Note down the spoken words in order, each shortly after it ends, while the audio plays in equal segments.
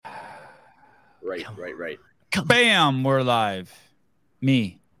Right. Bam, we're live.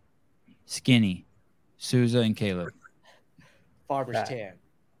 Me, Skinny, Souza, and Caleb. Farmer's tan.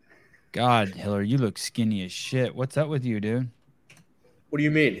 God, Hiller, you look skinny as shit. What's up with you, dude? What do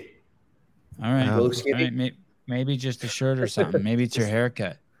you mean? All right. You look skinny? All right, maybe just a shirt or something. Maybe it's your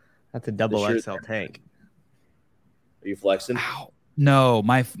haircut. That's a double XL tank. Are you flexing? Ow. No,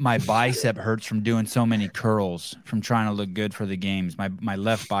 my bicep hurts from doing so many curls from trying to look good for the games. My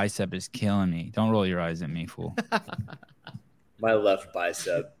left bicep is killing me. Don't roll your eyes at me, fool. My left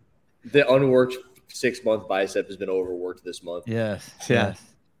bicep. The unworked 6-month bicep has been overworked this month. Yes.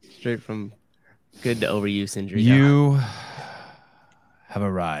 Straight from good to overuse injury. You have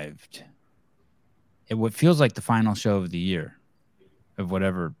arrived. It feels like the final show of the year, of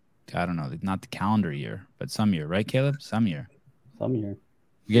whatever, I don't know, not the calendar year, but some year, right, Caleb? Some year. We're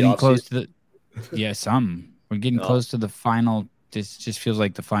getting close to we're getting close to the final. This just feels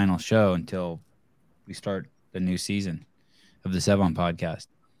like the final show until we start the new season of the Sevon podcast.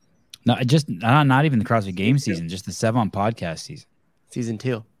 No, not even the CrossFit Games season, just the Sevon podcast season. Season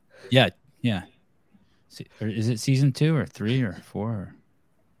 2. Yeah. Is it season 2 or 3 or 4?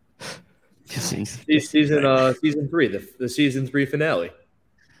 Season 3, the season 3 finale.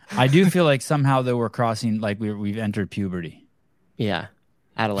 I do feel like somehow that we're crossing, like we've entered puberty. Yeah.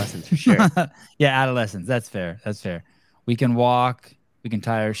 Adolescence for sure. Yeah, adolescence. That's fair. We can walk. We can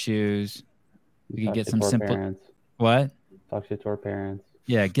tie our shoes. We can get some simple. Parents. What? Talk shit to our parents.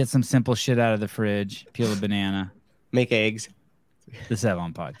 Yeah, get some simple shit out of the fridge. Peel a banana. Make eggs. The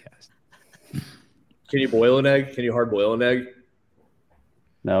Sevon podcast. Can you boil an egg? Can you hard boil an egg?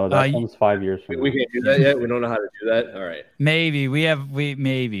 No, that comes 5 years from now. We can't do that yet. We don't know how to do that. All right. Maybe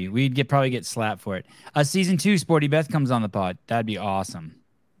we'd probably get slapped for it. Season 2, Sporty Beth comes on the pod. That'd be awesome.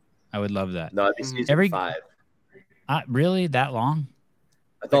 I would love that. No, it'd be season 5. Really, that long?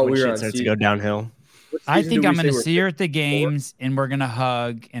 I thought we were on starts to go downhill. I think I'm going to see her at the games, and we're going to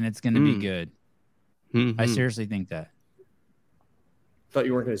hug, and it's going to be good. Mm-hmm. I seriously think that. I thought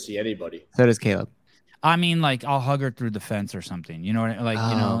you weren't going to see anybody. So does Caleb. I mean, like, I'll hug her through the fence or something. You know what I mean?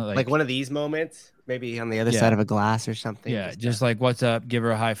 Like one of these moments, maybe on the other side of a glass or something. Yeah, just like, what's up? Give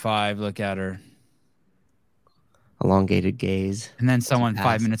her a high five. Look at her. Elongated gaze. And then someone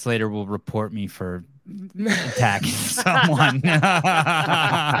 5 minutes later will report me for attacking someone.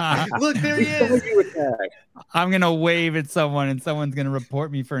 Look, there he is. I'm going to wave at someone, and someone's going to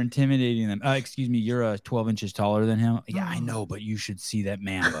report me for intimidating them. Excuse me, you're 12 inches taller than him. Yeah, I know, but you should see that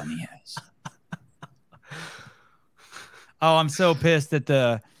man bun he has. Oh, I'm so pissed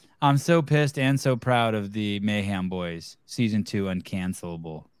and so proud of the Mayhem Boys season 2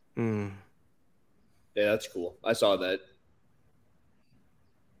 uncancelable. Yeah, that's cool. I saw that.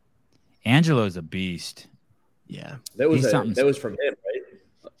 Angelo's a beast. Yeah, that was from him, right?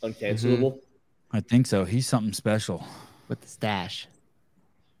 Uncancelable. Mm-hmm. I think so. He's something special with the stash.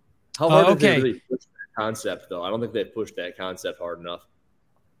 How hard have they really pushed that concept, though? I don't think they've pushed that concept hard enough.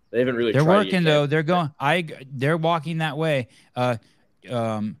 They haven't really. They're working though. They're going. They're walking that way.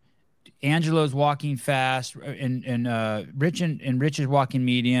 Angelo's walking fast, and Rich is walking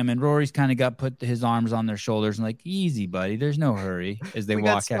medium, and Rory's kind of put his arms on their shoulders and like, easy, buddy. There's no hurry as they walk.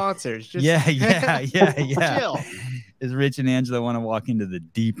 Got sponsors. Just yeah. Chill. As Rich and Angelo want to walk into the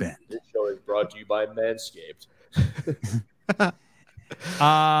deep end. This show is brought to you by Manscaped.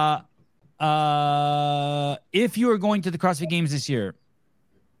 If you are going to the CrossFit Games this year,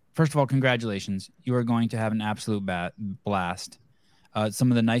 first of all, congratulations. You are going to have an absolute blast.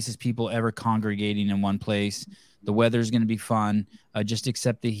 Some of the nicest people ever congregating in one place. The weather is going to be fun. Just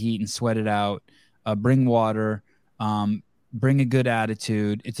accept the heat and sweat it out. Bring water. Bring a good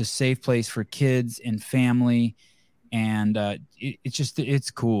attitude. It's a safe place for kids and family. And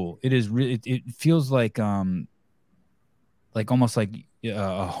it's cool. It is. It feels like almost like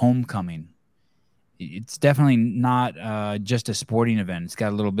a homecoming. It's definitely not just a sporting event. It's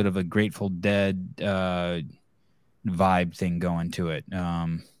got a little bit of a Grateful Dead vibe thing going to it.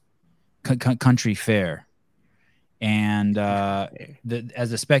 Country fair. And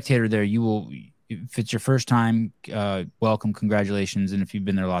as a spectator there, you will, if it's your first time, welcome, congratulations. And if you've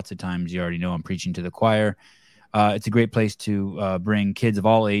been there lots of times, you already know I'm preaching to the choir. It's a great place to bring kids of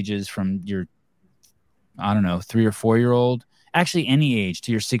all ages from your, 3 or 4 year old, actually any age,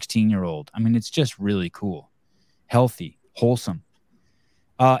 to your 16-year-old. I mean, it's just really cool, healthy, wholesome.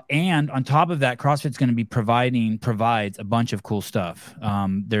 And on top of that, CrossFit's going to be provides a bunch of cool stuff.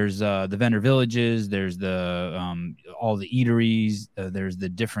 There's the vendor villages, there's the all the eateries, there's the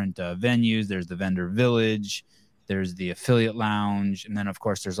different venues, there's the vendor village, there's the affiliate lounge, and then of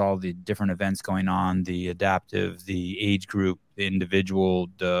course there's all the different events going on, the adaptive, the age group, the individual,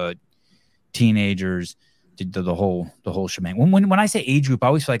 the teenagers, the whole shebang. When I say age group, I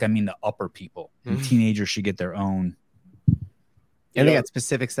always feel like I mean the upper people. And teenagers should get their own. And they got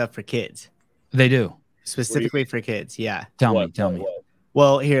specific stuff for kids. They do. Specifically for kids, yeah. Tell me.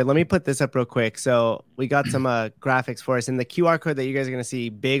 Well, here, let me put this up real quick. So we got some graphics for us. And the QR code that you guys are going to see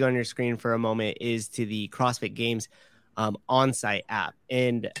big on your screen for a moment is to the CrossFit Games on-site app.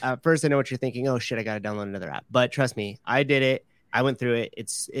 And at first I know what you're thinking. Oh, shit, I got to download another app. But trust me, I did it. I went through it.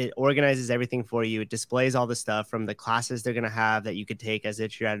 It organizes everything for you. It displays all the stuff from the classes they're going to have that you could take as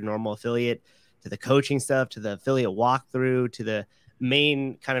if you're at a normal affiliate, to the coaching stuff, to the affiliate walkthrough, to the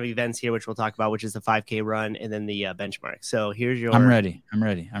main kind of events here, which we'll talk about, which is the 5K run and then the benchmark. So here's your. I'm ready.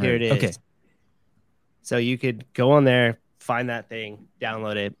 Here it is. Okay. So you could go on there, find that thing,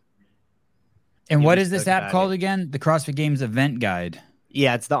 download it. And what is this app called again? The CrossFit Games event guide.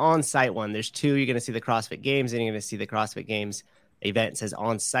 Yeah, it's the on-site one. There's two. You're going to see the CrossFit Games, and you're going to see the CrossFit Games event. It says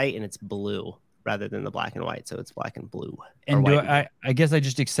on-site, and it's blue rather than the black and white. So it's black and blue. And do I guess I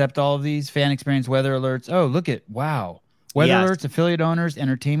just accept all of these fan experience, weather alerts. Oh, look at wow. Weather alerts, affiliate owners,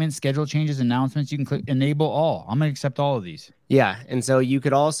 entertainment, schedule changes, announcements. You can click enable all. I'm going to accept all of these. Yeah. And so you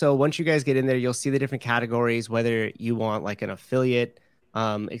could also, once you guys get in there, you'll see the different categories, whether you want like an affiliate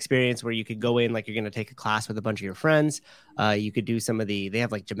experience where you could go in like you're going to take a class with a bunch of your friends. You could do they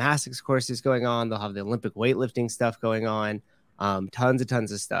have like gymnastics courses going on. They'll have the Olympic weightlifting stuff going on. Tons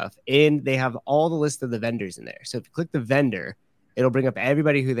of stuff. And they have all the list of the vendors in there. So if you click the vendor, it'll bring up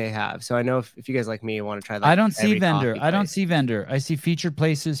everybody who they have. So I know if you guys like me want to try that. I don't see vendor. I see featured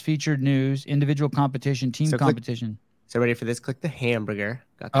places, featured news, individual competition, team competition. So ready for this? Click the hamburger.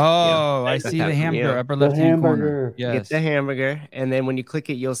 I see the hamburger, upper left-hand corner. Yes. Get the hamburger. And then when you click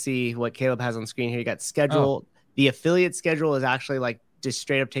it, you'll see what Caleb has on screen here. You got schedule. The affiliate schedule is actually like just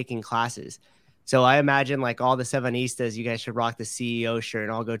straight up taking classes. So I imagine like all the Sevenistas, you guys should rock the CEO shirt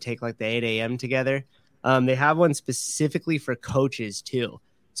and all go take like the 8 a.m. together. They have one specifically for coaches too.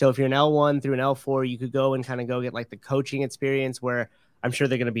 So if you're an L1 through an L4, you could go and kind of go get like the coaching experience where I'm sure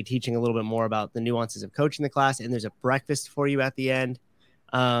they're going to be teaching a little bit more about the nuances of coaching the class. And there's a breakfast for you at the end.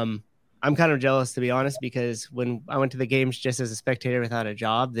 I'm kind of jealous, to be honest, because when I went to the games just as a spectator without a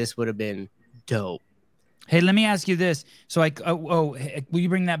job, this would have been dope. Hey, let me ask you this. So will you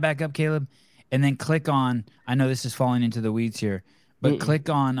bring that back up, Caleb? And then click on, I know this is falling into the weeds here, but click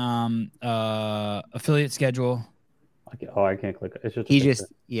on affiliate schedule. I can't click it. It's just he just has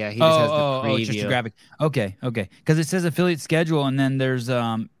the preview. It's just a graphic. Okay. Because it says affiliate schedule, and then there's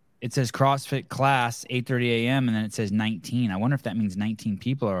it says CrossFit class 8:30 a.m. and then it says 19. I wonder if that means 19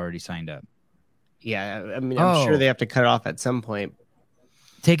 people are already signed up. Yeah, I mean, I'm sure they have to cut it off at some point.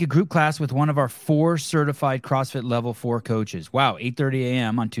 Take a group class with one of our 4 certified CrossFit level 4 coaches. Wow, 8:30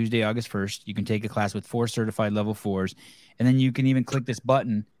 a.m. on Tuesday, August 1st. You can take a class with 4 certified level 4s, and then you can even click this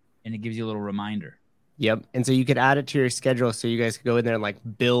button, and it gives you a little reminder. Yep. And so you could add it to your schedule so you guys could go in there and like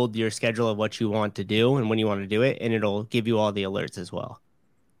build your schedule of what you want to do and when you want to do it, and it'll give you all the alerts as well.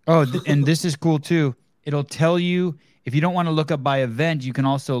 Oh, and this is cool too. It'll tell you if you don't want to look up by event, you can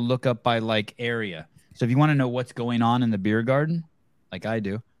also look up by like area. So if you want to know what's going on in the beer garden, like I do,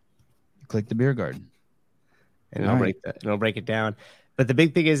 you click the beer garden. And it'll break it down. But the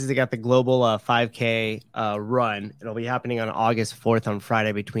big thing is they got the global 5K run. It'll be happening on August 4th on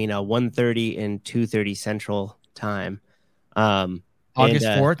Friday between 1:30 and 2:30 Central Time. August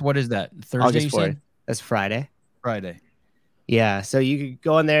 4th? What is that? Thursday? August 4th. That's Friday. Friday. Yeah. So you could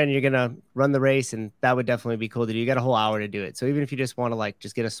go in there and you're going to run the race, and that would definitely be cool to do. You got a whole hour to do it. So even if you just want to like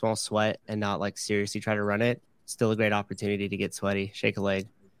just get a small sweat and not like seriously try to run it, still a great opportunity to get sweaty, shake a leg.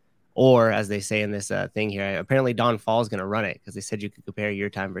 Or as they say in this thing here, apparently Don Fall's going to run it because they said you could compare your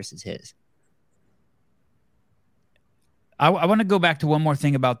time versus his. I want to go back to one more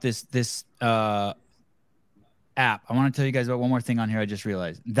thing about this app. I want to tell you guys about one more thing on here. I just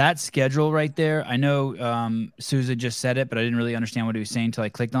realized that schedule right there. I know Souza just said it, but I didn't really understand what he was saying until I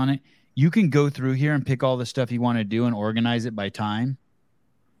clicked on it. You can go through here and pick all the stuff you want to do and organize it by time.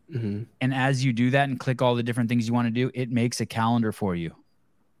 Mm-hmm. And as you do that and click all the different things you want to do, it makes a calendar for you.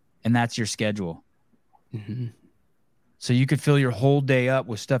 And that's your schedule. Mm-hmm. So you could fill your whole day up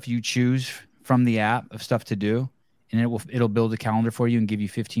with stuff you choose from the app of stuff to do. And it'll build a calendar for you and give you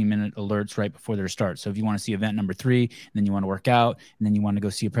 15-minute alerts right before their start. So if you want to see event number 3, and then you want to work out, and then you want to go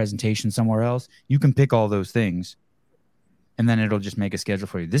see a presentation somewhere else, you can pick all those things. And then it'll just make a schedule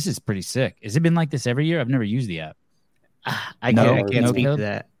for you. This is pretty sick. Has it been like this every year? I've never used the app. I can't speak to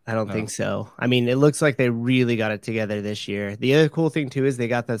that. I don't think so. I mean, it looks like they really got it together this year. The other cool thing too is they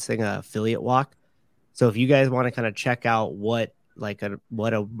got this thing, affiliate walk. So if you guys want to kind of check out what a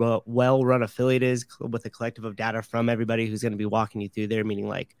well-run affiliate is with a collective of data from everybody who's going to be walking you through there, meaning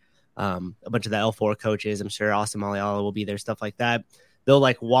like a bunch of the L4 coaches. I'm sure Austin Maliala will be there, stuff like that. They'll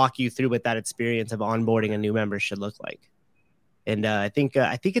like walk you through what that experience of onboarding a new member should look like. And I think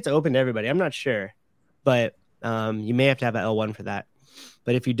it's open to everybody. I'm not sure, but you may have to have an L1 for that.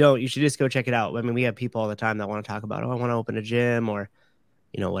 But if you don't, you should just go check it out. I mean, we have people all the time that want to talk about, I want to open a gym or,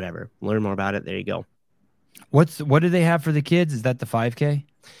 whatever. Learn more about it. There you go. What do they have for the kids? Is that the 5K?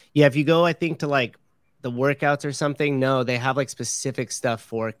 Yeah, if you go, I think to like the workouts or something. No, they have like specific stuff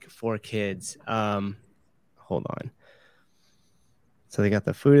for kids. Hold on. So they got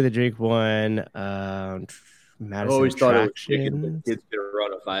the food or the drink one. I always thought it was chicken that kids can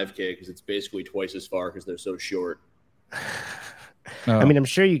run a 5K because it's basically twice as far because they're so short. I mean, I'm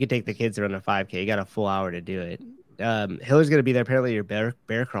sure you could take the kids to run a 5K. You got a full hour to do it. Hiller's going to be there. Apparently, you're bear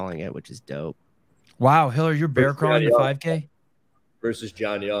crawling it, which is dope. Wow, Hiller, you're bear crawling your 5K? Versus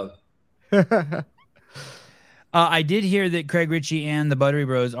John Young. I did hear that Craig Ritchie and the Buttery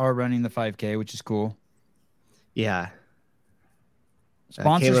Bros are running the 5K, which is cool. Yeah.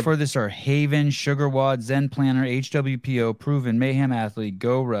 Sponsors for this are Haven, Sugar Wad, Zen Planner, HWPO, Proven, Mayhem Athlete,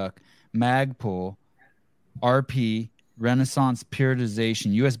 Go Ruck, Magpul, RP, Renaissance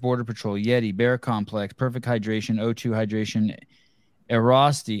Periodization, U.S. Border Patrol, Yeti, Bear Complex, Perfect Hydration, O2 Hydration,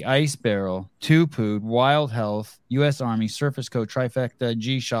 Erosti, Ice Barrel, Tupood, Wild Health, U.S. Army, Surface Co, Trifecta,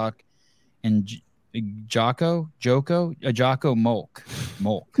 G-Shock, and Jocko Molk.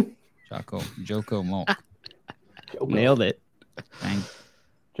 Jocko Molk. Nailed it. Thank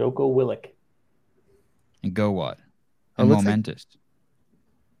Joko Willick. And Go Wad. And Momentous.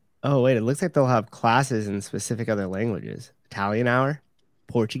 Oh, wait. It looks like they'll have classes in specific other languages. Italian hour,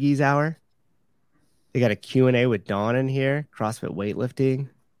 Portuguese hour. They got a Q&A with Dawn in here. CrossFit weightlifting.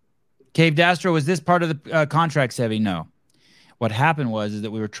 Cave Dastro, was this part of the contract, Sevy? No. What happened was that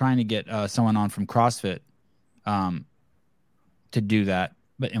we were trying to get someone on from CrossFit to do that,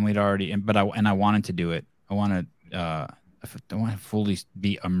 but I wanted to do it. I want to fully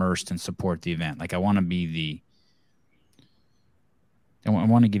be immersed and support the event. Like I want to be I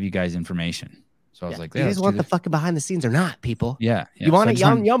want to give you guys information. So I was like, you guys want the fucking behind the scenes or not, people? Yeah. You want it? You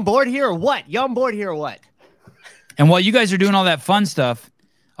on board here or what? You on board here or what? And while you guys are doing all that fun stuff,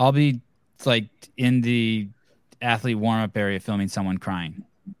 I'll be like in the athlete warm-up area filming someone crying.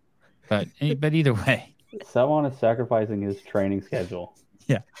 But either way. Someone is sacrificing his training schedule.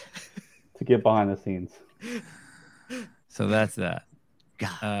 Yeah. To get behind the scenes. So that's that.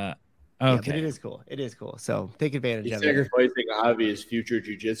 God. Okay. Yeah, it is cool. It is cool. So take advantage He's of it. Sacrificing Avi's future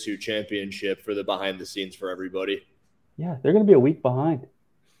jiu-jitsu championship for the behind the scenes for everybody. Yeah, they're going to be a week behind.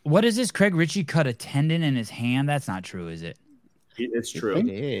 What is this? Craig Ritchie cut a tendon in his hand? That's not true, is it? It's true. It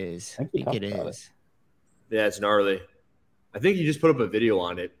is. I think it is. Yeah, it's gnarly. I think you just put up a video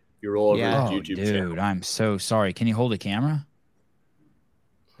on it. You roll over his YouTube channel. Dude, I'm so sorry. Can you hold a camera?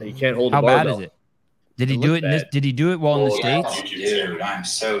 You can't hold a How barbell. bad is it? Did he do it? Did he do it while in the States? Dude, I'm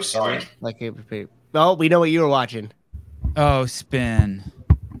so sorry. Oh, we know what you were watching. Oh, Spin.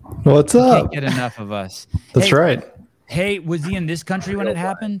 What's up? Can't get enough of us. That's right. Hey, was he in this country when it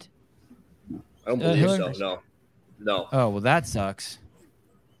happened? I don't believe so. No. Oh, well, that sucks.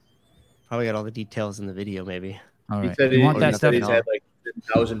 Probably got all the details in the video, maybe. All right. He said you want that stuff? He's had like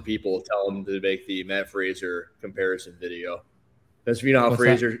 10,000 people tell him to make the Matt Fraser comparison video. Because you know how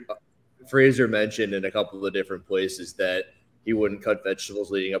Fraser mentioned in a couple of different places that he wouldn't cut vegetables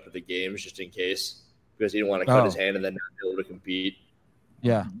leading up to the games just in case because he didn't want to cut his hand and then not be able to compete.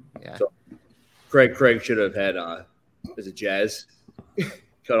 Yeah. So Craig should have had is it Jazz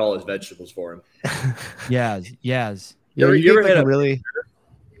cut all his vegetables for him. Yes. You ever had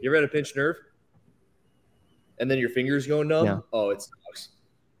a pinched nerve? And then your fingers go numb? Yeah. Oh, it sucks.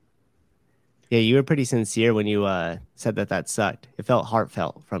 Yeah, you were pretty sincere when you said that sucked. It felt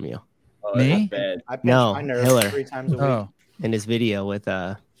heartfelt from you. Oh, me? Bad. I pinched my nerve Hiller. 3 times a week. In his video with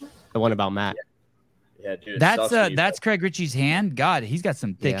the one about Matt. Yeah, dude. That's Craig Ritchie's hand. God, he's got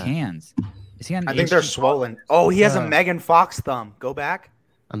some thick hands. Is he on I think they're swollen. Oh, he has a Megan Fox thumb. Go back.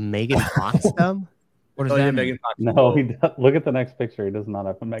 A Megan Fox thumb? What does that mean? No, he does. Look at the next picture. He does not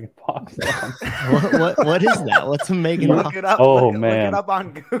have a Megan Fox thumb. What is that? What's a Megan Fox? Look it up. Oh, Look man. it up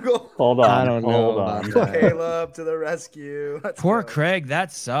on Google. Hold on. I don't know. Hold on. Caleb to the rescue. Poor Craig.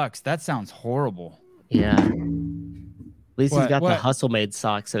 That sucks. That sounds horrible. Yeah. At least he's got the Hustle Made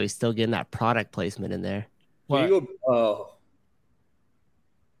sock, so he's still getting that product placement in there.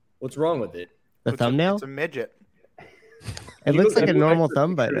 What's wrong with it? The thumbnail? It's a midget. It looks like a normal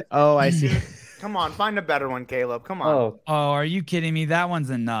thumb, but oh, I see. Come on, find a better one, Caleb. Come on. Oh, are you kidding me? That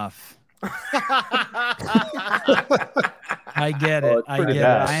one's enough. I get Oh, it. it's I pretty get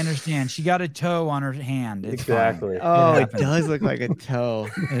bad. it. I understand. She got a toe on her hand. It's Exactly. fine. Oh, it happens. does look like a toe.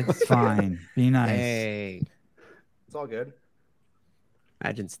 It's fine. Be nice. Hey, It's all good.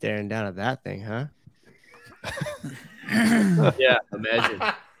 imagine staring down at that thing, huh? Yeah, imagine.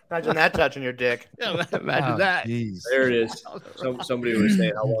 Imagine that touching your dick. Imagine Oh, that. jeez. There it is. Somebody was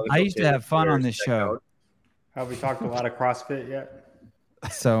saying how long I ago used to Taylor have fun on Swift this checked show out. Have we talked a lot of CrossFit yet?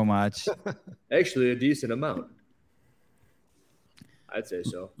 so much. Actually, a decent amount. I'd say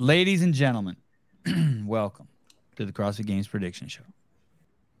so. Ladies and gentlemen, welcome to the CrossFit Games Prediction Show.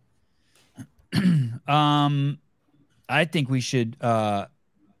 I think we should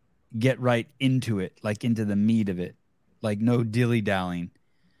get right into it, like into the meat of it, like no dilly-dallying.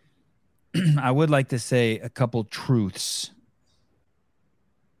 I would like to say a couple truths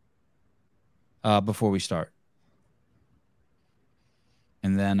before we start.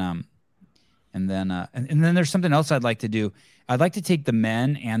 And then there's something else I'd like to do. I'd like to take the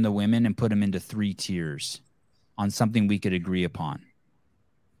men and the women and put them into 3 tiers on something we could agree upon.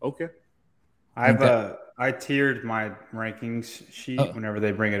 Okay. I tiered my rankings sheet whenever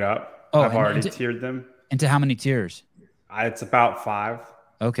they bring it up. I've already tiered them. Into how many tiers? It's about 5.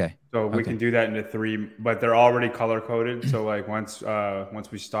 Okay. So we can do that into 3, but they're already color coded. So like once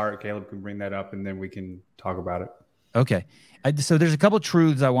we start, Caleb can bring that up and then we can talk about it. Okay. So there's a couple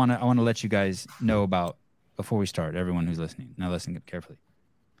truths I want to let you guys know about before we start. Everyone who's listening, now listen carefully.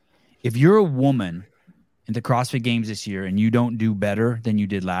 If you're a woman in the CrossFit Games this year and you don't do better than you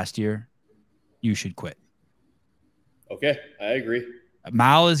did last year, you should quit. Okay, I agree.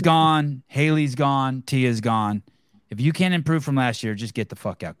 Mal is gone. Haley's gone. Tia's gone. If you can't improve from last year, just get the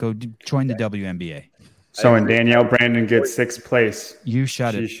fuck out. Go join the WNBA. So when Danielle Brandon gets 6th place, You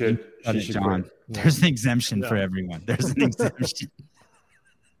shut it. she should John. quit. There's an exemption for everyone. There's an exemption.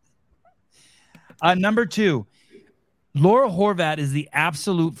 Number 2, Laura Horvat is the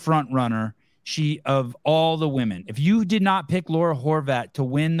absolute front runner. Of all the women. If you did not pick Laura Horvat to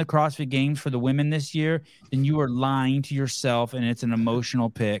win the CrossFit Games for the women this year, then you are lying to yourself, and it's an emotional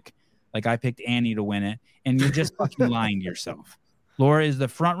pick. Like I picked Annie to win it, and you're just fucking lying to yourself. Laura is the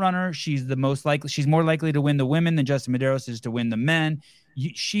front runner. She's the most likely. She's more likely to win the women than Justin Medeiros is to win the men.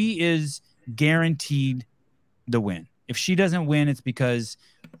 She is guaranteed the win. If she doesn't win, it's because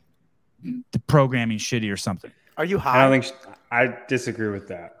the programming's shitty or something. Are you high? I disagree with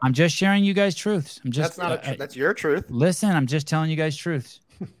that. I'm just sharing you guys truths. That's not that's your truth. Listen, I'm just telling you guys truths.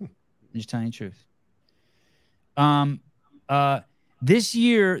 I'm just telling you truth. This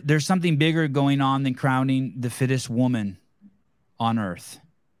year, there's something bigger going on than crowning the fittest woman on earth.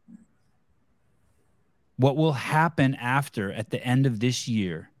 What will happen at the end of this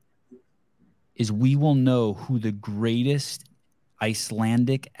year, is we will know who the greatest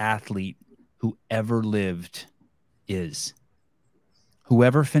Icelandic athlete who ever lived is.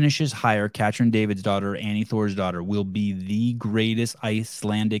 Whoever finishes higher, Katrin David's daughter, Annie Thor's daughter, will be the greatest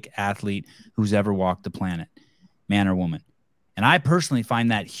Icelandic athlete who's ever walked the planet, man or woman. And I personally find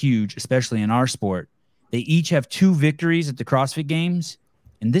that huge, especially in our sport. They each have 2 victories at the CrossFit Games,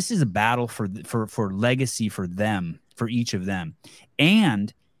 and this is a battle for legacy for them, for each of them.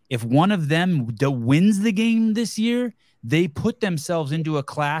 And if one of them wins the game this year, they put themselves into a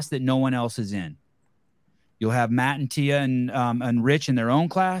class that no one else is in. You'll have Matt and Tia and Rich in their own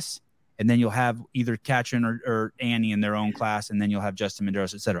class, and then you'll have either Katrin or Annie in their own class, and then you'll have Justin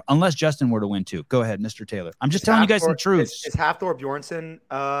Medeiros, et cetera. Unless Justin were to win too. Go ahead, Mr. Taylor. I'm just telling you guys some truths. Is Hafthor Bjornsson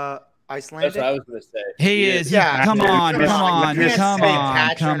Icelandic? That's what I was going to say. He is. Yeah, Come dude, on. Dude,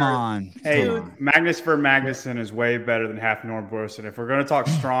 Magnus for Magnuson is way better than Hafthor Bjornsson. If we're going to talk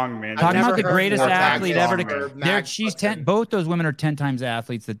strong, man. Talking about the never heard greatest more athlete ever Magnuson. she's 10. Both those women are 10 times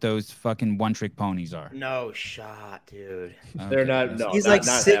athletes that those fucking one-trick ponies are. No shot, dude. They're not. No, He's not, like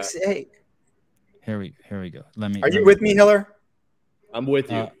not 6'8". Here we go. Are you with me, Hiller? I'm with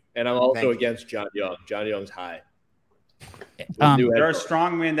you, and I'm also Thank you. against John Young. John Young's high. There are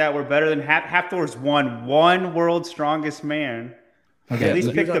strongmen that were better than Hafthor's one world's strongest man. Okay, At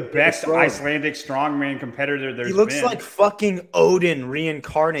least pick the best strong. Icelandic strongman competitor there's He looks been. like fucking Odin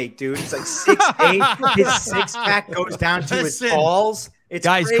reincarnate, dude. He's like 6'8". His 6-pack goes down to his Listen. balls. It's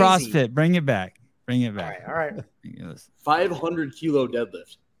guys, crazy. CrossFit, bring it back. All right. 500 kilo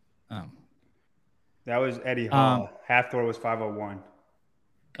deadlift. Oh. That was Eddie Hall. Hafthor was 501.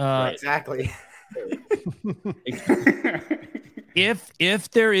 Exactly.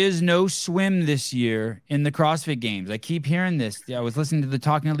 If there is no swim this year in the CrossFit Games, I keep hearing this. I was listening to the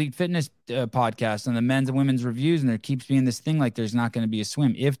Talking Elite Fitness podcast on the men's and women's reviews, and there keeps being this thing like there's not going to be a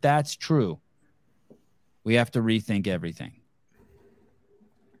swim. If that's true, we have to rethink everything.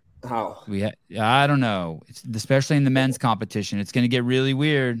 How? I don't know. Especially in the men's competition. It's going to get really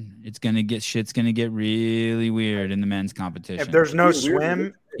weird. Shit's going to get really weird in the men's competition. If there's no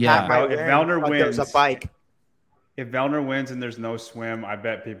swim, Yeah. If Vellner wins, there's a bike. If Vellner wins and there's no swim, I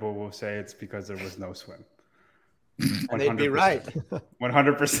bet people will say it's because there was no swim. And they'd be right.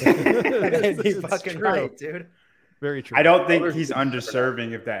 100%. They'd be fucking right, dude. Very true. I don't think he's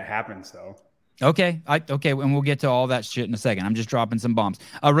undeserving if that happens, though. Okay, and we'll get to all that shit in a second. I'm just dropping some bombs.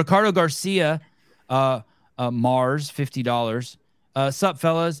 Ricardo Garcia, Mars, $50. Sup,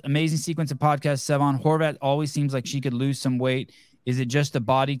 fellas? Amazing sequence of podcasts. Sevon Horvat always seems like she could lose some weight. Is it just a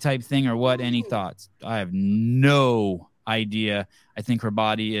body type thing or what? Any thoughts? I have no idea. I think her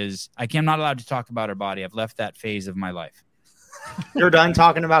body is. I'm not allowed to talk about her body. I've left that phase of my life. You're done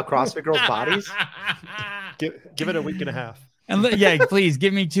talking about CrossFit girls' bodies? Give it a week and a half. And yeah, please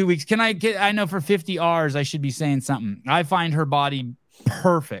give me 2 weeks. I know for 50 R's, I should be saying something. I find her body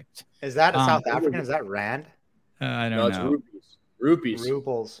perfect. Is that a South African? Is that Rand? I don't know. It's rupees.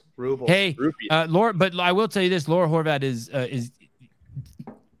 Rubles. Hey, Rupees. Laura, but I will tell you this: Laura Horvat is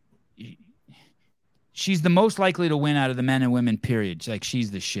she's the most likely to win out of the men and women. Period. Like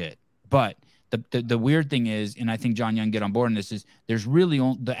she's the shit. But the weird thing is, and I think John Young get on board on this, is there's really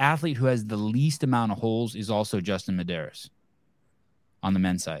the athlete who has the least amount of holes is also Justin Medeiros on the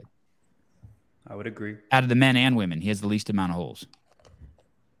men's side. I would agree. Out of the men and women, he has the least amount of holes.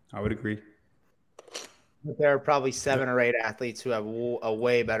 I would agree. But there are probably 7 or 8 athletes who have a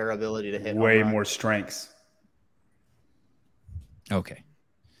way better ability to hit. Way more strengths. Okay.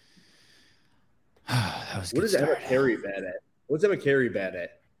 That was What is Emma Carey bad at? What's Emma Carey bad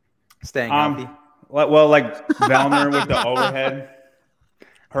at? Staying healthy. Well, like Vellner with the overhead.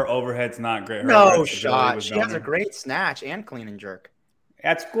 Her overhead's not great. No shot. She has a great snatch and clean and jerk.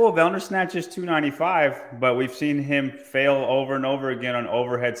 At school, Vellner snatches 295, but we've seen him fail over and over again on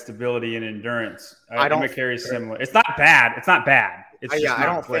overhead stability and endurance. Emma Carey's similar. It's not bad. It's not bad. It's just I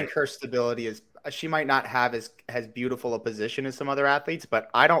don't great. think her stability is. She might not have as beautiful a position as some other athletes,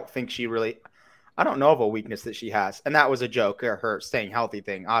 but I don't think she really. I don't know of a weakness that she has, and that was a joke. Her staying healthy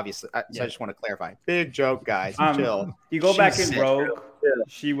thing, obviously. So I just want to clarify. Big joke, guys. Chill. You go back in Rogue.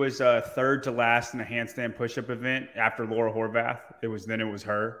 She was third to last in the handstand push-up event after Laura Horvath. It was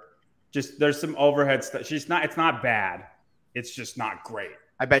her. Just there's some overhead stuff. It's not bad. It's just not great.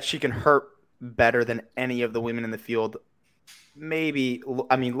 I bet she can hurt better than any of the women in the field. Maybe.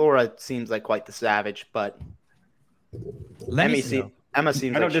 I mean, Laura seems like quite the savage, but Emma seems. I don't like she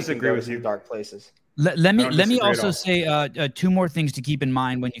disagree can go with to you. some dark places. Let me also say 2 more things to keep in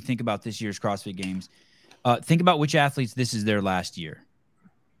mind when you think about this year's CrossFit Games. Think about which athletes this is their last year.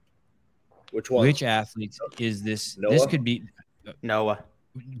 Which one? Which athletes is this? Noah? This could be Noah.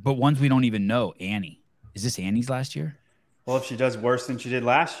 But ones we don't even know. Annie. Is this Annie's last year? Well, if she does worse than she did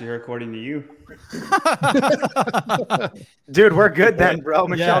last year, according to you. Dude, we're good then, bro.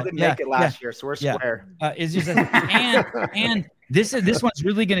 Michelle didn't make it last year, so we're square. It's just and this one's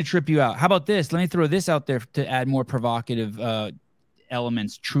really going to trip you out. How about this? Let me throw this out there to add more provocative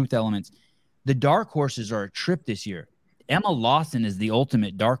elements, truth elements. The dark horses are a trip this year. Emma Lawson is the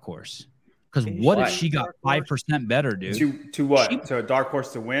ultimate dark horse. Because what if she got 5% better, dude? To what? To a dark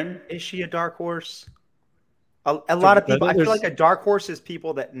horse to win? Is she a dark horse? A lot of people. I feel like a dark horse is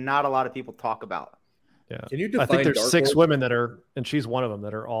people that not a lot of people talk about. Yeah. Can you define I think there's dark 6 horse? women that are, and she's one of them,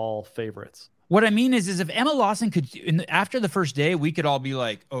 that are all favorites. What I mean is if Emma Lawson could, after the first day, we could all be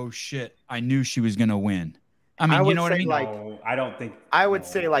like, "Oh shit, I knew she was gonna win." I mean, you know what I mean? No, I don't think. I would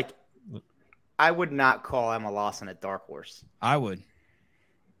say I would not call Emma Lawson a dark horse. I would.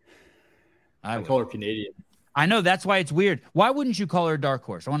 I call her Canadian. I know, that's why it's weird. Why wouldn't you call her a dark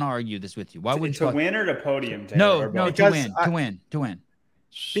horse? I want to argue this with you. Why wouldn't you to win or to podium? No, Because to win.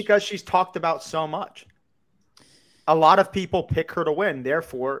 Because she's talked about so much. A lot of people pick her to win.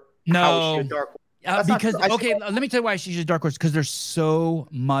 Therefore, how is she a dark horse? Let me tell you why she's a dark horse. Because there's so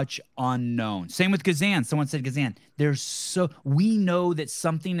much unknown. Same with Gazan. Someone said Gazan. We know that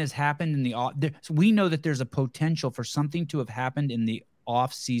something has happened in we know that there's a potential for something to have happened in the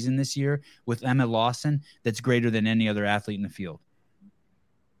off season this year with Emma Lawson that's greater than any other athlete in the field.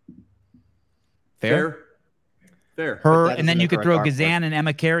 Fair. Her, and then you could throw Gazan and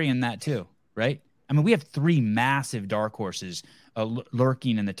Emma Carey in that too, right? I mean, we have 3 massive dark horses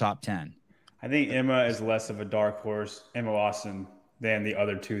lurking in the top 10. I think Emma is less of a dark horse, Emma Lawson, than the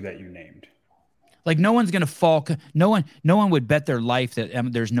other 2 that you named. Like no one's going to fall. No one would bet their life that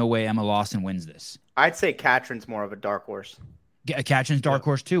there's no way Emma Lawson wins this. I'd say Katrin's more of a dark horse. Katrin's dark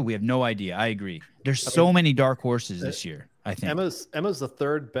horse too. We have no idea. I agree. There's so many dark horses this year. I think Emma's the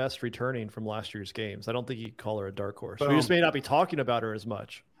 3rd best returning from last year's games. I don't think you could call her a dark horse. We just may not be talking about her as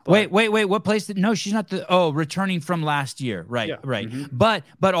much. Wait. What place did? No, she's not returning from last year. Right, Yeah. right. Mhm.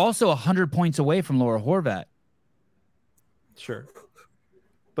 But also 100 points away from Laura Horvath. Sure.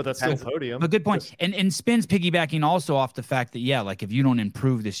 But that's still podium. But good point. And Spin's piggybacking also off the fact that, like if you don't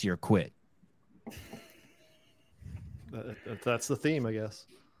improve this year, quit. That's the theme, I guess.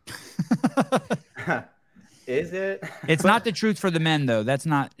 Is it? It's not the truth for the men, though. It's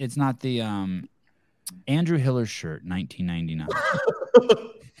not the Andrew Hiller's shirt, 1999.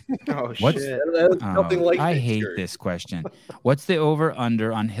 Oh, What's- shit. Nothing Oh, like I that hate shirt. this question. What's the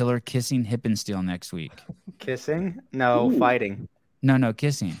over/under on Hiller kissing Hippensteel next week? Kissing? No, fighting. No,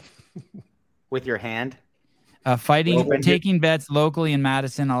 kissing. With your hand? Fighting, Open. taking bets locally in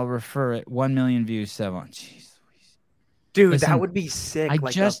Madison. I'll refer it. 1 million views, 7. Jeez. Dude, Listen, that would be sick. I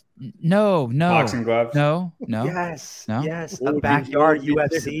like just no. Boxing gloves. No. Yes. No? Yes. What A would be- backyard what would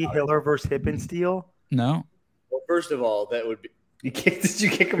be sick UFC, about it? Hiller versus Hippensteel. No. Well, first of all, that would be Did you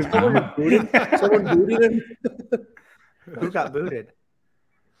kick him someone out? booted. Someone booted him. Who got booted?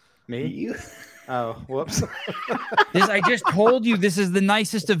 Me? Oh, whoops. I just told you this is the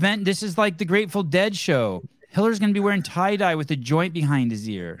nicest event. This is like the Grateful Dead show. Hiller's gonna be wearing tie-dye with a joint behind his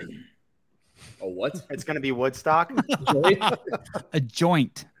ear. A what? It's going to be Woodstock. A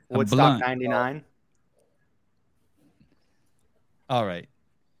joint. A Woodstock blunt. 99. All right.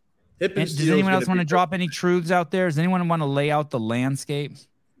 Hip And does anyone else want to drop any truths out there? Does anyone want to lay out the landscape?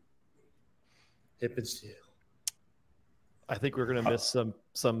 Hip and steel? I think we're gonna miss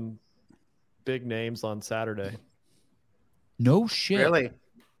some big names on Saturday. No shit. Really?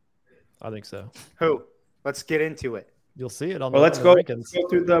 I think so. Who? Let's get into it. You'll see it on Well, the let's on go the rankings.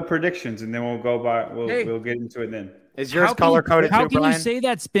 through the predictions, and then we'll go by. Hey. We'll get into it then. Is yours How color coded How too, can Brian? you say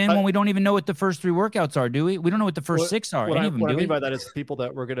that, Spin, when we don't even know what the first 3 workouts are, do we? We don't know what the first 6 are. What Any I, of them, what I do mean we? by that is people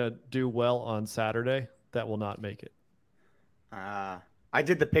that we're gonna do well on Saturday that will not make it. I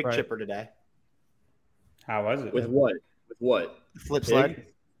did the pig Right. chipper today. How was it? With what? With what? Flip Pig? sled.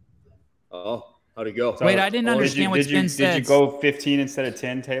 Oh, how'd it go? So- Wait, I didn't Did understand you, what did you, Spin did said. you go 15 instead of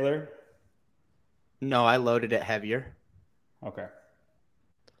 10, Taylor? No, I loaded it heavier. Okay.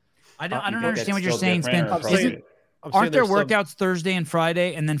 I don't You think understand what that's you're still saying, Spin. different or I'm saying- Isn't, I'm saying aren't there there's some- workouts Thursday and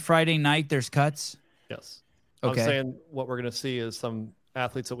Friday, and then Friday night there's cuts? Yes. Okay. I'm saying what we're going to see is some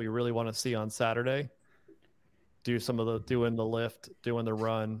athletes that we really want to see on Saturday do some of the doing the lift, doing the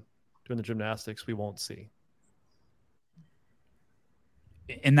run, doing the gymnastics we won't see.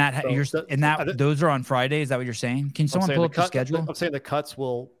 And that So you're that- and I that did- those are on Friday. Is that what you're saying? Can someone saying pull the up the schedule? I'm saying the cuts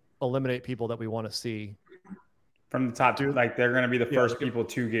will eliminate people that we want to see. From the top, like they're going to be the Yeah, first okay. people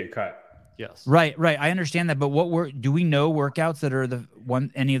to get cut. Yes. Right. I understand that, but do we know workouts that are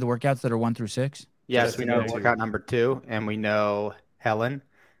any of the workouts that are 1 through 6? Yes, Yes, we we know do. workout number 2, and we know Helen,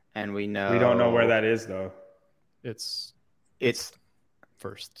 and we know We don't know where that is though. It's It's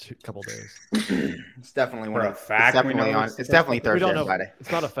first couple days. it's definitely one For of a fact, It's we definitely know on. it's- It's definitely We Thursday don't or know. Friday.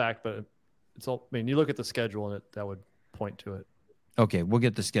 It's not a fact, but it's all. I mean, you look at the schedule and that would point to it. Okay, we'll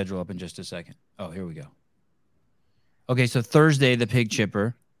get the schedule up in just a second. Oh, here we go. Okay, so Thursday the pig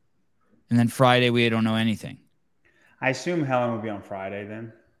chipper, and then Friday we don't know anything. I assume Helen will be on Friday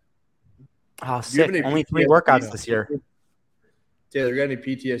then. Oh, Do you have sick! any Only 3 PTSD? workouts this year. Taylor, you got any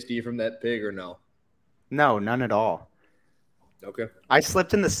PTSD from that pig or no? No, none at all. Okay. I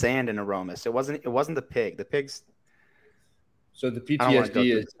slipped in the sand in Aromas. It wasn't the pig. The pig's So the I don't wanna go PTSD through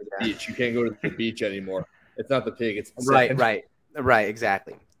is this the again. beach. You can't go to the beach anymore. It's not the pig. It's the right, sand. right,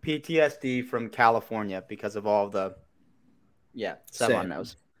 exactly. PTSD from California because of all the Sevon Sand.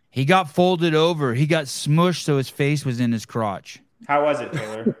 knows. He got folded over. He got smushed so his face was in his crotch. How was it,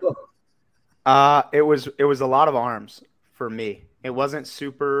 Taylor? It was a lot of arms for me. It wasn't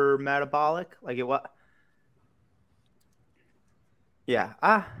super metabolic. Like it was. Yeah.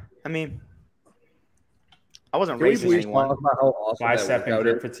 I mean, I wasn't Can we racing please anyone. talk about how awesome Bicep that and workout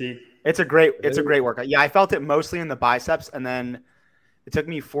grip is? fatigue. It's a great workout. Yeah, I felt it mostly in the biceps, and then it took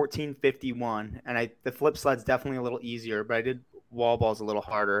me 14:51. And the flip sled's definitely a little easier, but I did wall balls a little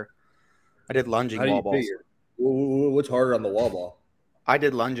harder. I did lunging How do wall you balls. figure? What's harder on the wall ball? I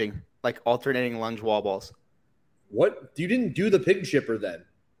did lunging, like alternating lunge wall balls. What? You didn't do the pig chipper then?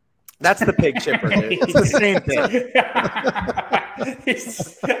 That's the pig chipper, dude. It's the same thing.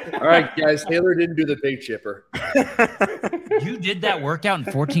 All right, guys. Taylor didn't do the pig chipper. You did that workout in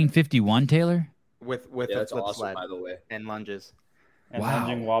 1451, Taylor? with Yeah, a that's flip awesome, sled by the way. and lunges. And Wow.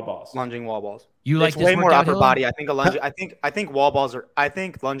 lunging wall balls. Lunging wall balls. You like It's this way more workout, upper Hiller? body. I think a lunge. I think wall balls are. I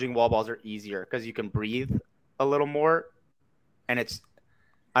think lunging wall balls are easier because you can breathe a little more, and it's.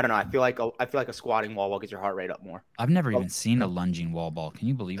 I don't know. I feel like a squatting wall ball gets your heart rate up more. I've never even seen a lunging wall ball. Can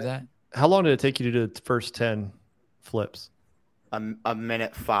you believe that? How long did it take you to do the first 10 flips? a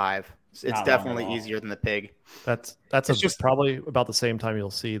minute 5. It's Not long definitely at all. easier than the pig. That's just- probably about the same time you'll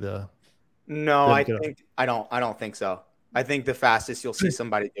see the. No, Them I don't think so. I think the fastest you'll see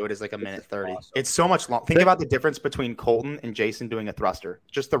somebody do it is like a minute 30. awesome. It's so much long. Think about the difference between Colton and Jason doing a thruster.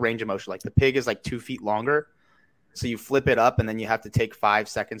 Just the range of motion. Like the pig is like 2 feet longer. So you flip it up and then you have to take 5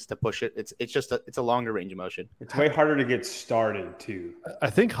 seconds to push it. It's a longer range of motion. It's way harder to get started too. I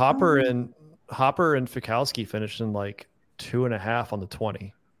think Hopper and Fikowski finished in like 2.5 on the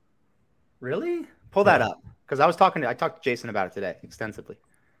 20. Really? Pull that up. Because I talked to Jason about it today extensively.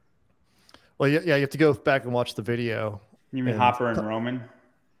 Well, yeah, you have to go back and watch the video. You mean And- Hopper and Roman?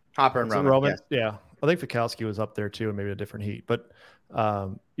 Hopper and Was it Roman. Yes. Yeah. I think Fikowski was up there too, and maybe a different heat. But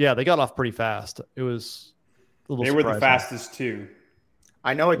yeah, they got off pretty fast. It was a little They were the surprising. fastest too.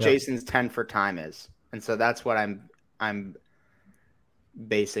 I know what Yeah. Jason's 10 for time is. And so that's what I'm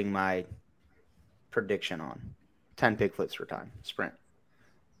basing my prediction on. 10 pig flips for time, sprint.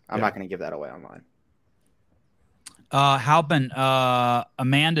 I'm not going to give that away online. Halpin,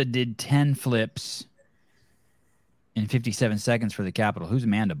 Amanda did 10 flips in 57 seconds for the Capitol. Who's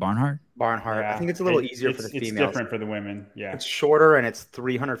Amanda? Barnhart? Barnhart. Yeah. I think it's a little easier for the It's females. different for the women. Yeah. It's shorter and it's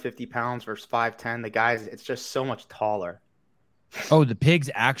 350 pounds versus 5'10". The guys, it's just so much taller. Oh, the pig's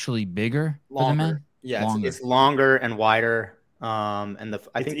actually bigger for the men? Longer. Yeah, Longer. it's longer and wider. I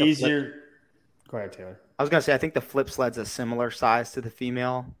It's think easier. Go ahead, Taylor. I was gonna say I think the flip sled's a similar size to the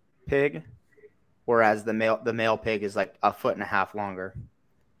female pig, whereas the male pig is like 1.5 feet longer.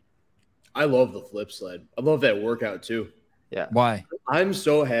 I love the flip sled. I love that workout too. Yeah. Why? I'm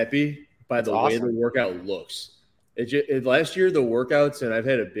so happy by It's the way awesome. the workout looks. Last year, the workouts, and I've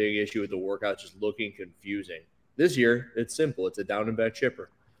had a big issue with the workouts just looking confusing. This year, it's simple. It's a down and back chipper.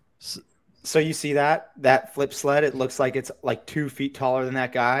 So you see that flip sled? It looks like it's like 2 feet taller than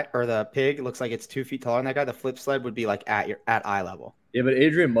that guy, or the pig looks like it's 2 feet taller than that guy. The flip sled would be like at eye level. Yeah, but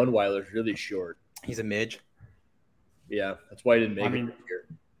Adrian Mudweiler is really short. He's a midge. Yeah, that's why he didn't make I it mean- this year.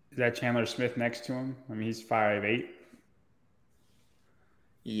 Is that Chandler Smith next to him? I mean, he's 5'8".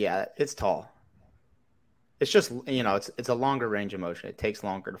 Yeah, it's tall. It's just it's a longer range of motion. It takes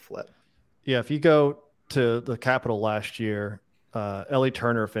longer to flip. Yeah, if you go to the Capitol last year, Ellie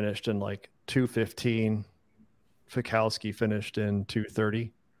Turner finished in like 2:15. Fikowski finished in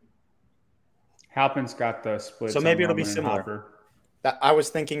 2:30. Halpin's got the splits. So maybe on it'll be Roman and similar. Hopper. I was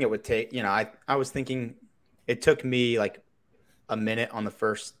thinking it would take. I was thinking it took me like a minute on the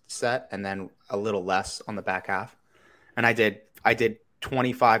first set and then a little less on the back half. And I did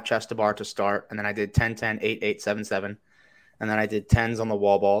 25 chest to bar to start, and then I did 10 10 8 8 7 7, and then I did 10s on the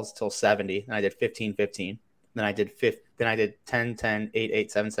wall balls till 70, and I did 15 15. Then I did 10 10 8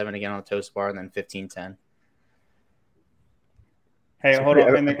 8 7 7 again on the toast bar, and then 15 10. Hey, So hold yeah,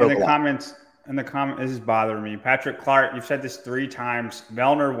 on. In I the broke a lot. comments, this is bothering me. Patrick Clark, you've said this 3 times.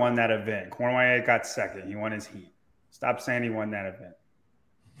 Vellner won that event. Cornway got second. He won his heat. Stop saying he won that event.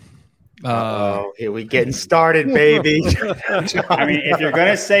 Here we getting started, baby. I mean, if you're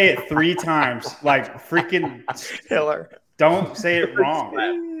gonna say it 3 times, like freaking Killer. don't say it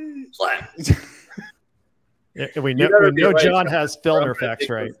wrong. Slap. Yeah, we You know better be right. John has I'm Fellner gonna facts take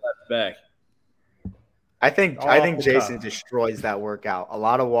right. those steps back. I think Awful Jason tough. destroys that workout. A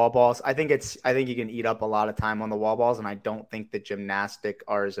lot of wall balls. I think you can eat up a lot of time on the wall balls, and I don't think the gymnastic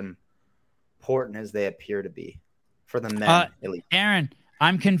are as important as they appear to be for the men at least. Aaron,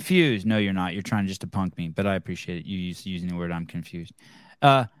 I'm confused. No, you're not. You're trying just to punk me, but I appreciate it. You using the word I'm confused.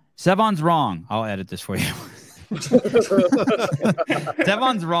 Sevon's wrong. I'll edit this for you.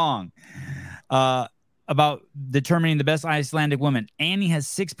 Sevon's wrong about determining the best Icelandic woman. Annie has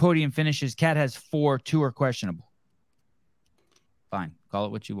 6 podium finishes. Kat has 4. 2 are questionable. Fine. Call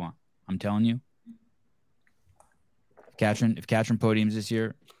it what you want. I'm telling you. If Katrin podiums this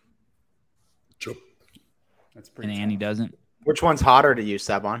year That's pretty. and Annie doesn't, Which one's hotter to you,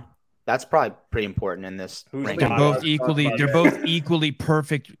 Sebon? That's probably pretty important in this. Who's ranking. they're hotter? both equally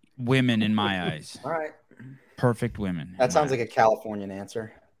perfect women in my eyes. All right. Perfect women. That sounds like a Californian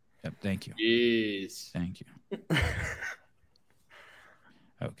answer. Yep, thank you. Jeez. Thank you.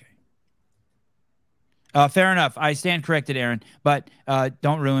 Okay. Fair enough. I stand corrected, Aaron, but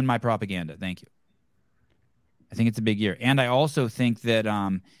don't ruin my propaganda. Thank you. I think it's a big year. And I also think that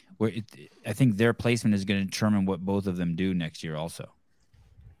I think their placement is going to determine what both of them do next year also.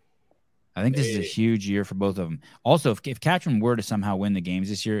 I think this is a huge year for both of them. Also, if Katrin were to somehow win the games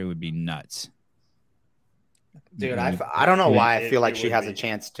this year, it would be nuts. Dude, I don't know why I feel like It she would has be. a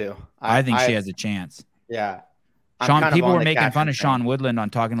chance too. I think she has a chance. Yeah. I'm Sean, kind of people on were the making Katrin fun of train. Sean Woodland on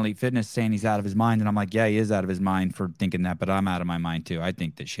Talking Elite Fitness, saying he's out of his mind, and I'm like, yeah, he is out of his mind for thinking that, but I'm out of my mind too. I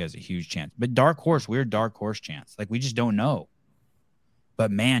think that she has a huge chance. But dark horse, we're dark horse chance. Like we just don't know. But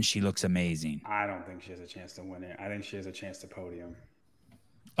man, she looks amazing. I don't think she has a chance to win it. I think she has a chance to podium.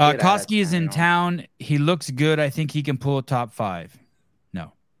 Koski is in town. He looks good. I think he can pull a top 5.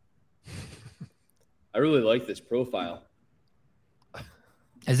 No. I really like this profile.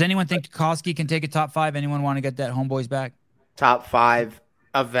 Does anyone think Koski can take a top 5? Anyone want to get that homeboys back? Top 5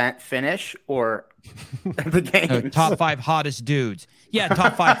 event finish or the games? Top 5 hottest dudes. Yeah,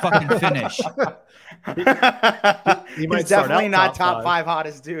 top 5 fucking finish. He's definitely not top 5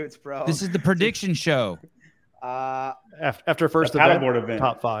 hottest dudes, bro. This is the prediction show. After first event,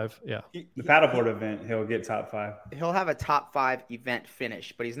 top 5. Yeah. The paddleboard event, he'll get top 5. He'll have a top 5 event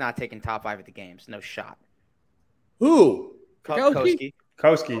finish, but he's not taking top 5 at the games. No shot. Who? Koski.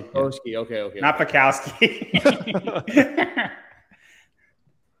 Koski. Okay. Not Pakowski.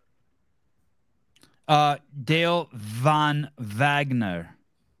 Dale Van Wagner.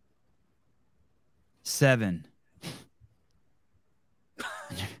 7.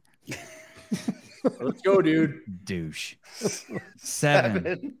 Let's go, dude. Douche.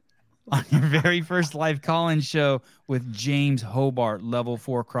 7. On your very first live call-in show with James Hobart, level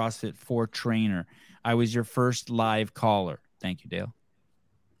 4 CrossFit 4 trainer. I was your first live caller. Thank you, Dale.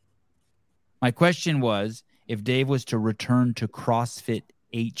 My question was, if Dave was to return to CrossFit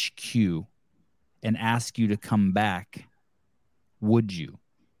HQ and ask you to come back, would you?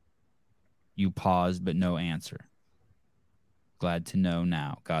 You paused, but no answer. Glad to know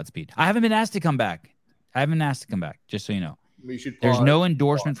now. Godspeed. I haven't been asked to come back. Just so you know. There's no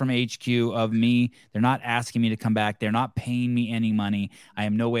endorsement from HQ of me. They're not asking me to come back. They're not paying me any money. I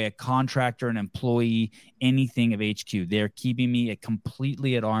am no way a contractor, an employee, anything of HQ. They're keeping me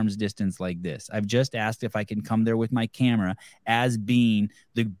completely at arm's distance like this. I've just asked if I can come there with my camera as being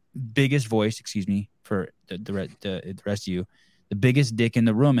the biggest voice, excuse me, for the rest of you, the biggest dick in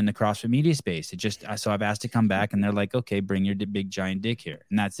the room in the CrossFit media space. So I've asked to come back, and they're like, okay, bring your big giant dick here.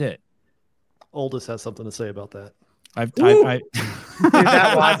 And that's it. Oldest has something to say about that. Dude,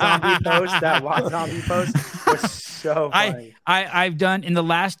 that Wad Zombie post was so funny. I've done in the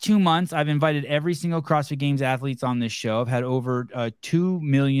last 2 months, I've invited every single CrossFit Games athletes on this show. I've had over 2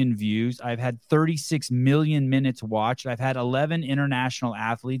 million views. I've had 36 million minutes watched. I've had 11 international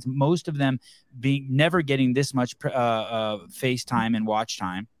athletes, most of them never getting this much face time and watch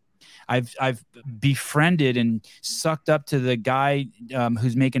time. I've befriended and sucked up to the guy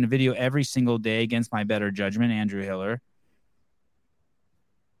who's making a video every single day against my better judgment, Andrew Hiller.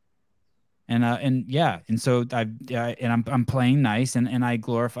 And so I'm playing nice and I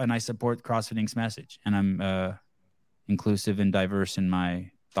glorify and I support CrossFit Inc.'s message, and I'm inclusive and diverse in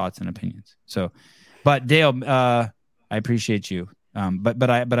my thoughts and opinions. So, but Dale, I appreciate you. But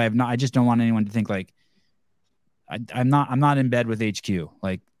I just don't want anyone to think like I'm not in bed with HQ.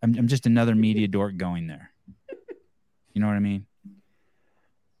 Like I'm just another media dork going there. You know what I mean?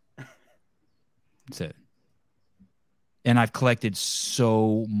 That's it. And I've collected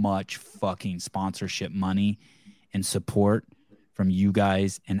so much fucking sponsorship money and support from you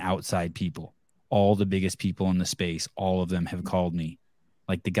guys and outside people. All the biggest people in the space, all of them have called me.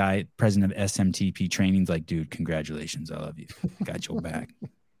 Like the guy, president of SMTP Training's like, dude, congratulations. I love you. Got your back.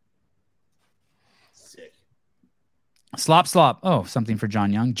 Sick. Slop. Oh, something for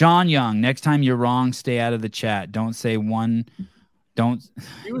John Young. John Young, next time you're wrong, stay out of the chat. Don't say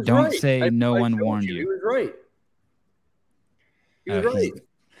say no one warned you. He was right. He was right.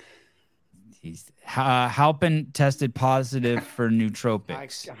 He's Halpin tested positive for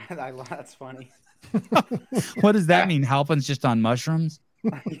nootropics. That's funny. What does that mean? Halpin's just on mushrooms?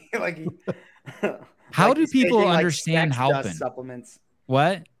 How do people understand Halpin? Supplements.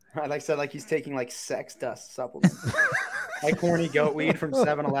 What? I said he's taking sex dust supplements. Like horny goat weed from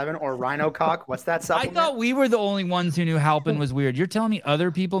 7-Eleven or rhino cock. What's that supplement? I thought we were the only ones who knew Halpin was weird. You're telling me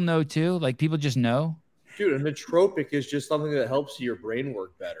other people know too? Like people just know? Dude, a nootropic is just something that helps your brain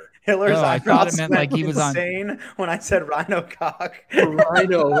work better. Hiller's I thought it meant like he was insane when I said rhino cock. Dude,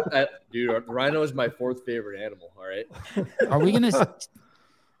 rhino is my 4th favorite animal. All right. Are we gonna?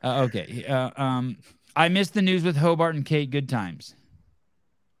 Okay. I missed the news with Hobart and Kate. Good times.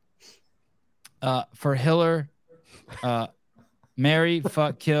 For Hiller, marry,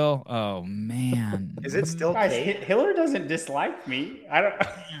 fuck, kill. Oh man. Is it still Kate? Hiller doesn't dislike me. I don't.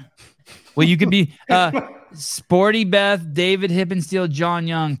 Well, you could be Sporty Beth, David Hippensteel, John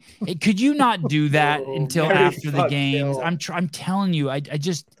Young. Hey, could you not do that until after the games? Kill. I'm telling you, I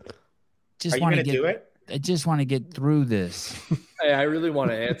just want to do it. I just want to get through this. Hey, I really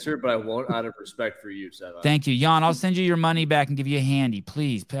want to answer, but I won't out of respect for you, Seth. Thank you, Jan. I'll send you your money back and give you a handy.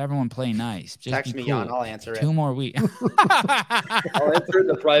 Please, everyone play nice. Just text me, Jan. I'll answer it. 2 more weeks. I'll answer in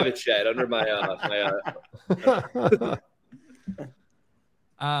the private chat under my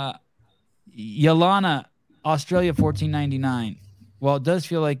Yolana, Australia 14.99. Well, it does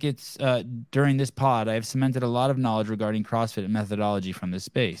feel like it's during this pod, I have cemented a lot of knowledge regarding CrossFit and methodology from this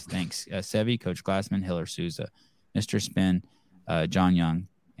space. Thanks, Sevi, Coach Glassman, Hiller Souza, Mr. Spin, John Young,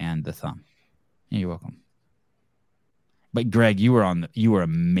 and the Thumb. You're welcome. But Greg, you were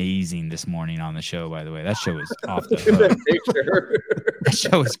amazing this morning on the show. By the way, that show was off the hook. That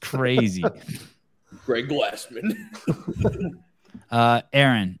show is crazy. Greg Glassman.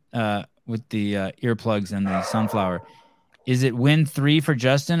 Aaron, with the earplugs and the sunflower, is it win 3 for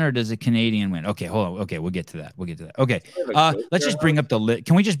Justin or does a Canadian win? Okay, hold on. Okay, we'll get to that. Okay, let's just bring up the list.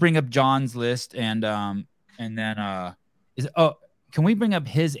 Can we just bring up John's list and then can we bring up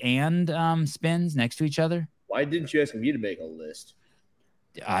his and spins next to each other? Why didn't you ask me to make a list?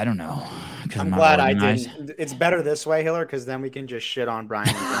 I don't know. I'm glad I didn't. It's better this way, Hiller, because then we can just shit on Brian.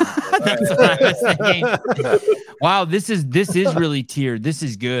 That's what I was thinking. Wow, this is really tiered. This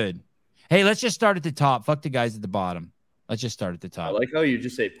is good. Hey, let's just start at the top. Fuck the guys at the bottom. Let's just start at the top. I like how you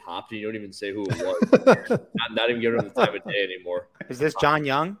just say popped and you don't even say who it was. not even giving him the time of day anymore. Is this John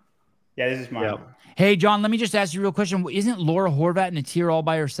Young? Yeah, this is mine. Yep. Hey, John, let me just ask you a real question. Isn't Laura Horvat in a tier all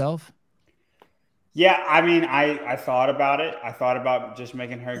by herself? Yeah, I mean, I thought about it. I thought about just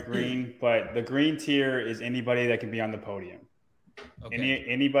making her green, but the green tier is anybody that can be on the podium. Okay.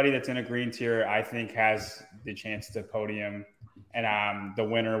 Anybody that's in a green tier, I think, has the chance to podium, and the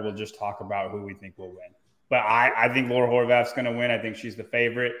winner will just talk about who we think will win. But I think Laura Horvath's going to win. I think she's the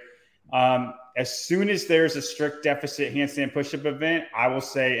favorite. As soon as there's a strict deficit handstand push-up event, I will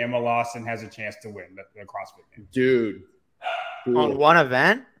say Emma Lawson has a chance to win the CrossFit Games. Dude. Cool. On one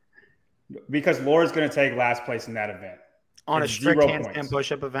event? Because Laura's going to take last place in that event. On a strict handstand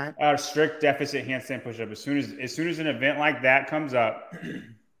push-up event? A strict deficit handstand push-up. As soon as an event like that comes up,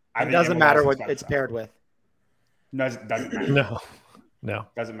 it doesn't matter what it's paired with. No, it doesn't matter. No.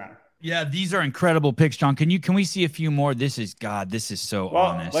 Doesn't matter. Yeah, these are incredible picks, John. Can we see a few more? This is so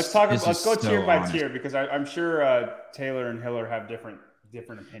honest. Let's go tier by tier because I'm sure Taylor and Hiller have different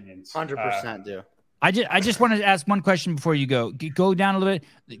opinions. 100% do. I just want to ask one question before you go down a little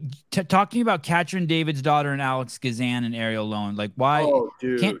bit. Talk to me about Katrin David's daughter and Alex Gazan and Ariel Lowen. Like, why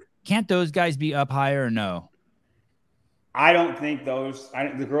can't those guys be up higher or no? I don't think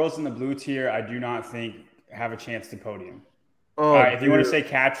the girls in the blue tier, I do not think have a chance to podium. If you want to say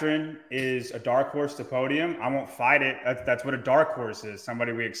Katrin is a dark horse to podium, I won't fight it. That's what a dark horse is.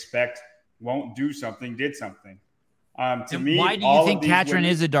 Somebody we expect won't do something, did something. To me, why do you think Katrin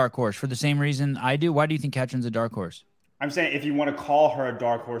is a dark horse? For the same reason I do. Why do you think Katrin's a dark horse? I'm saying if you want to call her a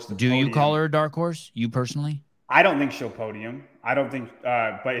dark horse to podium. Do you call her a dark horse? You personally? I don't think she'll podium. I don't think,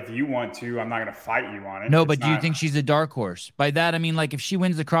 but if you want to, I'm not going to fight you on it. No, but do you think she's a dark horse? By that, I mean, like, if she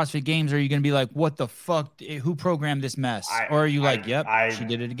wins the CrossFit Games, are you going to be like, what the fuck? Who programmed this mess? Or are you she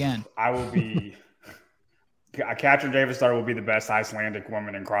did it again? I will be. Katrin Davis daughter will be the best Icelandic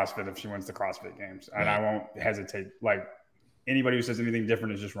woman in CrossFit if she wins the CrossFit Games. And I won't hesitate. Like, anybody who says anything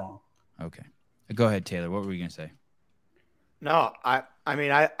different is just wrong. Okay. Go ahead, Taylor. What were you going to say? No, I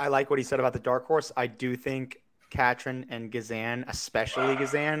mean, I like what he said about the dark horse. I do think Katrin and Gazan, especially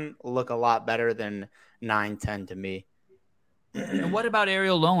Gazan, look a lot better than 9-10 to me. And what about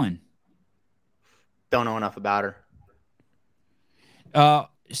Ariel Lowen? Don't know enough about her.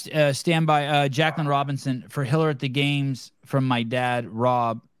 Stand by. Jacqueline Robinson, for Hiller at the Games, from my dad,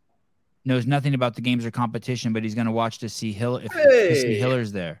 Rob, knows nothing about the games or competition, but he's going to watch to see to see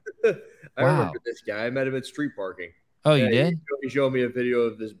Hiller's there. I remember this guy. I met him at street parking. Oh, you did? He showed me a video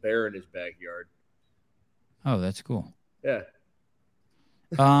of this bear in his backyard. Oh, that's cool. Yeah.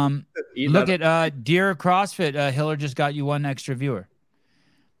 Look at Dear CrossFit. Hiller just got you one extra viewer.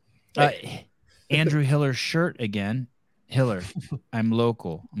 Andrew Hiller's shirt again. Hiller, I'm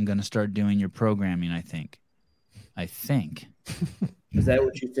local. I'm going to start doing your programming, I think. Is that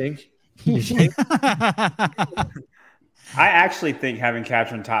what you think? I actually think having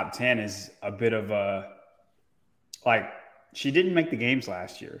Katrin top 10 is a bit of a, she didn't make the games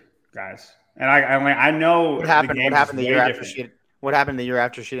last year, guys. And I know what happened the year after the year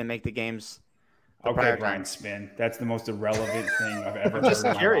after she didn't make the games. Okay, Brian Spin. That's the most irrelevant thing I've ever heard. I'm just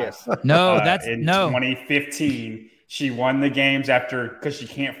curious. No, that's in no. 2015, she won the games because she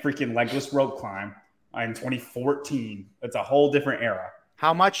can't freaking legless rope climb. In 2014, it's a whole different era.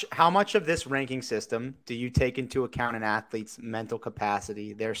 How much of this ranking system do you take into account an athlete's mental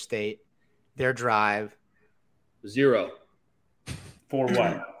capacity, their state, their drive? 0. For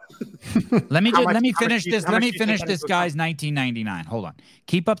what? Let me finish this guy's 1999. Hold on.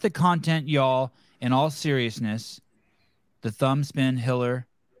 Keep up the content, y'all. In all seriousness, the Thumb, Spin, Hiller,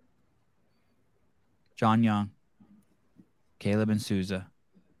 John Young, Caleb and Souza,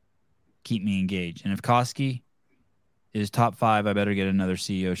 keep me engaged. And if Koski is top 5, I better get another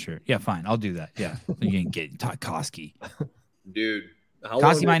CEO shirt. Yeah, fine. I'll do that. Yeah. You can get Koski. Dude.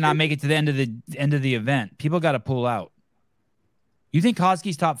 Koski might not make it to the end of the event. People got to pull out. You think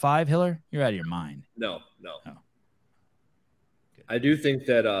Koski's top 5, Hiller? You're out of your mind. No. I do think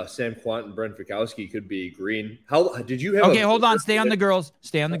that Sam Quant and Brent Fikowski could be green. How did you have? Okay, hold on. Stay on the girls.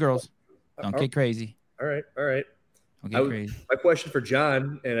 Don't get crazy. All right. Don't get crazy. My question for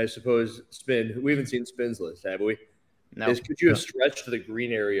John, and I suppose Spin. We haven't seen Spin's list, have we? No. Could you have stretched the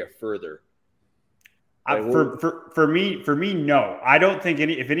green area further? For me, no. I don't think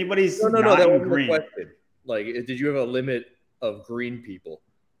if anybody's No. not That in was green. the question. Like, did you have a limit of green people?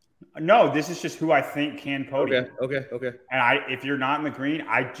 No, this is just who I think can podium. Okay. And if you're not in the green,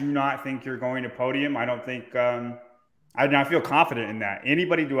 I do not think you're going to podium. I don't think I do not feel confident in that.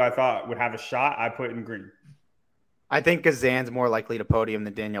 Anybody who I thought would have a shot, I put in green. I think Kazan's more likely to podium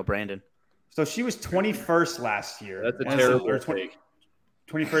than Danielle Brandon. So she was 21st last year. That's a terrible take.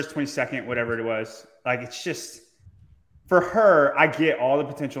 21st, 22nd, whatever it was. Like, it's just for her, I get all the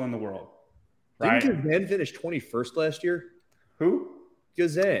potential in the world. Right? Didn't Kazan finish 21st last year? Who?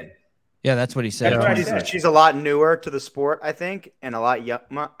 Kazan. Yeah, that's what he said. That's what I said. She's a lot newer to the sport, I think, and a lot young.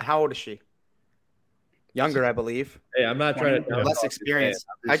 How old is she? Younger, I believe. Hey, I'm not trying to less experienced.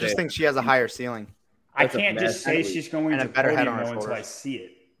 I just think she has a higher ceiling. I can't just say she's going to podium until I see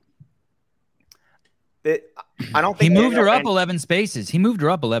it. I don't He think moved her up 11 spaces.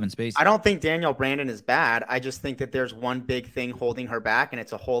 I don't think Danielle Brandon is bad. I just think that there's one big thing holding her back, and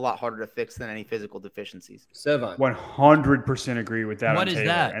it's a whole lot harder to fix than any physical deficiencies. 100% agree with that. What is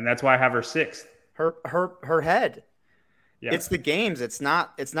that? And that's why I have her 6th. Her head. Yeah. It's the games. It's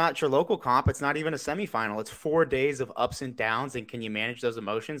not your local comp. It's not even a semifinal. It's 4 days of ups and downs, and can you manage those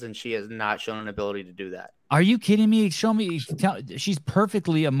emotions? And she has not shown an ability to do that. Are you kidding me? Show me. She's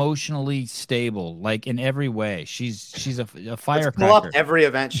perfectly emotionally stable, like in every way. She's a firecracker. Pull up every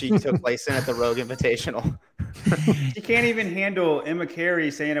event she took place in at the Rogue Invitational. She can't even handle Emma Carey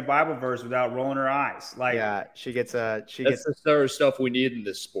saying a Bible verse without rolling her eyes. Like, yeah, that's the sort of stuff we need in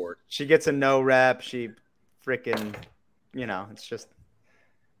this sport. She gets a no rep. She freaking, it's just.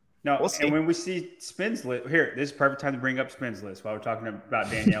 No, we'll see. And when we see Spin's list here, this is perfect time to bring up Spin's list while we're talking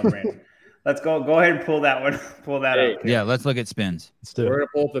about Danielle Brandon. Let's go ahead and pull that one. Pull that up. Yeah, let's look at Spins. We're going to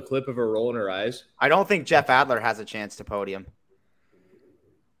pull up the clip of her rolling her eyes. I don't think Jeff Adler has a chance to podium.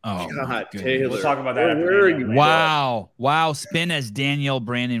 Oh, God, Taylor. We'll talk about that. Where are you? Wow. Spin as Danielle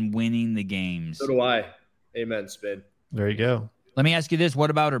Brandon winning the games. So do I. Amen, Spin. There you go. Let me ask you this. What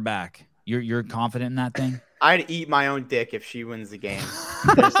about her back? You're confident in that thing? I'd eat my own dick if she wins the game.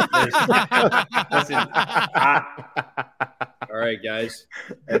 All right, guys.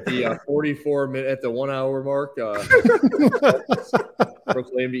 At the 44-minute, at the 1 hour mark,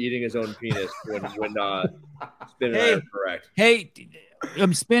 proclaimed eating his own penis when Spin and I are correct. Hey,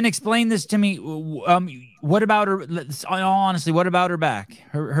 Spin, explain this to me. What about her? Honestly, what about her back?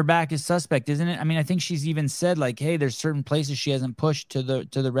 Her back is suspect, isn't it? I mean, I think she's even said like, "Hey, there's certain places she hasn't pushed to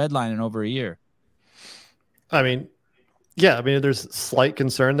the red line in over a year." I mean, yeah. I mean, there's slight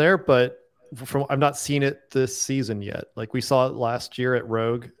concern there, but I've not seen it this season yet. Like we saw it last year at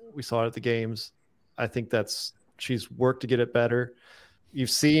Rogue, we saw it at the games. I think she's worked to get it better. You've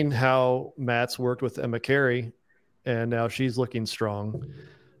seen how Matt's worked with Emma Carey, and now she's looking strong.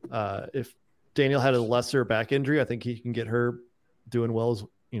 If Daniel had a lesser back injury, I think he can get her doing well as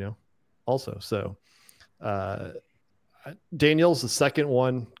also. So Daniel's the second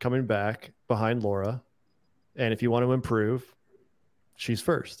one coming back behind Laura, and if you want to improve, she's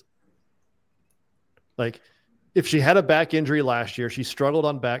first. Like, if she had a back injury last year, she struggled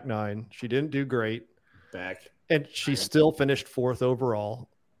on back 9. She didn't do great. And she still finished 4th overall.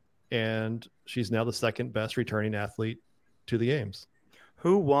 And she's now the second best returning athlete to the games.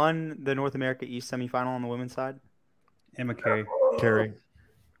 Who won the North America East semifinal on the women's side? Emma Carey.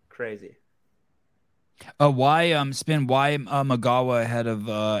 Crazy. Why Magawa ahead of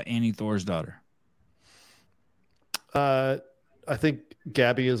Annie Thor's daughter? I think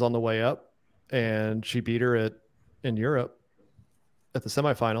Gabby is on the way up. And she beat her in Europe at the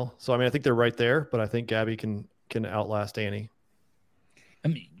semifinal. So, I mean, I think they're right there, but I think Gabby can outlast Annie. I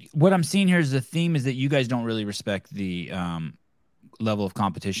mean, what I'm seeing here is the theme is that you guys don't really respect the level of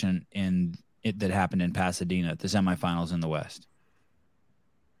competition that happened in Pasadena, the semifinals in the West.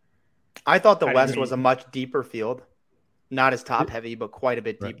 I thought the West was a much deeper field. Not as top heavy, but quite a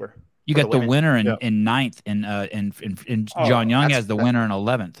bit deeper. You got the winner in ninth, and John Young has the winner in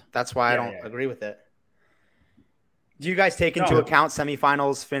 11th. That's why I don't agree with it. Do you guys take into account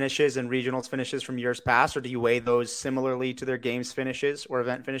semifinals finishes and regionals finishes from years past, or do you weigh those similarly to their games finishes or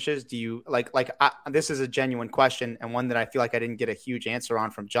event finishes? Do you this is a genuine question and one that I feel like I didn't get a huge answer on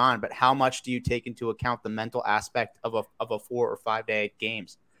from John, but how much do you take into account the mental aspect of a 4 or 5 day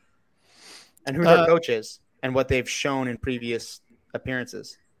games and who their coach is and what they've shown in previous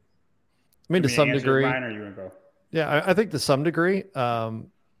appearances? I mean, to some degree. Ryan, or you wanna go? Yeah, I think to some degree.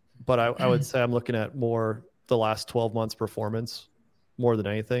 But I would say I'm looking at more the last 12 months performance more than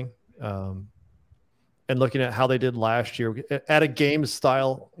anything. And looking at how they did last year at a game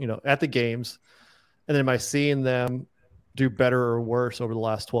style, at the games. And then by seeing them do better or worse over the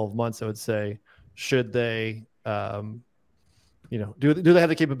last 12 months, I would say, should they, do they have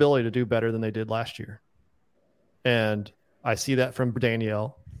the capability to do better than they did last year? And I see that from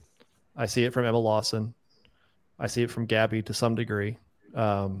Danielle. I see it from Emma Lawson. I see it from Gabby to some degree.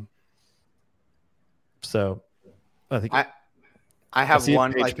 So I think I have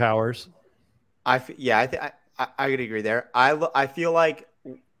one Paige Powers. I could agree there. I feel like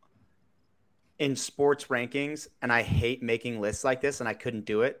in sports rankings, and I hate making lists like this, and I couldn't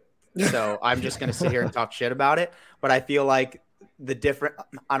do it. So I'm just going to sit here and talk shit about it. But I feel like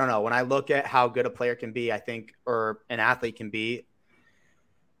I don't know, when I look at how good a player can be, I think, or an athlete can be,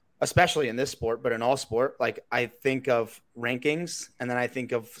 especially in this sport, but in all sport, like I think of rankings, and then I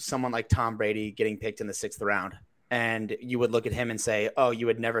think of someone like Tom Brady getting picked in the 6th round. And you would look at him and say, oh, you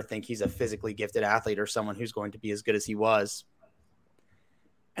would never think he's a physically gifted athlete or someone who's going to be as good as he was.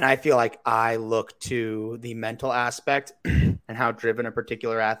 And I feel like I look to the mental aspect and how driven a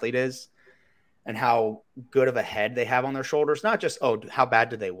particular athlete is and how good of a head they have on their shoulders. Not just, oh, how bad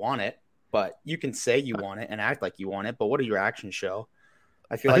do they want it? But you can say you want it and act like you want it, but what do your actions show?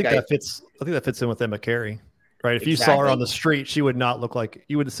 I think that fits in with Emma Carey, right? If you saw her on the street, she would not look like,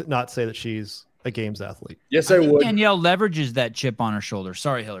 you would not say that she's a games athlete. Yes, I would. Danielle leverages that chip on her shoulder.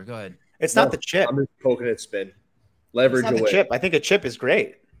 Sorry, Hiller, go ahead. It's not the chip. I'm just poking at spin. Leverage it's not away. The chip. I think a chip is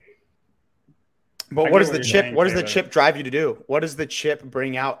great. But what does the chip? What does the chip drive you to do? What does the chip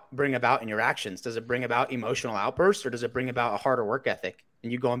bring about in your actions? Does it bring about emotional outbursts, or does it bring about a harder work ethic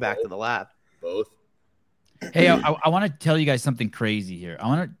and you going back to the lab? Both. Hey, I want to tell you guys something crazy here. I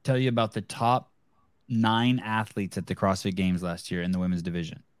want to tell you about the top 9 athletes at the CrossFit Games last year in the women's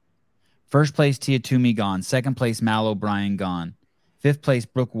division. First place, Tia Toomey gone. Second place, Mal O'Brien gone. 5th place,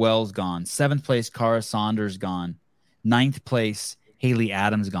 Brooke Wells gone. 7th place, Cara Saunders gone. 9th place, Haley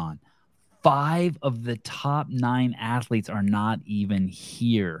Adams gone. 5 of the top 9 athletes are not even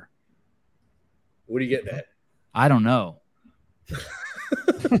here. What are you getting at? I don't know.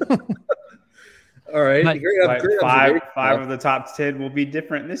 All right. Five of the top 10 will be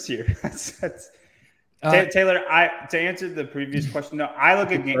different this year. Taylor, to answer the previous question, no, I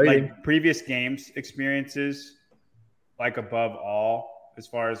look at previous games experiences like above all as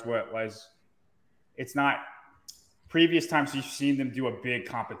far as what was. It's not previous times you've seen them do a big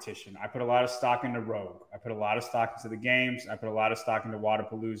competition. I put a lot of stock into Rogue. I put a lot of stock into the games. I put a lot of stock into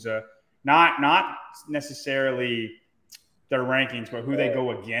Wadapalooza. Not necessarily their rankings, but who they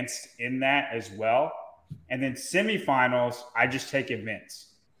go against in that as well. And then semifinals, I just take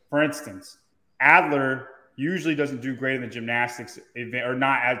events. For instance, Adler usually doesn't do great in the gymnastics event, or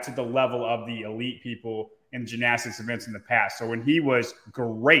not to the level of the elite people in gymnastics events in the past. So when he was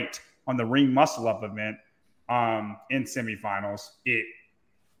great on the ring muscle up event in semifinals, it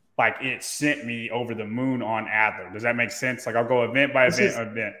sent me over the moon on Adler. Does that make sense? Like I'll go event by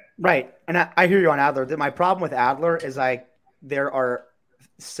event. Right. And I hear you on Adler. My problem with Adler is there are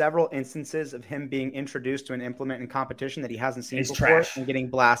several instances of him being introduced to an implement in competition that he hasn't seen before trash. And getting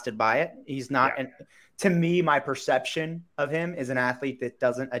blasted by it. He's not. Yeah. And to me, my perception of him is an athlete that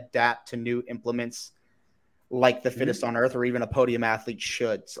doesn't adapt to new implements like the fittest on earth, or even a podium athlete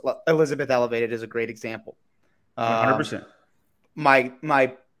should. So, Elizabeth Elevated is a great example. 100%.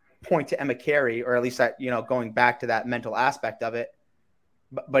 My point to Emma Carey, or at least going back to that mental aspect of it,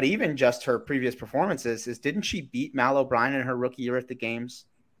 but even just her previous performances is, didn't she beat Mal O'Brien in her rookie year at the games?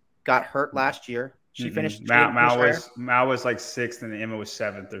 Got hurt last year. She finished. Mal was like 6th and Emma was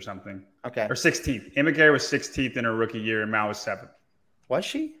 7th or something. Okay. Or 16th. Emma Carey was 16th in her rookie year and Mal was 7th. Was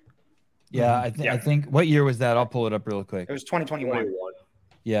she? Yeah, I think. What year was that? I'll pull it up real quick. It was 2021.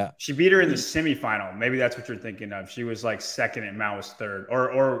 Yeah. She beat her in the semifinal. Maybe that's what you're thinking of. She was like 2nd and Mal was 3rd,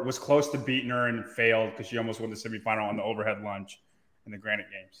 or was close to beating her and failed because she almost won the semifinal on the overhead lunge in the Granite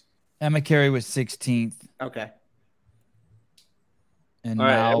Games. Emma Carey was 16th. Okay. And all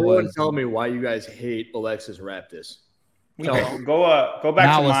right, Mal everyone was, tell me why you guys hate Alexis Raptis. Go back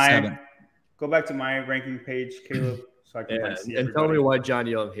Mal to was my 7th. Go back to my ranking page, Caleb, so I can see and tell me why John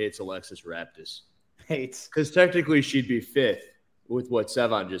Young hates Alexis Raptis. teammates. Because technically she'd be fifth with what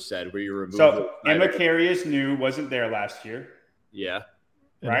Sevon just said, where you remove. So Emma Carey is new, wasn't there last year. Yeah.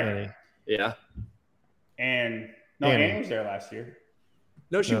 Right? Annie. Yeah. And Annie Annie was there last year.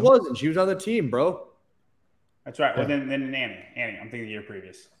 No, she wasn't. She was on the team, bro. That's right. Well, then Annie. I'm thinking the year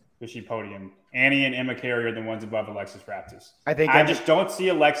previous. Because she podiumed. Annie and Emma Carey are the ones above Alexis Raptis. I just don't see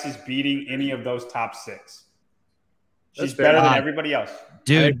Alexis beating any of those top 6. She's better than everybody else.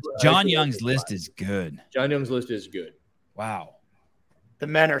 Dude, John Young's list is good. John Young's list is good. Wow. The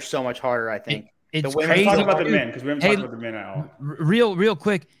men are so much harder, I think. It's crazy. crazy. Talk about the men because we haven't talked about the men at all. Real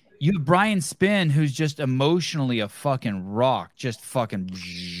quick. You have Brian Spinn, who's just emotionally a fucking rock. Just fucking.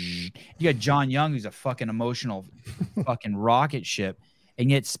 You got John Young, who's a fucking emotional fucking rocket ship. And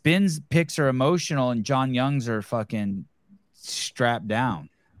yet Spinn's picks are emotional and John Young's are fucking strapped down.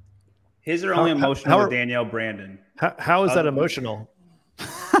 His are only emotional with Danielle Brandon. How is that emotional?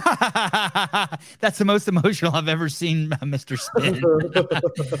 That's the most emotional I've ever seen Mr. Spinn.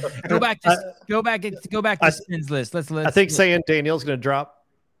 go back to Spinn's list. Let's I think saying Danielle's going to drop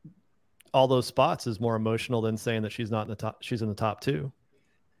all those spots is more emotional than saying that she's not in the top. She's in the top 2.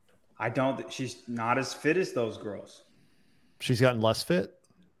 I don't. She's not as fit as those girls. She's gotten less fit.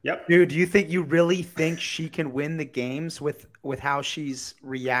 Yep. Dude, do you really think she can win the games with how she's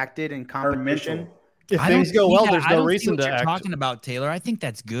reacted in competition? If things go well, there's no reason to act. Talking about Taylor, I think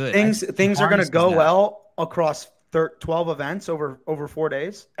that's good. Things are going to go well across 12 events over 4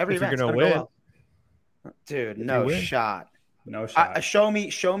 days. Every event's going to go well. Dude, no shot. No shot. Show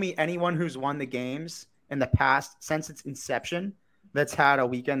me anyone who's won the games in the past since its inception that's had a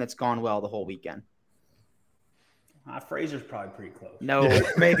weekend that's gone well the whole weekend. Fraser's probably pretty close. No,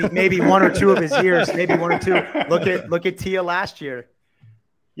 maybe 1 or 2 of his years. Maybe 1 or 2. Look at Tia last year.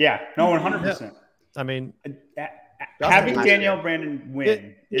 Yeah, no, 100%. I mean, having Danielle Brandon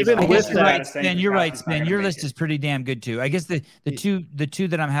win. You're right, Spin. Your list is pretty damn good too. I guess the two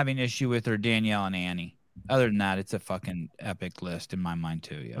that I'm having issue with are Danielle and Annie. Other than that, it's a fucking epic list in my mind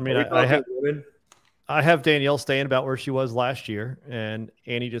too. Yeah. I mean, I have Danielle staying about where she was last year, and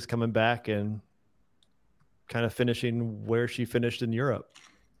Annie just coming back and kind of finishing where she finished in Europe,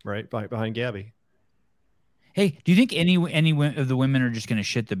 right behind Gabby. Hey, do you think any of the women are just going to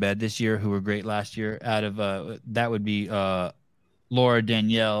shit the bed this year who were great last year? Out of that would be Laura,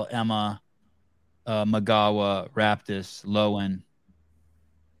 Danielle, Emma, Magawa, Raptis, Lowen.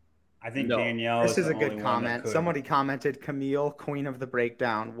 I think Danielle. This is a good comment. Somebody commented Camille, Queen of the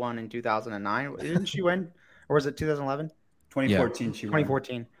Breakdown, won in 2009. Didn't she win, or was it 2011? 2014. Yeah. She won.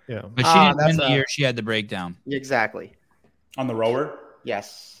 2014. Yeah, but she didn't win the year she had the breakdown. Exactly. On the rower.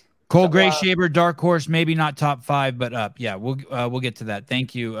 Yes. Cole Grayshaber, dark horse, maybe not top 5, but up. Yeah, we'll get to that.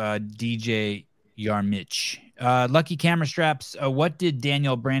 Thank you, DJ Yarmich. Lucky camera straps. What did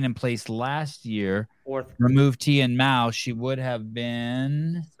Danielle Brandon place last year? 4th. Remove T and Mao. She would have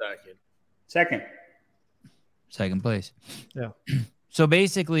been second place. Yeah. So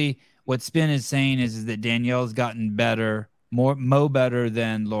basically, what Spin is saying is that Danielle's gotten better, more better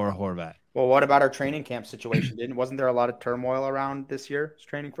than Laura Horvath. Well, what about her training camp situation? Wasn't there a lot of turmoil around this year's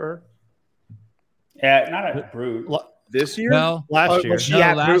training for her? Yeah, not at Brute. This year? Well, last year. Was she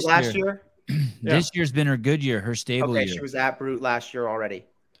at Brute last year? This year's been her good year, her stable year. Okay, she was at Brute last year already.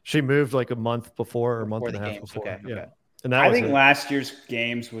 She moved like a month before or a month and a half games. before. Okay, yeah. okay. And I think last year's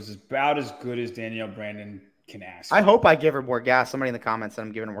games was about as good as Danielle Brandon can ask. I hope I give her more gas. Somebody in the comments said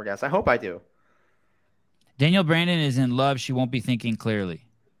I'm giving her more gas. I hope I do. Danielle Brandon is in love. She won't be thinking clearly.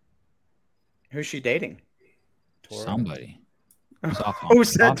 Who's she dating? Torres. Somebody. Soft launch. Who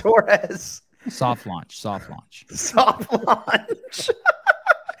said Torres? Soft launch. Soft launch. Soft launch.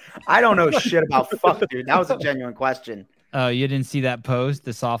 I don't know shit about fuck, dude. That was a genuine question. You didn't see that post,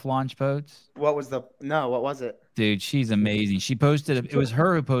 the soft launch post? What was it? Dude, she's amazing. She posted it was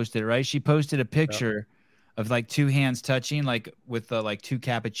her who posted it, right? She posted a picture of like 2 hands touching, like with like 2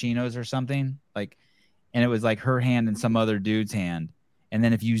 cappuccinos or something. Like, and it was like her hand and some other dude's hand. And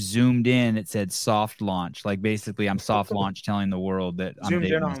then if you zoomed in, it said soft launch. Like basically I'm soft launch telling the world that I'm zoomed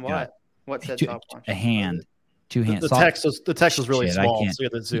dating in on this what? guy. What said soft launch? A hand. 2 hands. The text was really Shit, small, so you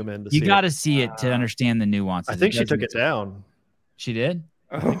had to zoom in. You got to see it to understand the nuances. I think she took it down. She did?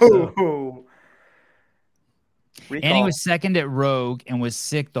 Oh. Annie was second at Rogue and was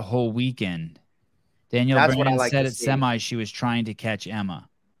sick the whole weekend. Danielle Brandon said at semis she was trying to catch Emma.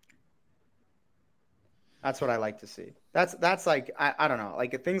 That's what I like to see. That's like I don't know,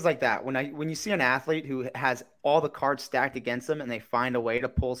 like things like that. When you see an athlete who has all the cards stacked against them and they find a way to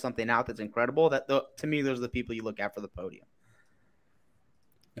pull something out that's incredible, to me those are the people you look at for the podium.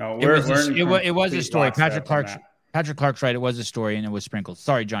 No, it was a story. Patrick Clark's right. It was a story and it was sprinkled.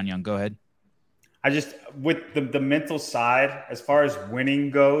 Sorry, John Young. Go ahead. I just with the mental side, as far as winning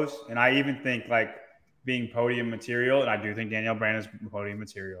goes, and I even think like being podium material, and I do think Danielle Brandon's podium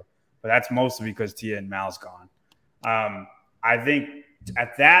material, but that's mostly because Tia and Mal's gone. I think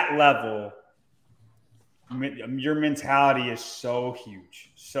at that level, your mentality is so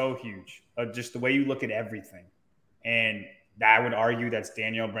huge. Just the way you look at everything. And I would argue that's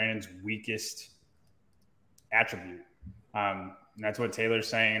Danielle Brandon's weakest attribute. And that's what Taylor's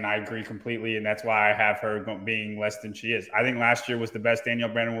saying, and I agree completely, and that's why I have her being less than she is. I think last year was the best Danielle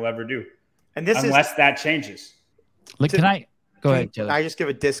Brandon will ever do, And unless that changes. Can I go ahead, Taylor? Can I just give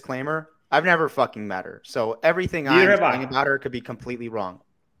a disclaimer? I've never fucking met her, so everything I'm saying about her could be completely wrong.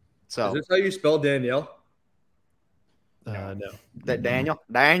 So is this how you spell Danielle? No. That Daniel?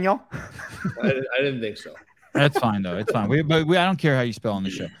 I didn't think so. That's fine though. It's fine. I don't care how you spell on the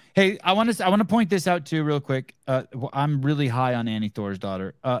show. Hey, I want to point this out too, real quick. I'm really high on Annie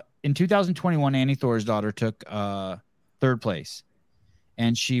Thorisdottir. In 2021, Annie Thorisdottir took third place,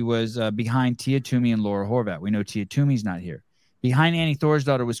 and she was behind Tia Toomey and Laura Horvath. We know Tia Toomey's not here. Behind Annie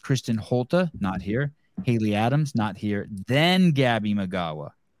Thorisdottir was Kristen Holta, not here. Haley Adams, not here. Then Gabby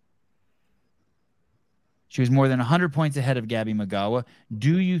Magawa. She was more than 100 points ahead of Gabby Magawa.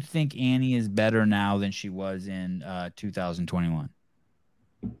 Do you think Annie is better now than she was in 2021?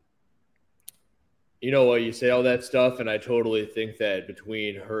 You know what? You say all that stuff, and I totally think that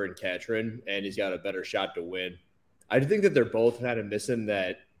between her and Katrin, Annie's got a better shot to win. I think that they're both kind of missing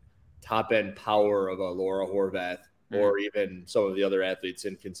that top-end power of a Laura Horvath or even some of the other athletes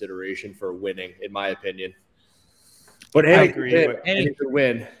in consideration for winning, in my opinion. But Annie could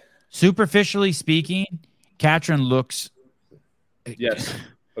win. Superficially speaking, Katrin looks. Yes,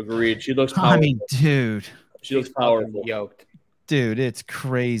 agreed. She looks powerful. I mean, dude. She looks powerful. Yoked. Dude, it's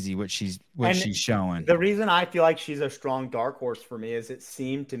crazy what she's showing. The reason I feel like she's a strong dark horse for me is it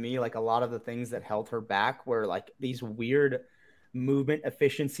seemed to me like a lot of the things that held her back were like these weird movement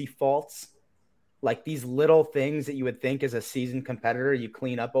efficiency faults, like these little things that you would think as a seasoned competitor you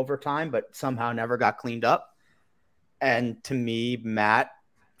clean up over time, but somehow never got cleaned up. And to me, Matt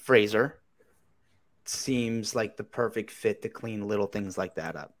Fraser seems like the perfect fit to clean little things like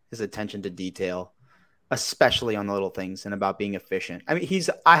that up. His attention to detail, especially on the little things and about being efficient. I mean,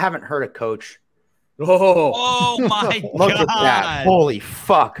 I haven't heard a coach. Oh my God. Look at that. Holy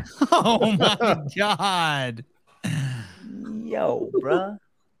fuck. Oh my God. Yo, bruh.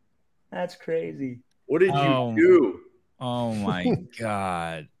 That's crazy. What did you do? Oh my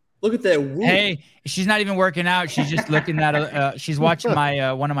God. Look at that whoop. Hey, she's not even working out. She's just looking at she's watching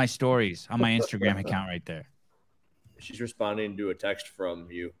my one of my stories on my Instagram account right there. She's responding to a text from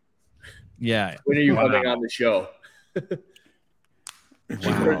you. Yeah. When are you coming on the show? She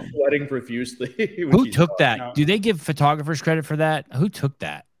started sweating profusely. Who took that? No. Do they give photographers credit for that? Who took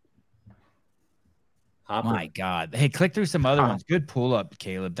that? Hopper. My God. Hey, click through some other ones. Good pull up,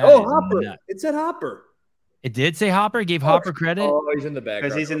 Caleb. Hopper. Nuts. It said Hopper. It did say Hopper? It gave Hopper credit? Oh, he's in the back.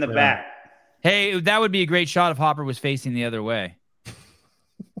 Because he's in the back. Hey, that would be a great shot if Hopper was facing the other way.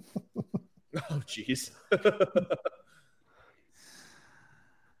 Oh, jeez.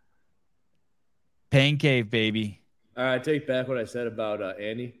 Pain cave, baby. All right, I take back what I said about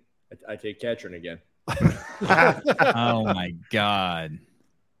Annie. I take Katrin again. Oh, my God.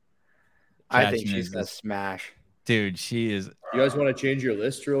 I think she's going to smash. Dude, she is. You guys want to change your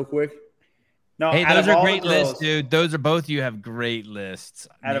list real quick? No, hey, those are great lists, dude. Those are both you have great lists.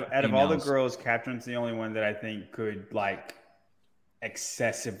 Out of all the girls, Katrin's the only one that I think could like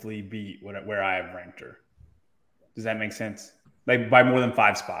excessively beat where I have ranked her. Does that make sense? Like by more than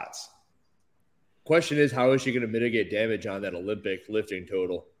 5 spots. Question is, how is she going to mitigate damage on that Olympic lifting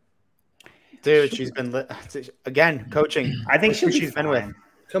total? Dude, she's been again coaching. I think she's been with.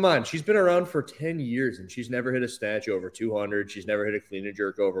 Come on, she's been around for 10 years and she's never hit a snatch over 200. She's never hit a clean and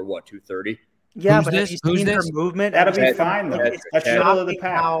jerk over 230. Yeah, but have you seen her movement? That'll be fine though. It's shocking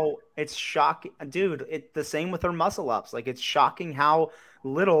how it's shocking, dude. The same with her muscle ups. Like it's shocking how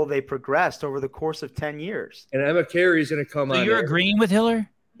little they progressed over the course of 10 years. And Emma Carey's going to come on. So you're agreeing with Hiller?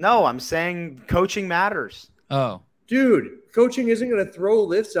 No, I'm saying coaching matters. Oh, dude, coaching isn't going to throw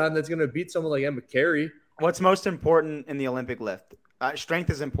lifts on that's going to beat someone like Emma Carey. What's most important in the Olympic lift? Strength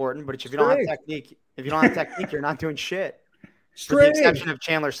is important, but if you don't have technique, you're not doing shit. Strength. With the exception of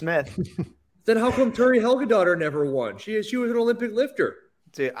Chandler Smith. Then how come Turi Helgadottir never won? She was an Olympic lifter.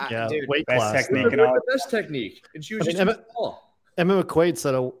 Dude, weight best class. Technique and all. The best technique, and she was small. Emma McQuaid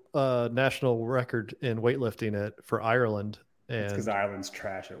set a national record in weightlifting for Ireland. It's because Ireland's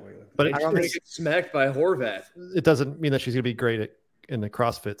trash at weightlifting. But she's going to get smacked by Horvath. It doesn't mean that she's going to be great the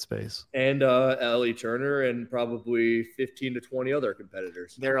CrossFit space. And Ellie Turner and probably 15 to 20 other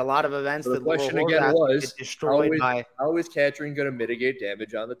competitors. There are a lot of events So the that question Laurel again Horvath was, get destroyed by. how is Katrin going to mitigate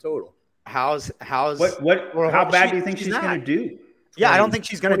damage on the total? How's how bad do you think she's going to do? Yeah, I don't think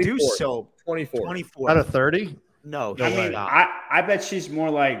she's going to do 24. so. 24 out of 30. No, I mean, I bet she's more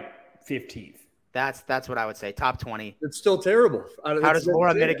like 15th. That's what I would say. Top 20. It's still terrible. How does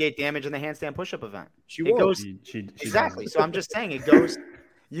Laura mitigate damage in the handstand push-up event? She won't. Exactly. So I'm just saying it goes.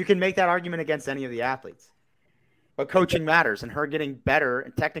 You can make that argument against any of the athletes, but coaching matters, and her getting better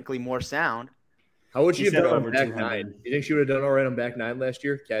and technically more sound. How would she have done on over back 200? 9? You think she would have done all right on back 9 last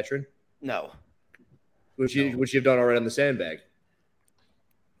year, Katrin? No. Would she have done all right on the sandbag?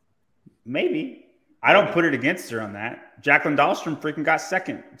 Maybe. I don't put it against her on that. Jacqueline Dahlstrom freaking got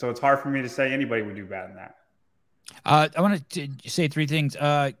second, so it's hard for me to say anybody would do bad in that. I want to say three things.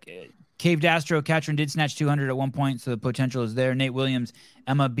 Cave Dastro, Katrin did snatch 200 at one point, so the potential is there. Nate Williams,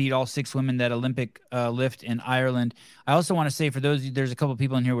 Emma beat all 6 women that Olympic lift in Ireland. I also want to say for those, there's a couple of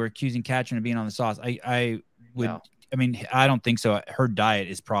people in here who are accusing Katrin of being on the sauce. I don't think so. Her diet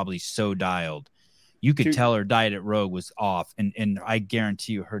is probably so dialed. You could tell her diet at Rogue was off, and I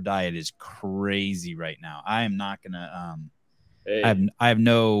guarantee you her diet is crazy right now. I am not gonna. I have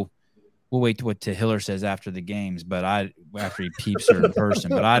no. We'll wait to what Hiller says after the games, but after he peeps her in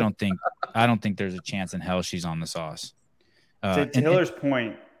person. But I don't think there's a chance in hell she's on the sauce. To Hiller's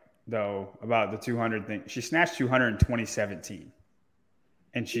point, though, about the 200 thing, she snatched 200 in 2017,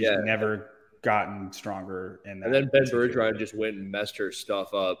 and she's never gotten stronger in that. And then Ben Bergeron just went and messed her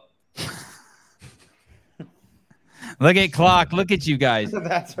stuff up. Look at clock. Look at you guys.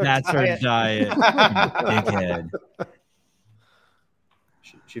 That's her diet. Dickhead.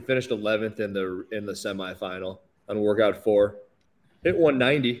 She finished 11th in the semifinal on workout 4. Hit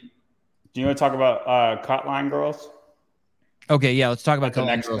 190. Do you want to talk about cut line girls? Okay, yeah, let's talk about the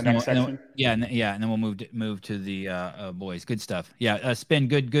next section. And then we'll move to the boys. Good stuff. Yeah, spin.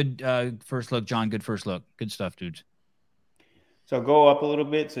 Good first look, John. Good first look. Good stuff, dudes. So go up a little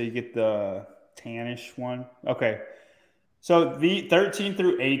bit so you get the tannish one. Okay. So the 13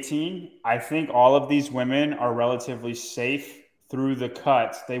 through 18, I think all of these women are relatively safe through the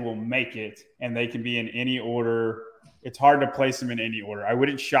cuts. They will make it, and they can be in any order. It's hard to place them in any order. I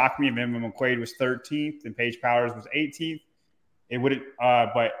wouldn't shock me if Emma McQuaid was 13th and Paige Powers was 18th. It wouldn't,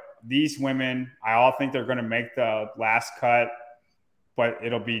 but these women, I all think they're going to make the last cut, but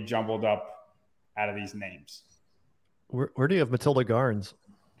it'll be jumbled up out of these names. Where do you have Matilda Garns?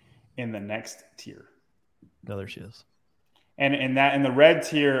 In the next tier. No, there she is. And in the red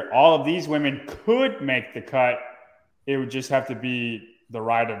tier, all of these women could make the cut. It would just have to be the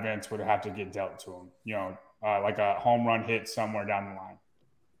right events would have to get dealt to them. Like a home run hit somewhere down the line.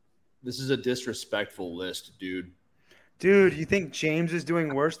 This is a disrespectful list, dude. Dude, you think James is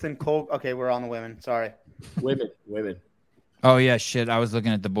doing worse than Cole? Okay, we're on the women. Sorry. Women. Oh, yeah, shit. I was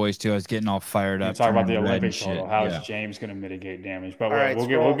looking at the boys, too. I was getting all fired up. Talk about the Olympic total. How is James going to mitigate damage? But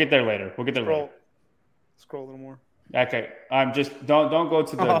we'll get there later. Scroll a little more. Okay. Just don't go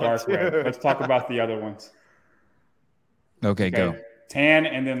to the dark red. Let's talk about the other ones. Okay, go. Tan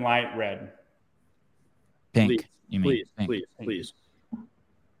and then light red. Pink. Please.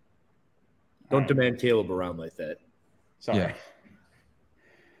 Don't demand Caleb around like that. Sorry. Yeah.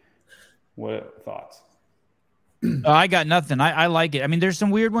 What thoughts? I got nothing. I like it. I mean, there's some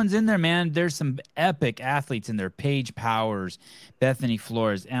weird ones in there, man. There's some epic athletes in there. Paige Powers, Bethany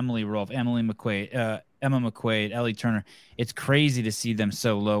Flores, Emily Rolfe, Emma McQuaid, Ellie Turner. It's crazy to see them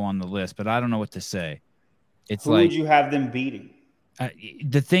so low on the list, but I don't know what to say. It's Who would you have them beating?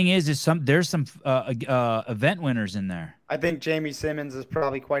 The thing is there's some event winners in there. I think Jamie Simmons is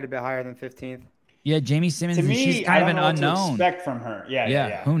probably quite a bit higher than 15th. Yeah, Jamie Simmons. To me, she's kind of an unknown. What to expect from her.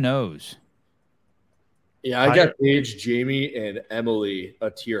 Yeah. Who knows? Yeah, I got Paige, Jamie, and Emily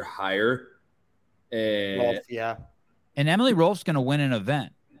a tier higher. And Rolfe, yeah. And Emily Rolfe's going to win an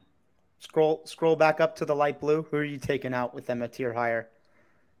event. Scroll back up to the light blue. Who are you taking out with them a tier higher?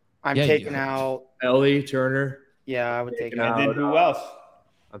 I'm taking out Ellie Turner. Yeah, I would take out. And then who else?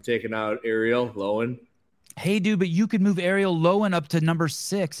 I'm taking out Ariel Lowen. Hey, dude, but you could move Ariel Lowen up to number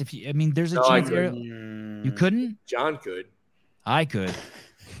 6 if you. I mean, there's a chance. You couldn't. John could. I could.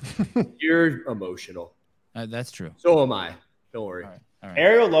 You're emotional. That's true. So am I. Don't worry. All right.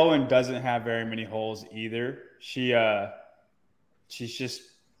 Ariel Lowen doesn't have very many holes either. She's just,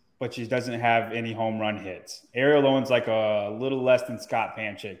 but she doesn't have any home run hits. Ariel Lowen's like a little less than Scott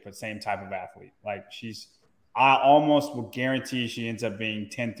Panchik, but same type of athlete. Like I almost will guarantee she ends up being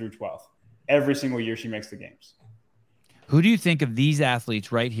 10 through 12 every single year she makes the games. Who do you think of these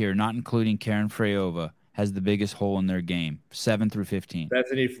athletes right here, not including Karen Freyova, has the biggest hole in their game, 7 through 15.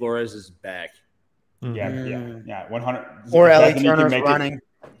 Bethany Flores is back. Yeah, 100. Or Ellie Bethany can Turner's make running.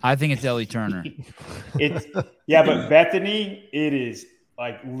 I think it's Ellie Turner. But Bethany, it is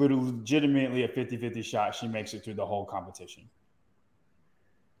like legitimately a 50-50 shot. She makes it through the whole competition.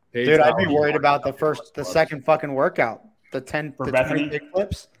 Dude, I'd be worried about the second fucking workout. The 10 For the Bethany? 20 big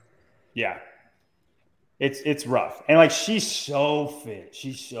flips. Yeah. It's rough. And like she's so fit.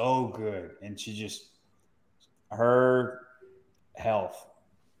 She's so good. And her health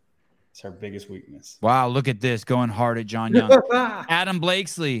is her biggest weakness. Wow, look at this. Going hard at John Young. Adam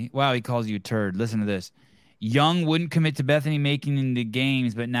Blakesley. Wow, he calls you a turd. Listen to this. Young wouldn't commit to Bethany making in the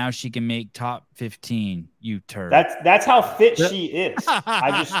games, but now she can make top 15. You turd. That's how fit she is.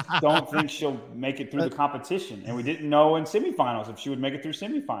 I just don't think she'll make it through the competition. And we didn't know in semifinals if she would make it through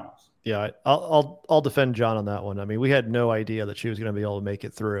semifinals. Yeah, I'll defend John on that one. I mean, we had no idea that she was going to be able to make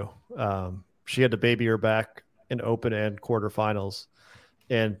it through. She had to baby her back in open and quarterfinals,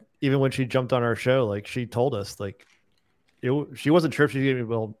 and even when she jumped on our show, like she told us, like she wasn't sure if she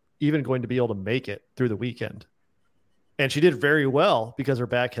was even going to be able to make it through the weekend, and she did very well because her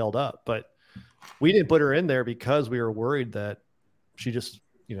back held up. But we didn't put her in there because we were worried that she just,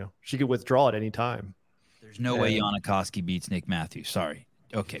 she could withdraw at any time. There's no way Yana Koski beats Nick Matthews. Sorry.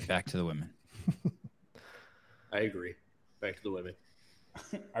 Okay, back to the women. I agree. Back to the women.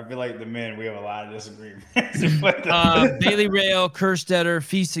 I feel like the men, we have a lot of disagreements. Bailey Rail, Kerstetter,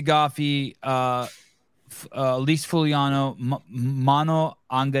 Fee Sagaffi, Lise Fuliano, Mano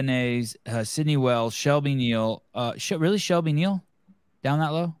Anganese, Sydney Wells, Shelby Neal. Really, Shelby Neal? Down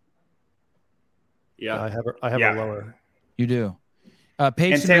that low? Yeah. I have her lower. You do.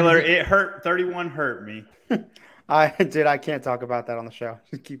 Paige and Taylor, it hurt. 31 hurt me. I can't talk about that on the show.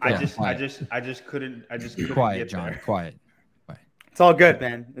 I just couldn't quiet, get John. there. Quiet. It's all good,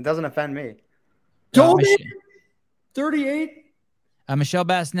 man. It doesn't offend me. Told me 38. Michelle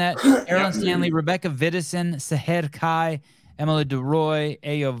Bassnett, Carolyn Stanley, Rebecca Vidison, Seher Kai, Emily DeRoy,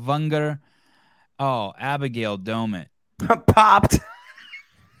 Ayo Vunger. Oh, Abigail Domit. Popped.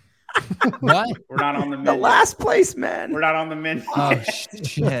 What? We're not on the menu. The last place, man. We're not on the menu. Oh,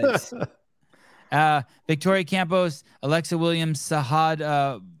 shit. Victoria Campos, Alexa Williams,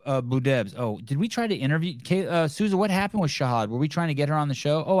 Sahad Boudebs. Oh, did we try to interview Souza? What happened with Shahad? Were we trying to get her on the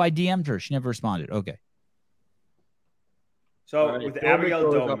show? Oh, I DM'd her. She never responded. Okay. So with Abigail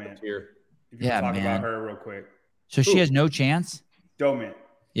Domit, if you talk about her real quick. So she has no chance? Domit.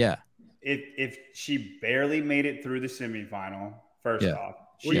 Yeah. If she barely made it through the semifinal, first off.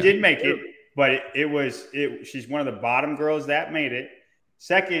 She did make it, but she's one of the bottom girls that made it.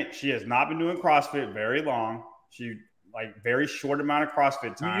 Second, she has not been doing CrossFit very long. She very short amount of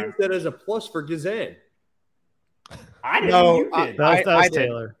CrossFit time. You used that as a plus for Gazan. I didn't. No, you did. That was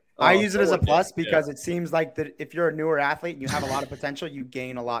Taylor. I use it as a plus because it seems like that if you're a newer athlete and you have a lot of potential, you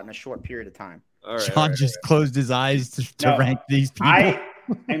gain a lot in a short period of time. All right, John just closed his eyes to rank these people.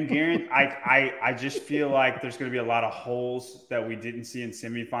 And Garen, I just feel like there's going to be a lot of holes that we didn't see in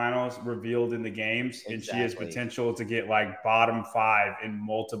semifinals revealed in the games, and she has potential to get bottom 5 in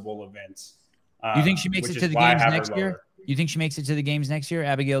multiple events. You think she makes it to the games next year? You think she makes it to the games next year,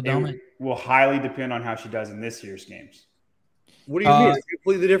 Abigail Domit? Will highly depend on how she does in this year's games. What do you mean? It's a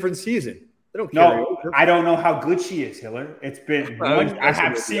completely different season. They don't care. No, I don't know how good she is, Hiller. It's been one. I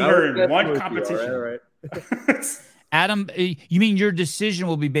have seen her in one competition. All right. Adam, you mean your decision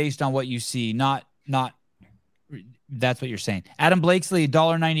will be based on what you see, not that's what you're saying. Adam Blakesley,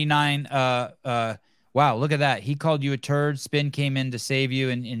 $1.99. Wow, look at that. He called you a turd. Spin came in to save you,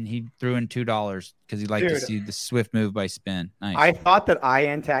 and he threw in $2 because he'd like to see the swift move by Spin. Nice. I thought that I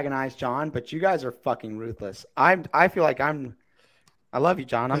antagonized John, but you guys are fucking ruthless. I feel like I love you,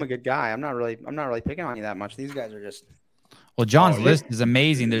 John. I'm a good guy. I'm not really picking on you that much. These guys are just. Well, John's list is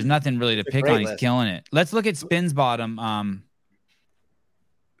amazing. There's nothing really to pick on. He's killing it. Let's look at Spin's bottom.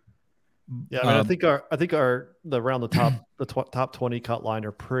 Yeah, I mean, I think our around the top 20 cut line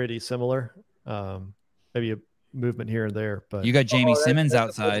are pretty similar. Maybe a movement here and there, but you got Jamie Simmons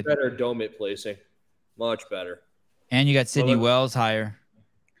outside. Better Domit placing, much better. And you got Sydney Wells higher.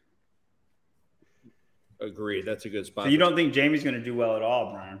 Agreed. That's a good spot. So you don't think Jamie's going to do well at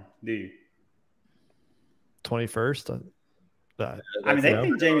all, Brian? Do you? 21st. I mean, they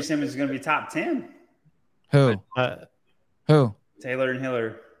think Jamie Simmons is going to be top 10. Who? Who? Taylor and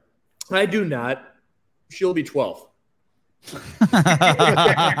Hiller. I do not. She'll be 12th.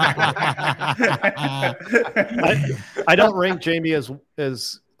 I don't rank Jamie as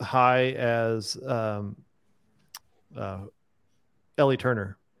high as Ellie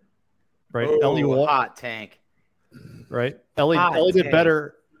Turner, right? Oh, Ellie hot tank, right? Ellie did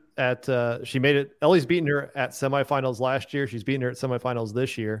better. at she made it. Ellie's beaten her at semifinals last year. She's beaten her at semifinals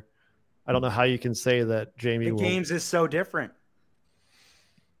this year. I don't know how you can say that Jamie The games is so different.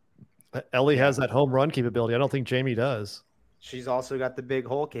 Ellie has that home run capability. I don't think Jamie does. She's also got the big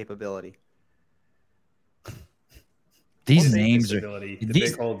hole capability. These names disability, are the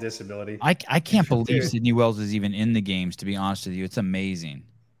these, big old disability. I can't believe Sydney Wells is even in the games, to be honest with you. It's amazing.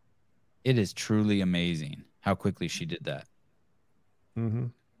 It is truly amazing how quickly she did that. Mm-hmm.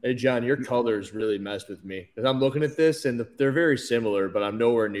 Hey, John, your colors really messed with me. Because I'm looking at this, and they're very similar, but I'm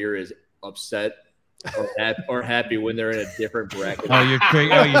nowhere near as upset or happy when they're in a different bracket. Oh, you're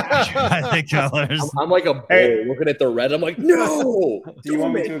crazy. Oh, you're the colors. I'm like a bull looking at the red. I'm like, no. Do you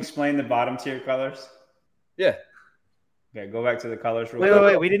want me to explain the bottom tier colors? Yeah. Okay, go back to the colors. Real Wait, quick.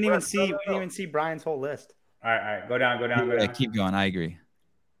 wait, wait. We didn't even see Brian's whole list. All right. Go down. Yeah, keep going. I agree.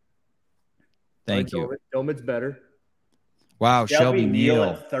 Thank you. Domit's better. Wow, Shelby Neal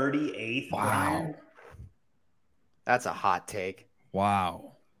at 38th. Wow. Brian. That's a hot take.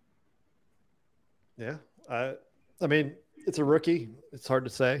 Wow. Yeah. I mean, it's a rookie. It's hard to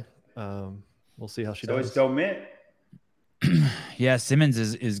say. We'll see how she does. So it's Domit. Yeah, Simmons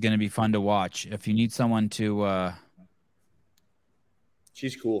is going to be fun to watch. If you need someone to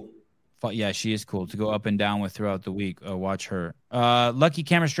she's cool. Yeah, she is cool to go up and down with throughout the week. Watch her. Lucky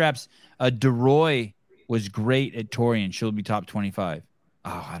Camera Straps. DeRoy was great at Torian. She'll be top 25.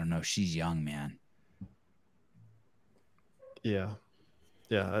 Oh, I don't know. She's young, man. Yeah.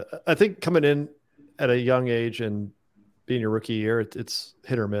 I think coming in at a young age and being your rookie year, it's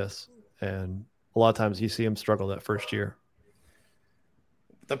hit or miss. And a lot of times you see them struggle that first year.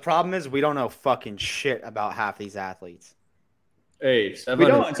 The problem is we don't know fucking shit about half these athletes. Hey, we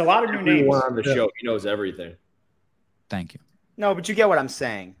don't. It's a lot of new names on the show. He knows everything. Thank you. No, but you get what I'm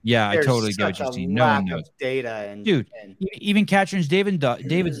saying. Yeah, There's I totally get what you're saying. No one knows data and dude. Even Catherine's David's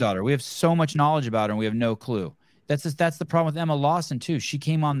daughter. We have so much knowledge about her, and we have no clue. That's the problem with Emma Lawson too. She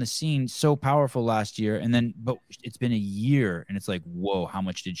came on the scene so powerful last year, and then but it's been a year, and it's like, whoa, how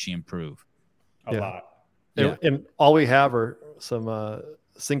much did she improve? A lot. And all we have are some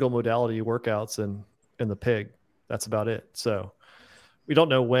single modality workouts in the pig. That's about it. So we don't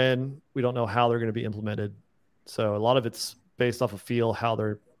know when, we don't know how they're going to be implemented. So a lot of it's based off of feel, how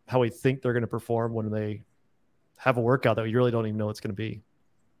we think they're going to perform when they have a workout that we really don't even know it's going to be.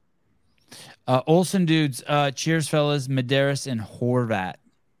 Olsen dudes, cheers, fellas. Medeiros and Horvat,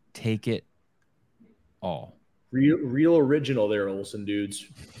 take it all. Real original there, Olsen dudes.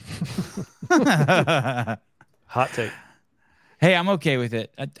 Hot take. Hey, I'm okay with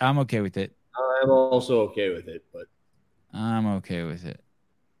it. I'm okay with it. I'm also okay with it, but I'm okay with it.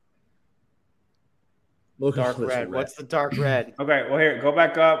 Look, dark red. What's the dark red? Okay, well here, go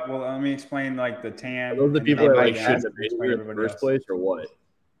back up. Well, let me explain like the tan. Are those the people that like should shouldn't have been here in the first place, or what?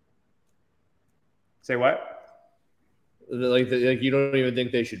 Say what? Like you don't even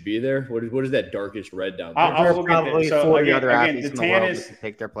think they should be there? What is that darkest red down there? I'll look at it. So the other athletes the in tan the world is to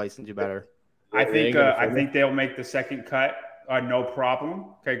take their place and do better. I think they'll make the second cut. No problem.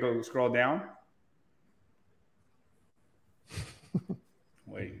 Okay, go scroll down.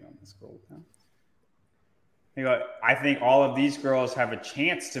 Wait, let's scroll down. I think all of these girls have a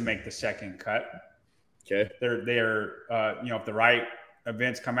chance to make the second cut. Okay, they're if the right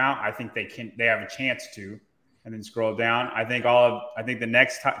events come out, I think they have a chance to. And then scroll down. I think the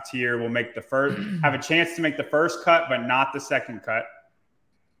next tier will make the first have a chance to make the first cut, but not the second cut.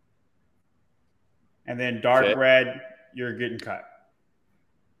 And then dark red, you're getting cut.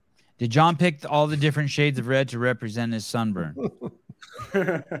 Did John pick all the different shades of red to represent his sunburn?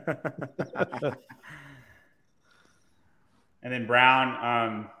 And then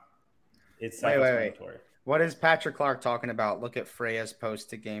brown, it's self-explanatory. Wait. What is Patrick Clark talking about? Look at Freya's post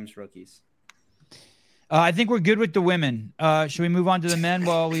to Games rookies. I think we're good with the women. Should we move on to the men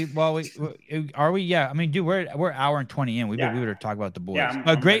are we? Yeah. I mean, dude, we're hour and 20 in. We better talk about the boys.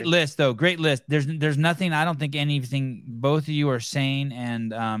 Yeah, great list though. Great list. There's nothing. I don't think anything both of you are saying,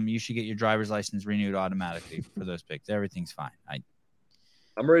 and you should get your driver's license renewed automatically for those picks. Everything's fine.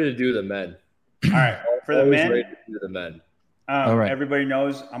 I'm ready to do the men. All right, for the men. Ready to do the men. All right. Everybody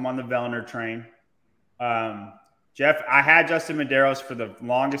knows I'm on the Vellner train. Jeff, I had Justin Medeiros for the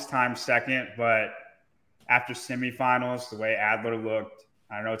longest time second, but after semifinals, the way Adler looked,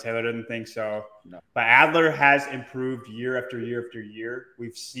 I know Taylor didn't think so, but Adler has improved year after year after year.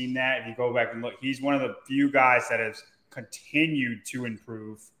 We've seen that. If you go back and look, he's one of the few guys that has continued to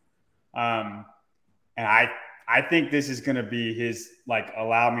improve. And I think this is going to be his,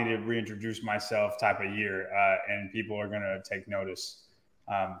 allow me to reintroduce myself type of year, and people are going to take notice.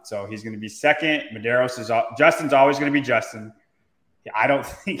 So he's going to be second. Justin's always going to be Justin. I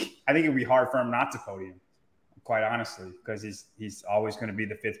think it'd be hard for him not to podium, quite honestly, because he's always going to be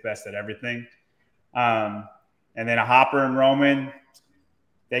the fifth best at everything. And then a Hopper and Roman,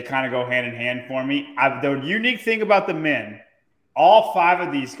 they kind of go hand in hand for me. The unique thing about the men, all 5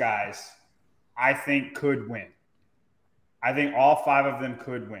 of these guys, I think could win. I think all 5 of them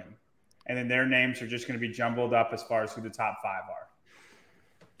could win. And then their names are just going to be jumbled up as far as who the top 5 are.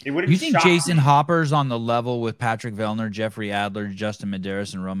 You think Jason Hopper's on the level with Patrick Vellner, Jeffrey Adler, Justin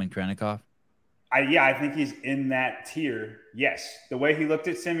Medeiros, and Roman Krennikov? I think he's in that tier. Yes. The way he looked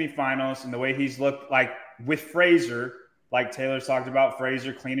at semifinals and the way he's looked like with Fraser, like Taylor's talked about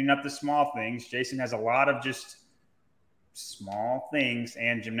Fraser cleaning up the small things. Jason has a lot of just small things,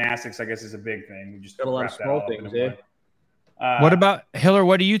 and gymnastics, I guess, is a big thing. We just got a lot of small things, what about Hiller?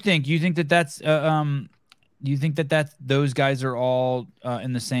 What do you think? You think that's do you think that those guys are all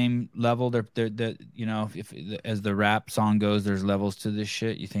in the same level? They're if as the rap song goes, there's levels to this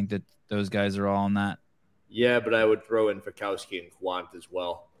shit. You think that those guys are all in that? Yeah, but I would throw in Fikowski and Quant as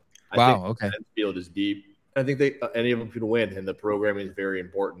well. Okay. The field is deep. I think any of them could win, and the programming is very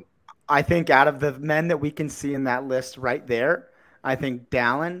important. I think out of the men that we can see in that list right there, I think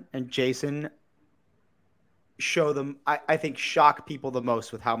Dallin and Jason shock people the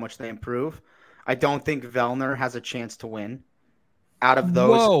most with how much they improve. I don't think Vellner has a chance to win out of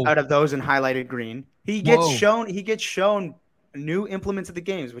those in highlighted green. He gets shown new implements of the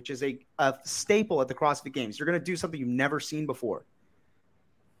games, which is a staple at the CrossFit Games. You're going to do something you've never seen before.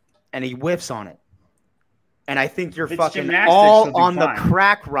 And he whiffs on it. And I think you're fucking all on the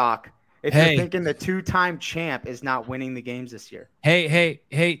crack rock if you're thinking the 2-time champ is not winning the games this year. Hey,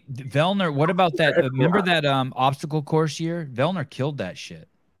 Vellner, what about that? Remember that obstacle course year? Vellner killed that shit.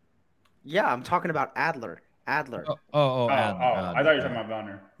 Yeah, I'm talking about Adler. Adler. Adler. I thought you were talking about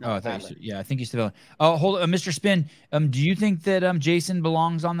Vellner. No, I thought I think you said Vellner. Oh, hold on, Mr. Spin. Do you think that Jason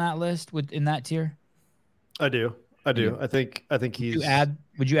belongs on that list in that tier? I do. I think he's.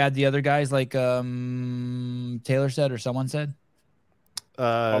 Would you add the other guys like Taylor said or someone said?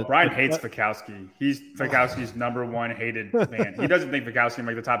 Brian hates Fikowski. He's Fikowski's number 1 hated man. He doesn't think Fikowski can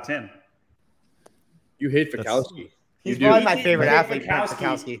make the top 10. You hate Fikowski. He's probably my favorite athlete,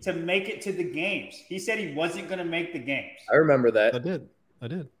 Fikowski. To make it to the games. He said he wasn't going to make the games. I remember that. I did.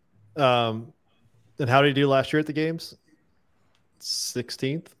 Then how did he do last year at the games?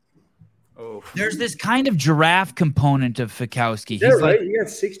 16th. Oh, there's this kind of giraffe component of Fikowski. Yeah, right. He got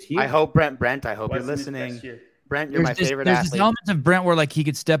 16. I hope Brent. I hope you're listening. Brent, you're my favorite athlete. There's this element of Brent where like he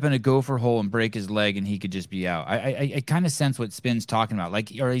could step in a gopher hole and break his leg and he could just be out. I kind of sense what Spin's talking about.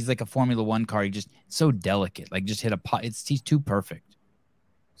 Like, or he's like a Formula One car. He just so delicate. Like just hit a pot. He's too perfect.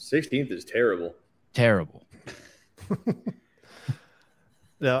 16th is terrible. Terrible.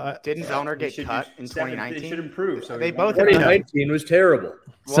 No, didn't Vellner get cut in 2019? They should improve. So they both. 2019 was terrible.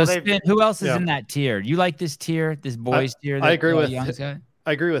 So Spin, who else is in that tier? You like this tier, this boys tier? I agree with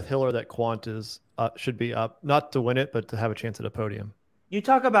I agree with Hiller that Quant should be up, not to win it, but to have a chance at a podium. You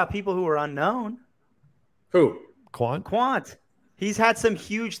talk about people who are unknown. Who? Quant. He's had some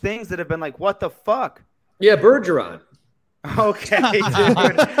huge things that have been like, what the fuck? Yeah, Bergeron. Okay,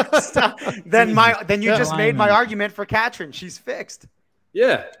 dude. Stop. Then you just made my argument for Katrin. She's fixed.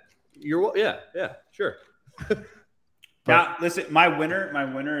 Yeah. Yeah, sure. Now, listen, my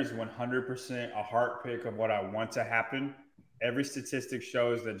winner is 100% a heart pick of what I want to happen. Every statistic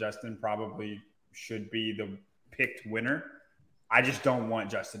shows that Justin probably should be the picked winner. I just don't want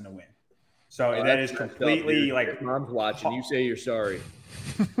Justin to win. So that is completely like mom's watching. You say you're sorry.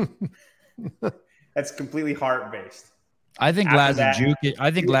 That's completely heart-based. I think Lazar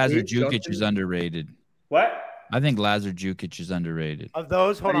Jukic is underrated. What? I think Lazar Jukic is underrated. Of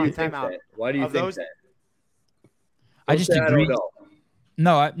those, hold on, time out. Why do you think that? I just agree.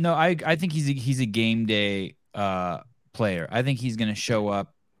 No, I think he's a game day player. I think he's going to show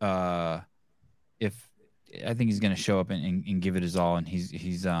up and give it his all, and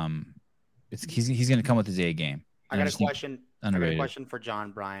he's going to come with his A game. I got a question for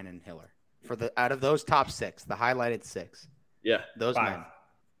John, Brian, and Hiller. Out of those top 6, the highlighted 6. Yeah, those 5. men.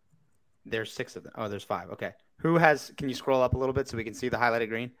 There's 6 of them. Oh, there's 5. Okay. Can you scroll up a little bit so we can see the highlighted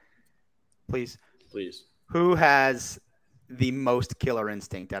green? Please. Who has the most killer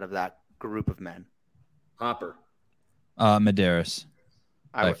instinct out of that group of men? Hopper. Medeiros.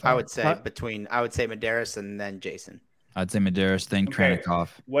 I would say Medeiros and then Jason. I'd say Medeiros, then Krennikov.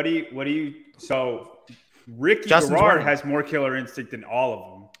 What do you so Ricky Garrard has more killer instinct than all of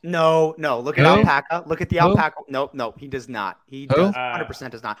them. No. Look at Alpaca. Look at the Alpaca. No, he does not. He does 100%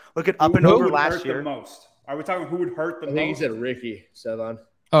 does not. Look at Up and Over last year. Most? Are we talking who would hurt the most? I think he said Ricky, Sevon.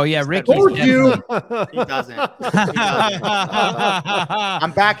 Oh yeah, He's got Ricky's Told you. definitely- He doesn't.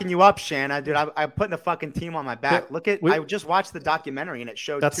 I'm backing you up, Shanna, dude. I'm putting the fucking team on my back. Look at, I just watched the documentary and it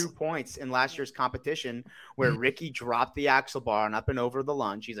showed 2 points in last year's competition where Ricky dropped the axle bar and up and over the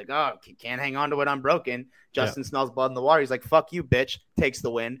lunge. He's like, oh, can't hang on to it unbroken. Justin smells blood in the water. He's like, fuck you, bitch. Takes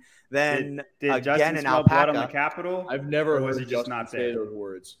the win. Then did again Justin in smell blood on Alpaca. the Capitol? I've never Or was heard he just Justin not say there? those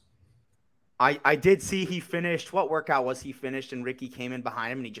words. I did see he finished. What workout was he finished? And Ricky came in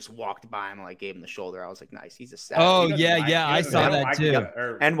behind him and he just walked by him and like gave him the shoulder. I was like, nice. He's a savage. Oh He doesn't yeah, like- yeah, he I doesn't saw like that it.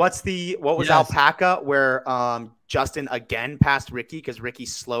 too. And what was Yes. Alpaca where Justin again passed Ricky because Ricky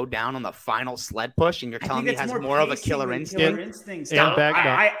slowed down on the final sled push, and you're telling me he has more of a killer instinct? And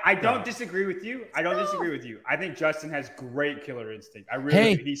back I don't disagree with you. I think Justin has great killer instinct. I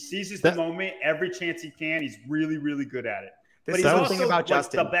really do. He seizes the moment every chance he can. He's really, really good at it. This But is he's the also thing about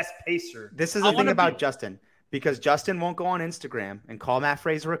Justin. the best pacer. This is the thing about Justin. Because Justin won't go on Instagram and call Matt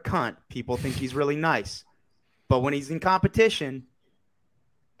Fraser a cunt. People think he's really nice. But when he's in competition,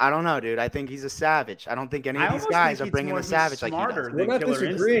 I don't know, dude. I think he's a savage. I don't think any of these guys are bringing the savage like he does. We're not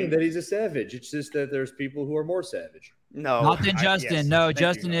disagreeing that he's a savage. It's just that there's people who are more savage. No. Not than Justin. No,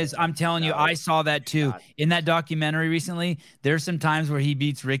 Justin is. I'm telling you, I saw that too. In that documentary recently, there's some times where he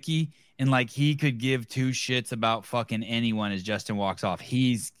beats Ricky and like he could give 2 shits about fucking anyone as Justin walks off.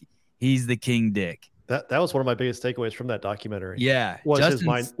 He's the king dick. That was one of my biggest takeaways from that documentary. Yeah. Was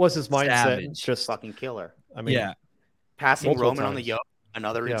Justin's his mindset savage. just fucking killer. I mean, yeah. Passing Roman on the yoke,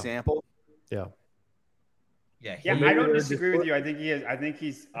 another example. Yeah. Yeah. I don't disagree with you. I think he is. I think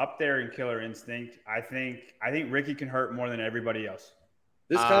he's up there in killer instinct. I think Ricky can hurt more than everybody else.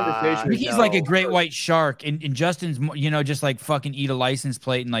 This conversation. Ricky's like a great white shark, and Justin's, just like fucking eat a license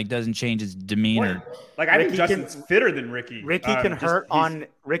plate and like doesn't change his demeanor. Like I think Justin's fitter than Ricky. Ricky can hurt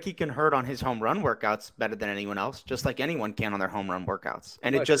on his home run workouts better than anyone else, just like anyone can on their home run workouts.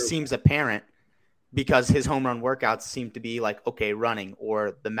 And it just seems apparent because his home run workouts seem to be like running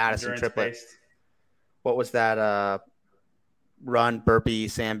or the Madison triplet. What was that? Run, burpee,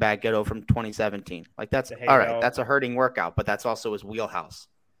 sandbag, ghetto from 2017. Like that's all right. That's a hurting workout, but that's also his wheelhouse.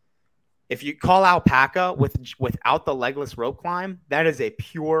 If you call Alpaca without the legless rope climb, that is a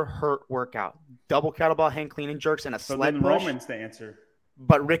pure hurt workout. Double kettlebell, hand clean and jerks, and a sled push. Roman's the answer.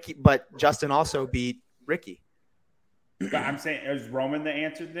 But Justin also beat Ricky. But I'm saying, is Roman the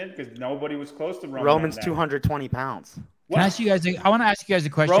answer then? Because nobody was close to Roman. Roman's 220 pounds. Can I ask you guys? I want to ask you guys a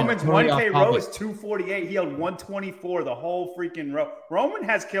question. Roman's 1K row is 248. He held 124 the whole freaking row. Roman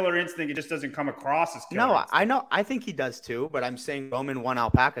has killer instinct. It just doesn't come across as killer instinct. I know. I think he does too. But I'm saying Roman won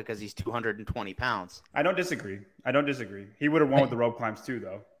Alpaca because he's 220 pounds. I don't disagree. He would have won with the rope climbs too,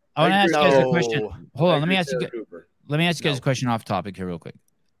 though. I want to ask you guys a question. Hold on. Let me ask you guys a question off topic here real quick.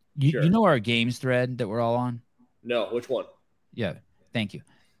 You know our games thread that we're all on? No. Which one? Yeah. Thank you.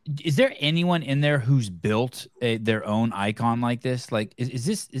 Is there anyone in there who's built their own icon like this? Like,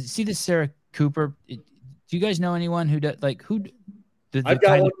 see this Sarah Cooper? Do you guys know anyone who does I've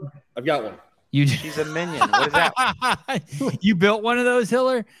got one. She's a minion. What is that? You built one of those,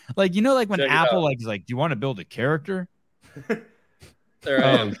 Hiller? Like, like when Apple is like, do you want to build a character? There I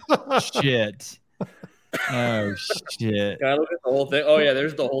am. Shit. Oh shit. Can I look at the whole thing? Oh yeah,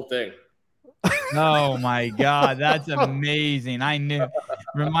 there's the whole thing. Oh my god, that's amazing. I knew.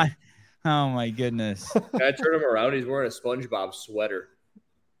 Oh my goodness. Can I turn him around? He's wearing a SpongeBob sweater.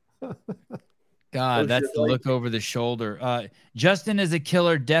 God, that's the look over the shoulder. Justin is a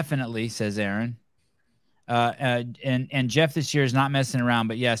killer, definitely, says Aaron. And Jeff this year is not messing around,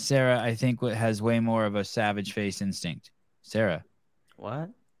 but yeah, Sarah, I think has way more of a savage face instinct. Sarah. What?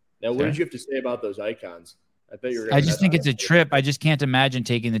 Now, what did you have to say about those icons? I bet you're. I just think it's a trip. I just can't imagine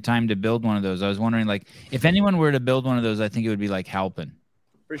taking the time to build one of those. I was wondering, like, if anyone were to build one of those, I think it would be like Halpin.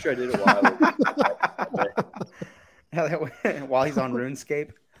 Pretty sure I did it while he's on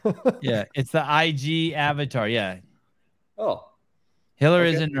RuneScape. Yeah, it's the IG avatar. Yeah. Oh. Hiller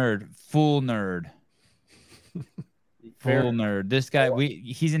is a nerd. Full nerd. Full nerd. This guy,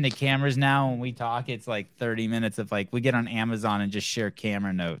 he's into cameras now. When we talk, it's like 30 minutes of like we get on Amazon and just share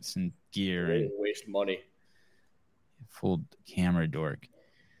camera notes and gear and waste money. Full camera dork.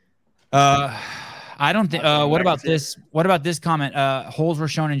 I don't think. What about this? What about this comment? Holes were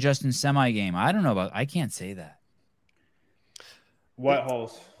shown in Justin's semi game. I don't know about. I can't say that. What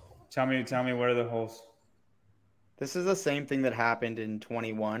holes? Tell me. What are the holes? This is the same thing that happened in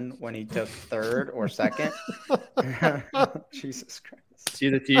 21 when he took third or second. Jesus Christ. See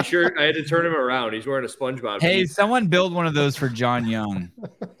the t-shirt? I had to turn him around. He's wearing a SpongeBob. Hey, someone build one of those for John Young.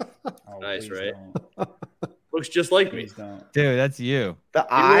 Nice, right? Looks just like me. Dude, that's you.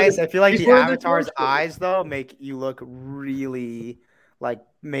 The eyes, I feel like the avatar's eyes, though, make you look really like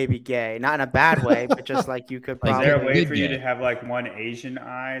maybe gay, not in a bad way, but just like you could Is probably. there a way Good for you gay. to have like one Asian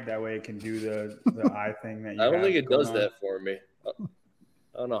eye? That way it can do the eye thing that you I don't think have it going does on? that for me. I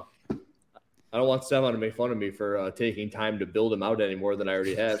don't know. I don't want Stefan to make fun of me for taking time to build him out any more than I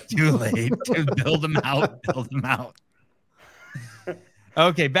already have. Too late to build them out. Build them out.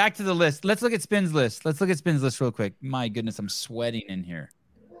 Okay, back to the list. Let's look at Spin's list. Let's look at Spin's list real quick. My goodness, I'm sweating in here.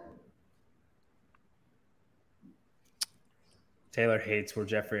 Taylor hates where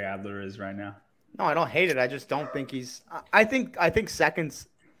Jeffrey Adler is right now. No, I don't hate it. I just don't think he's. I think seconds.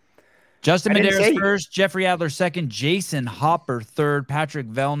 Justin I didn't Medeiros say- first, Jeffrey Adler second, Jason Hopper third, Patrick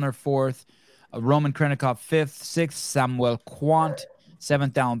Vellner fourth, Roman Krenikov fifth, sixth, Samuel Quant,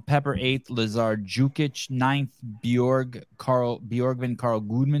 seventh, Alan Pepper, eighth, Lazar Jukic, ninth, Bjorgvin Carl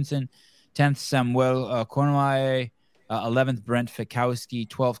Gudmundsson, 10th, Samuel Kornmaier, 11th, Brent Fikowski,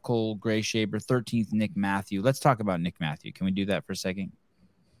 12th, Cole Grayshaber, 13th, Nick Matthew. Let's talk about Nick Matthew. Can we do that for a second?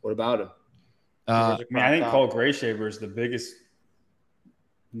 What about him? I think Cole Grayshaber is the biggest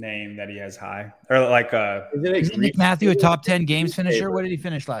name that he has high. Or like Isn't Nick Matthew a top 10 games finisher? What did he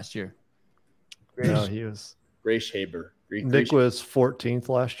finish last year? No, he was. Grayshaber. Nick was 14th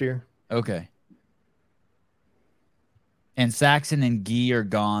last year. Okay. And Saxon and Guy are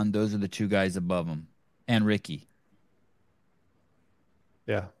gone. Those are the two guys above him. And Ricky.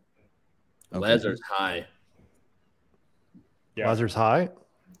 Yeah. Okay. Lazar's high. Yeah. Lazar's high.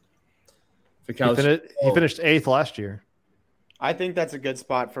 He Fikowski. finished 8th last year. I think that's a good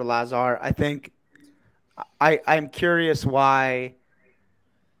spot for Lazar. I think I'm curious why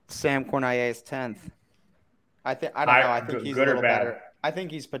Sam Cornier is 10th. I don't know. I think he's a good or little bad? better. I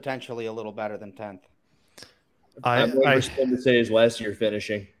think he's potentially a little better than 10th. I'm more to say his last year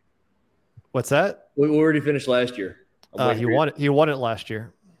finishing. What's that? We already finished last year. He won it last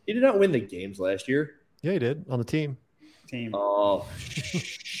year. He did not win the games last year. Yeah, he did on the team. Oh,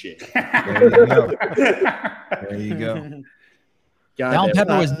 shit. There you go. There you go. Dallin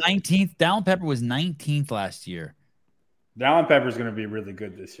Pepper was 19th. Dallin Pepper was 19th last year. Dallin Pepper is going to be really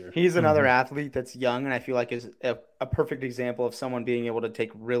good this year. He's another athlete that's young, and I feel like is a perfect example of someone being able to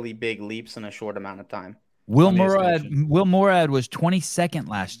take really big leaps in a short amount of time. Will Morad was 22nd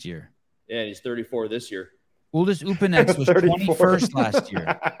last year. Yeah, and he's 34 this year. Uldis Upanex was 21st last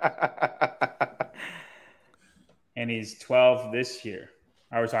year. And he's 12 this year.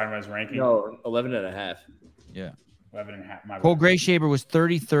 I was talking about his ranking. No, 11 and a half. Yeah. 11 and a half. My Cole bad. Grayshaber was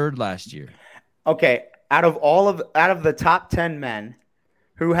 33rd last year. Okay, out of the top 10 men,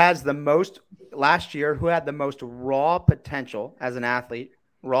 who has the most last year? Who had the most raw potential as an athlete,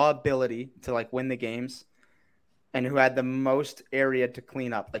 raw ability to like win the games, and who had the most area to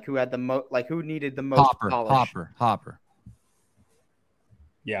clean up? Like who had the most? Like who needed the most polish? Hopper.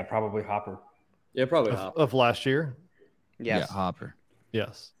 Yeah, probably Hopper. Yeah, probably Of last year. Yes. Yeah, Hopper.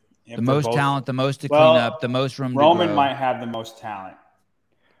 Yes. The most talent, the most to clean up, the most room to grow. Roman might have the most talent.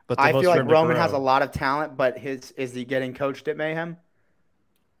 But I feel like Roman has a lot of talent, but is he getting coached at Mayhem?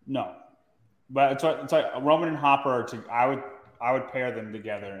 No, but it's like Roman and Hopper I would pair them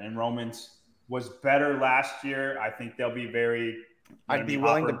together. And Roman's was better last year. I think they'll be very. I'd be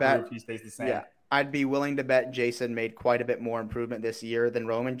willing to bet if he stays the same. Yeah, I'd be willing to bet Jason made quite a bit more improvement this year than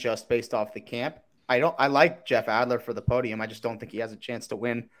Roman just based off the camp. I like Jeff Adler for the podium. I just don't think he has a chance to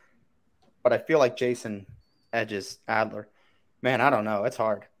win. But I feel like Jason edges Adler. Man, I don't know. It's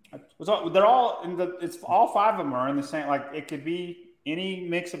hard. They're all in the. It's all five of them are in the same. Like it could be any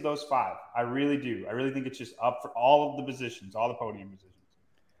mix of those five. I really do. I really think it's just up for all of the positions, all the podium positions.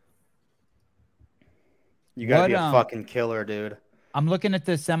 You gotta be a fucking killer, dude. I'm looking at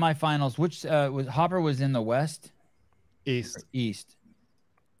the semifinals. Which was Hopper was in the West? East. East.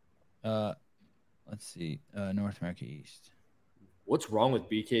 Let's see. North America East. What's wrong with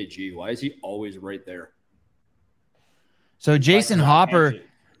BKG? Why is he always right there? So Jason Hopper.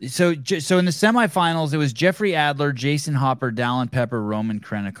 So in the semifinals, it was Jeffrey Adler, Jason Hopper, Dallin Pepper, Roman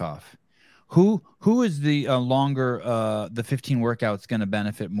Krenikov. Who is the longer the 15 workouts going to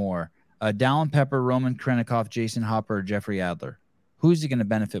benefit more? Dallin Pepper, Roman Krenikov, Jason Hopper, or Jeffrey Adler? Who's he going to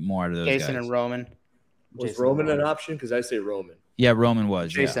benefit more out of those Jason guys? and Roman. Was Roman an option? Because I say Roman. Yeah, Roman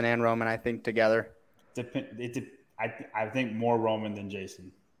was. Jason and Roman, I think, together. I think more Roman than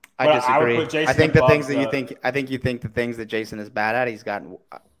Jason. I disagree. I think the things that you think the things that Jason is bad at, he's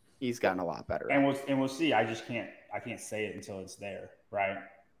gotten a lot better. And we'll see. I can't say it until it's there, right?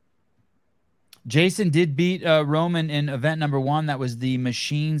 Jason did beat Roman in event number 1. That was the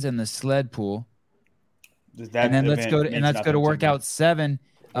machines and the sled pool. And then let's go to workout 7.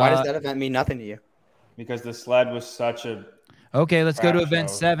 Why does that event mean nothing to you? Because the sled was such a. Okay, let's go to crap event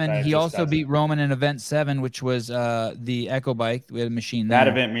show 7. that He just also doesn't- beat Roman in event 7, which was the Echo Bike. We had a machine That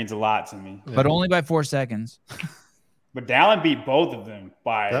there, event means a lot to me. but only by 4 seconds. But Dallin beat both of them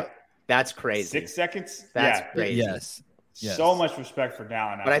by That's crazy. 6 seconds. That's crazy. Yes. So much respect for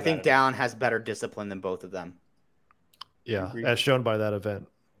Dallin. But I think Dallin has better discipline than both of them. Yeah, as shown by that event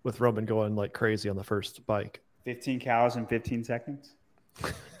with Roman going like crazy on the first bike. 15 cows in 15 seconds.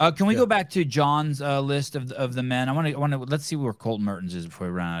 Can we go back to John's list of the men? I want to. Let's see where Colton Mertens is before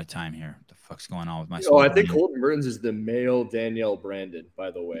we run out of time here. What the fuck's going on with my? Oh, I think Colton Mertens is the male Danielle Brandon. By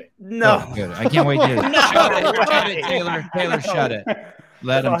the way. No. Oh, good. I can't wait to. Shut it, Taylor. Taylor, shut it.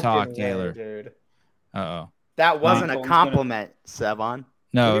 Let him talk, Fucking Taylor. way, dude. Uh-oh. That wasn't a compliment, Sevon.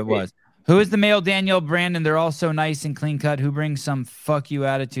 No, it was. Who is the male Danielle Brandon? They're all so nice and clean cut. Who brings some fuck you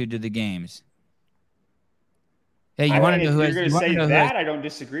attitude to the games? Hey, you want to know who you're going to say that? I don't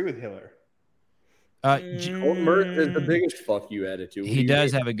disagree with Hiller. Colton Mertens is the biggest fuck you attitude. He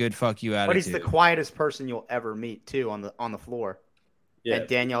does have a good fuck you attitude. But he's the quietest person you'll ever meet too on the floor. Yeah. And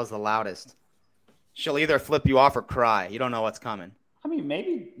Danielle's the loudest. She'll either flip you off or cry. You don't know what's coming. I mean,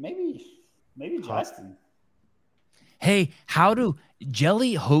 maybe Justin. Hey, how do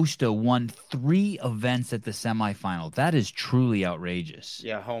Jelly Hosta won 3 events at the semifinal? That is truly outrageous.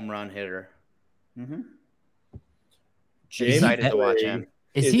 Yeah, home run hitter. Mm-hmm. Excited to watch him.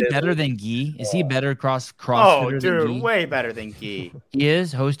 Is he better than Guy? Is he better CrossFit? Oh, dude, way better than Guy. He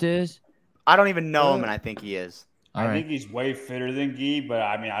is? Hosta is? I don't even know him, and I think he is. I think he's way fitter than Guy, but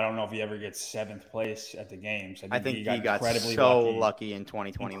I mean, I don't know if he ever gets 7th place at the games. I think he got so lucky in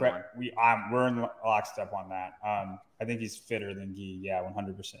 2021. We're in lockstep on that. I think he's fitter than Guy. Yeah,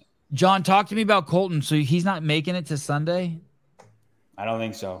 100%. John, talk to me about Colton. So he's not making it to Sunday? I don't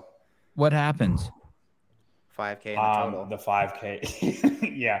think so. What happens? 5K in the total. The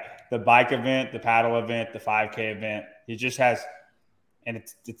 5K. Yeah, the bike event, the paddle event, the 5K event. He just has, and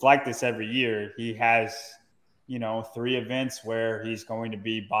it's like this every year. He has, 3 events where he's going to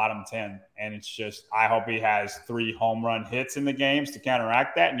be bottom 10. And it's just, I hope he has 3 home run hits in the games to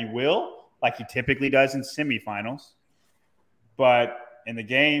counteract that. And he will, like he typically does in semifinals. But in the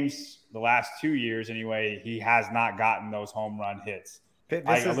games, the last 2 years anyway, he has not gotten those home run hits.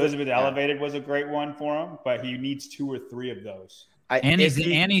 Elizabeth Elevated was a great one for him, but he needs 2 or 3 of those. And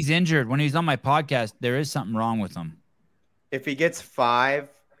he's injured. When he was on my podcast, there is something wrong with him. If he gets 5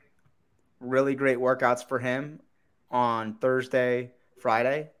 really great workouts for him on Thursday,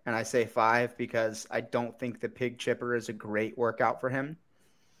 Friday, and I say 5 because I don't think the pig chipper is a great workout for him,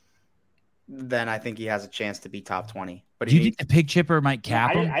 then I think he has a chance to be top 20. But do you think the pig chipper might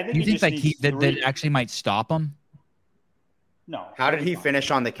cap him? I think do you think that actually might stop him? No. How did he finish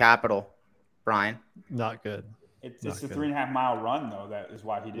on the Capitol, Brian? Not good. It's the 3.5 mile run though. That is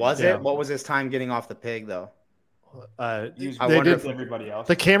why he did. Was it? What was his time getting off the pig though? I wonder if everybody else.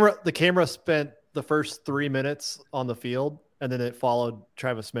 The camera spent the first 3 minutes on the field, and then it followed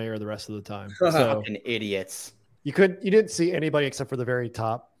Travis Mayer the rest of the time. So fucking idiots. You didn't see anybody except for the very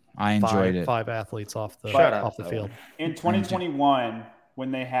top. I enjoyed 5 athletes off the field. In 2021,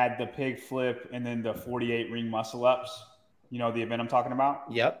 when they had the pig flip and then the 48 ring muscle ups, the event I'm talking about?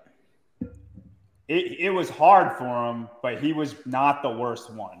 Yep. It was hard for him, but he was not the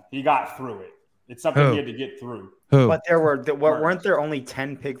worst one. He got through it. It's something he had to get through. But weren't there only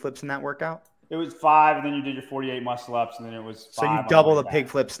 10 pig flips in that workout? It was 5, and then you did your 48 muscle ups, and then it was 5. So you double the pig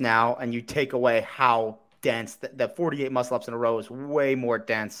flips now, and you take away how dense the 48 muscle ups in a row is way more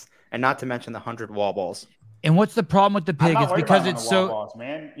dense, and not to mention the 100 wall balls. And what's the problem with the pig? It's because it's so. Wall balls,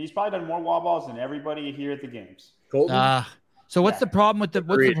 man. He's probably done more wall balls than everybody here at the games. So what's the problem with the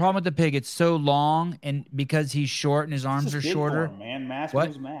problem with the pig? It's so long, and because he's short and his arms are shorter. Man, mass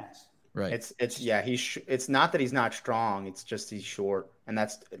moves mass. Right. It's not that he's not strong. It's just he's short, and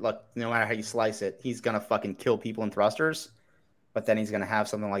that's look. No matter how you slice it, he's gonna fucking kill people in thrusters, but then he's gonna have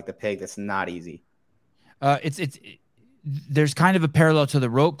something like the pig that's not easy. There's kind of a parallel to the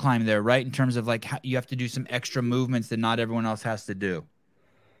rope climb there, right? In terms of like how you have to do some extra movements that not everyone else has to do.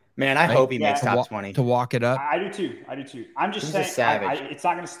 Man, I hope he makes top 20 to walk it up. I do too. I'm just saying, it's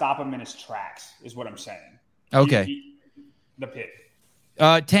not going to stop him in his tracks, is what I'm saying. Okay. The pig.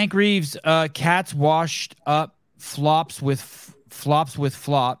 Tank Reeves, Cats washed up, flops with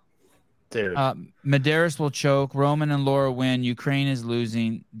flop. Dude. Medeiros will choke. Roman and Laura win. Ukraine is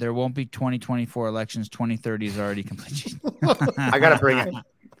losing. There won't be 2024 elections. 2030 is already complete. I gotta bring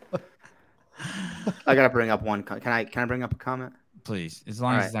up one. Can I bring up a comment? Please, as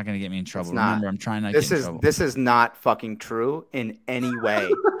long as it's not going to get me in trouble. Remember, I'm trying not to get in trouble. This is not fucking true in any way.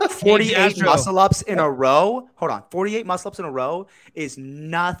 48 muscle ups in a row. Hold on. 48 muscle ups in a row is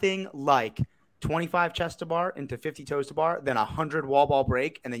nothing like 25 chest to bar into 50 toes to bar, then 100 wall ball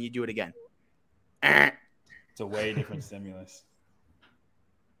break, and then you do it again. Eh. It's a way different stimulus.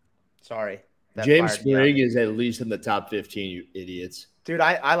 Sorry. That James fired me up. Sprague is at least in the top 15, you idiots. Dude,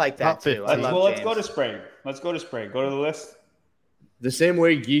 I like that Top too. I 15. love Let's James. go to Sprague. Let's go to Sprague. Go to the list. The same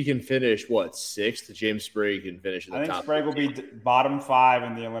way Gee can finish, sixth? James Sprague can finish in the I think top Sprague will 15. be bottom 5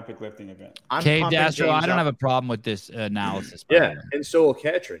 in the Olympic lifting event. I'm Cave pumping Dastro, James I don't up. have a problem with this analysis. by the Yeah, way. and so will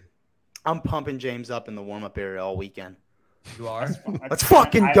Katrin. I'm pumping James up in the warm-up area all weekend. You are? Let's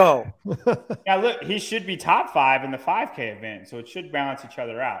fucking go. Yeah, look, he should be top 5 in the 5K event, so it should balance each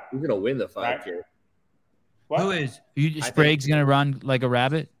other out. Who's going to win the 5K? Right. What? Who is? Sprague's going to run like a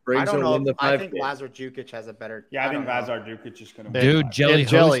rabbit? I Sprague's don't going to win know. the 5K. I think Lazar Jukic has a better. Yeah, I think don't know. Lazar Dukic is going to win. Dude, Jelly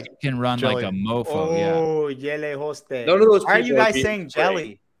Jelly. Host can run Jelly. like a mofo. Yeah. Oh, Yele Hoste. None of those Why are you people are guys beating saying Sprague.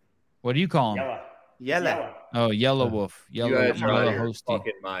 jelly? What do you call him? Yella. Yele. Oh, Yellow Wolf. You Yellow guys are out of your Hosty.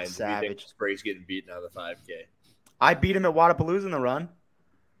 fucking minds. We think Savage. Sprague's getting beaten out of the 5K. I beat him at Wadapalooza in the run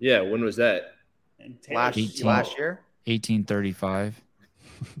Yeah, when was that? And Taylor last 18. year. 1835.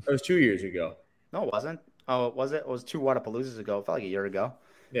 That was 2 years ago. No, it wasn't. Oh, was it? It was 2 Wadapaloozas ago. It felt like a year ago.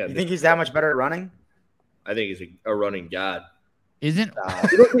 Yeah, You think he's that much better at running? I think he's a running god. Isn't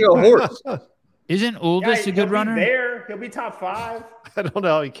He looks like a horse. Uldis a good runner? There, he'll be top 5. I don't know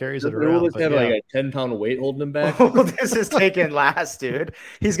how he carries it Doesn't around. Uldis but have yeah. like a 10-pound weight holding him back? Oh, this is taking last, dude.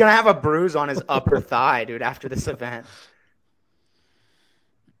 He's gonna have a bruise on his upper thigh, dude, after this event.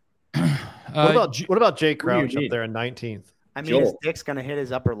 What about Jay do you Crouch up mean? there in 19th? I mean, his Joel. dick's gonna hit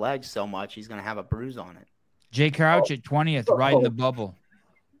his upper leg so much he's gonna have a bruise on it. Jay Crouch at 20th, right in the bubble.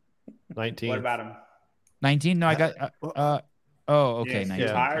 19th. What about him? 19? No, I got. Okay, Yes, 19.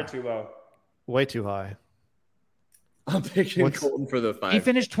 too high or too low? Way too high. I'm picking What's- Colton for the 5K. He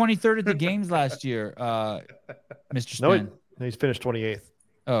finished 23rd at the games last year, Mr. No, Spin. he's finished 28th.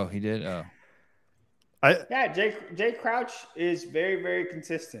 Oh, he did? Oh. Yeah, Jay Crouch is very, very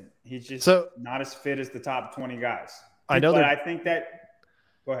consistent. He's just So- not as fit as the top 20 guys. I know but that- I think that.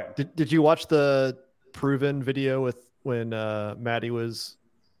 Go ahead. Did you watch the Proven video with when Maddie was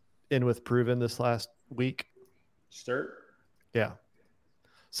in with Proven this last week? Sturt? Yeah.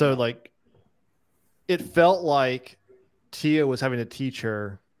 So like, it felt like Tia was having to teach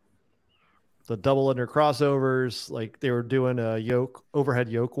her the double under crossovers. Like they were doing a overhead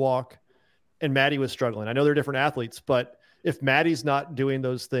yoke walk, and Maddie was struggling. I know they're different athletes, but if Maddie's not doing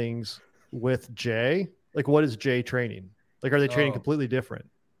those things with Jay, like what is Jay training? Like, are they training completely different?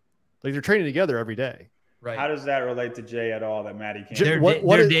 Like they're training together every day. Right. How does that relate to Jay at all that Maddie can't? They're, What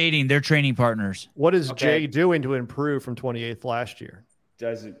they're is- dating. They're training partners. What is Okay. Jay doing to improve from 28th last year?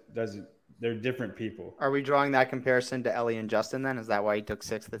 Doesn't they're different people. Are we drawing that comparison to Ellie and Justin then? Is that why he took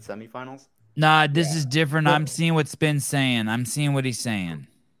 6th at semifinals? Nah, this is different. I'm seeing what Spin's saying. I'm seeing what he's saying.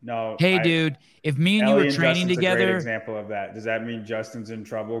 No. Hey, dude, if me and you Ellie were and training Justin's a great together, example of that. Does that mean Justin's in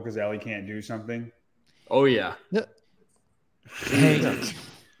trouble because Ellie can't do something? Oh, yeah.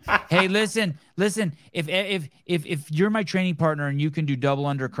 hey, listen. If you're my training partner and you can do double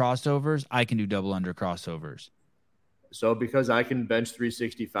under crossovers, I can do double under crossovers. So because I can bench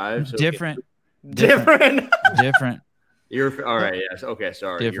 365, so Different. Different. You're all right. Yes. Okay.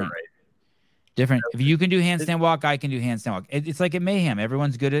 Sorry. You're Different. right. Different. If you can do handstand walk, I can do handstand walk. It's like at Mayhem.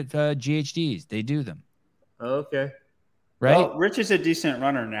 Everyone's good at GHDs. They do them. Okay. Right? Well, Rich is a decent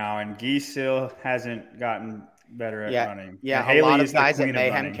runner now, and Guy still hasn't gotten better at running. Yeah, And a Haley lot of is the guys at queen of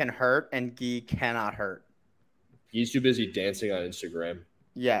Mayhem running. can hurt, and Guy cannot hurt. He's too busy dancing on Instagram.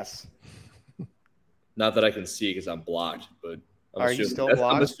 Yes. Not that I can see because I'm blocked, but Are you still I'm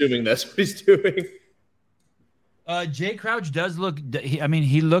blocked? assuming that's what he's doing. Jay Crouch does look.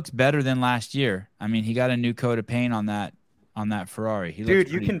 He looks better than last year. I mean, he got a new coat of paint on that Ferrari. He Dude,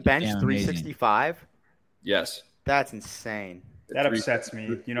 looks you pretty can bench damn amazing. 365. Yes. That's insane. That upsets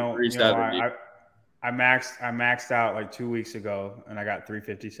me. You know 370. I maxed out like 2 weeks ago, and I got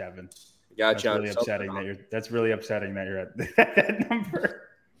 357. Got you on That's really something. upsetting. That's really upsetting that you're at that number.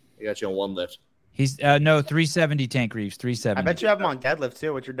 I got you on one lift. He's no 370 Tank Reeves 370. I bet you have him on deadlift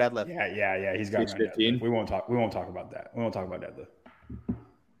too. What's your deadlift? Yeah. He's got me on 615. deadlift. We won't talk about that. We won't talk about deadlift.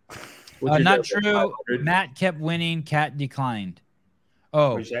 What's your Not deadlift? true. 500? Matt kept winning. Cat declined.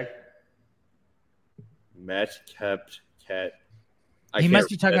 Oh, What'd you say? Matt kept cat. he must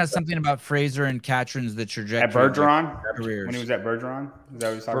be talking about something about Fraser and Katrin's the trajectory. At Bergeron? careers. When he was at Bergeron? Is that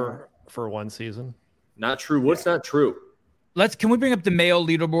what he's talking about? For one season. Not true. What's not true? Can we bring up the male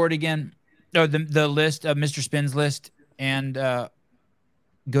leaderboard again? No, the list of Mr. Spin's list and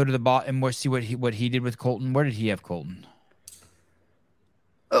go to the bottom and see what he did with Colton. Where did he have Colton?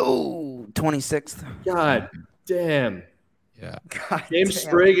 Oh, 26th. God damn. Yeah. God James damn.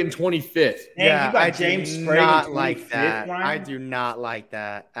 Sprague in 25th. Dang, Yeah, you got I James do Sprague in not like 25th, that. Ryan? I do not like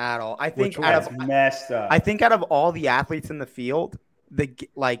that at all. I think That's messed up. I think out of all the athletes in the field,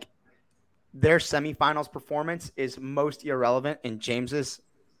 their semifinals performance is most irrelevant in James's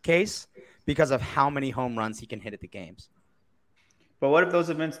case because of how many home runs he can hit at the games. But what if those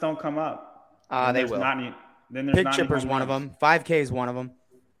events don't come up? They will. Then there's Pig not chipper's any one of home runs. them. 5K is one of them.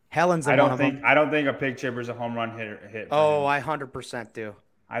 Helen's I one don't of think them. I don't think a pig chipper is a home run hit. Oh, him. I 100% do.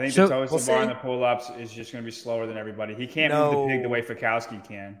 I think So- the toes to We'll bar see. and the pull-ups is just going to be slower than everybody. He can't move the pig the way Fikowski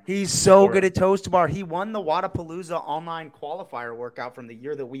can. He's so Or- good at toes to bar. He won the Wadapalooza online qualifier workout from the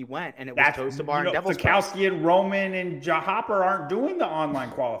year that we went, and it was toes to bar and devil's press. Fikowski and Roman and Hopper aren't doing the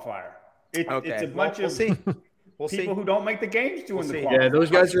online qualifier. It's a bunch we'll of see. We'll people see. who don't make the games doing the see. qualifier. Yeah, those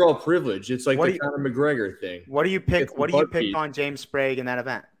guys are all privileged. It's like What the do you- Conor McGregor thing. What do you pick? Get some What do you butt pick beat. on James Sprague in that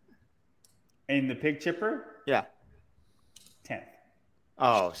event? And the pig chipper, Yeah. 10th.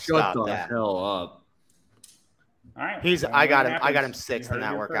 Oh, Shut stop the that. hell up. All right. I got him Happens. 6th You in heard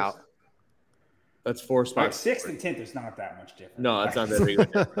that it workout. first. That's 4 Like spots. 6th and 10th is not that much different. No, it's not that big of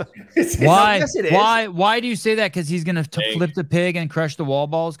a difference. Why? Yes, it is. Why do you say that? Because he's gonna flip the pig and crush the wall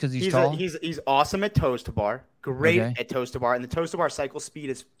balls because he's tall. He's awesome at toes to bar. Great Okay. at toes to bar, and the toes to bar cycle speed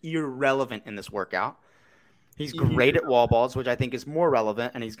is irrelevant in this workout. He's great at wall balls, which I think is more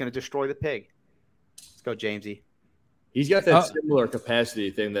relevant, and he's going to destroy the pig. Let's go, Jamesy. He's got that similar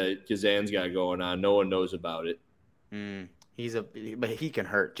capacity thing that Kazan's got going on. No one knows about it. But he can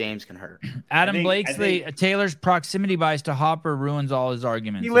hurt. James can hurt. Adam Blakesley, Taylor's proximity bias to Hopper ruins all his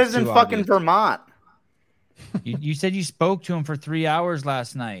arguments. He It's lives in too fucking obvious. Vermont. You said you spoke to him for 3 hours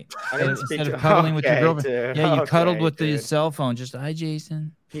last night I didn't speak instead to of cuddling with your Okay, girlfriend. dude. Yeah, you cuddled Okay, with the dude. cell phone. Just hi,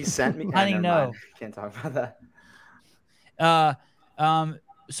 Jason. He sent me. Honey, never no. mind. Can't talk about that.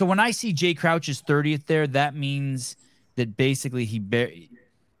 So when I see Jay Crouch's 30th there, that means that basically he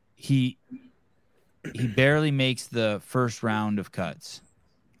barely makes the first round of cuts.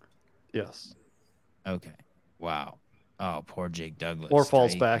 Yes. Okay. Wow. Oh, poor Jake Douglas. Or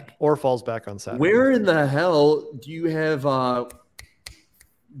falls back on Saturday. Where in the hell do you have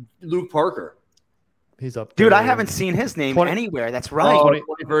Luke Parker? He's up Dude, there. I haven't seen his name 20 anywhere. That's right. Oh,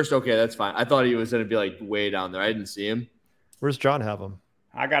 21st. Okay, that's fine. I thought he was going to be like way down there. I didn't see him. Where's John have him?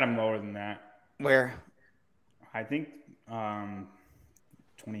 I got him lower than that. Where? I think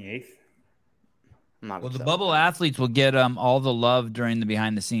 28th. Well, the bubble athletes will get all the love during the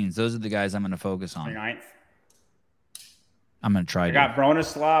behind the scenes. Those are the guys I'm going to focus on. 29th. I'm going to try I to. got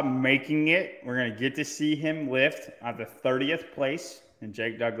Bronislaw making it. We're going to get to see him lift at the 30th place, and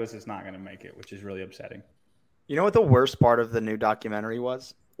Jake Douglas is not going to make it, which is really upsetting. You know what the worst part of the new documentary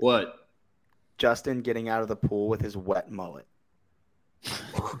was? What? Justin getting out of the pool with his wet mullet.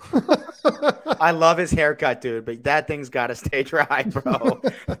 I love his haircut, dude, but that thing's got to stay dry, bro.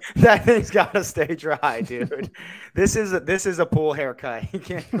 That thing's got to stay dry, dude. This is a pool haircut. You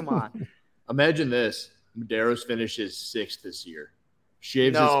can't. Come on. Imagine this: Medeiros finishes 6th this year,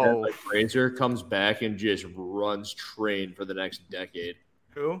 shaves his head like Fraser, comes back and just runs train for the next decade.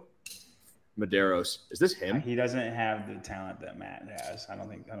 Who? Medeiros. Is this him? He doesn't have the talent that Matt has. I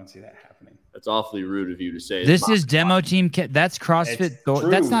don't see that happening. That's awfully rude of you to say. This is demo team. That's CrossFit.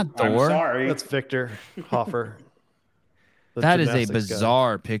 That's not I'm Thor. sorry. That's Victor Hoffer. That is a gymnastics guy.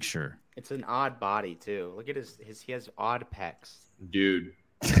 bizarre picture. It's an odd body too. Look at his. He has odd pecs. Dude.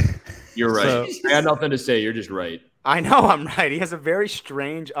 You're right. I got nothing to say. You're just right. I know I'm right. He has a very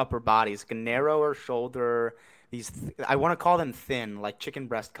strange upper body. It's like a narrower shoulder. I want to call them thin, like chicken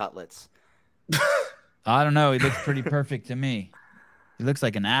breast cutlets. I don't know. He looks pretty perfect to me. He looks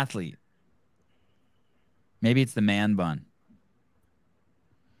like an athlete. Maybe it's the man bun.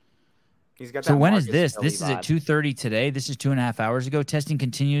 He's got. So that when is Marcus this? Kelly This is at vibe. 2:30 today. This is 2.5 hours ago. Testing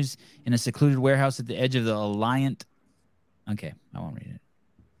continues in a secluded warehouse at the edge of the Alliant. Okay, I won't read it.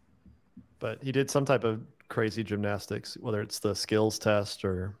 But he did some type of crazy gymnastics, whether it's the skills test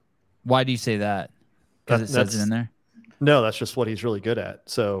or. Why do you say that? Because it says it in there? No, that's just what he's really good at.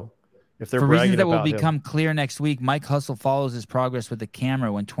 So if they're For bragging reasons that will about him- become clear next week, Mike Hustle follows his progress with the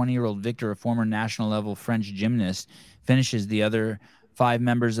camera when 20-year-old Victor, a former national-level French gymnast, finishes. The other 5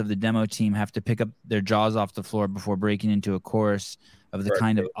 members of the demo team have to pick up their jaws off the floor before breaking into a chorus of the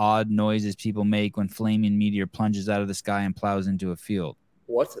kind of odd noises people make when flaming meteor plunges out of the sky and plows into a field.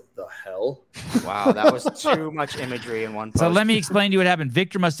 What the hell? Wow, that was too much imagery in one post. So let me explain to you what happened.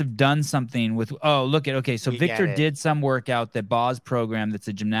 Victor must have done something with. Oh, look at. Okay, so We get Victor it. did some workout that Boz programmed. That's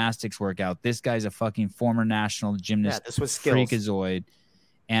a gymnastics workout. This guy's a fucking former national gymnast. Yeah, this was skills. Freakazoid,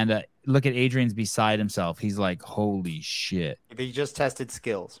 and look at Adrian's beside himself. He's like, holy shit. He just tested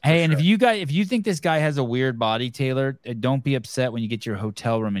skills. Hey, and if you think this guy has a weird body, Taylor, don't be upset when you get your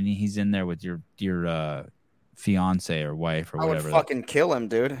hotel room and he's in there with your fiance or wife or I would whatever. fucking kill him,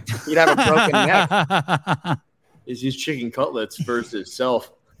 dude. He'd have a broken neck. Is these chicken cutlets versus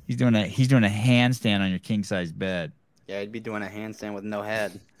self? He's doing a handstand on your king size bed. Yeah, he'd be doing a handstand with no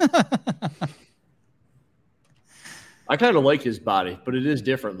head. I kind of like his body, but it is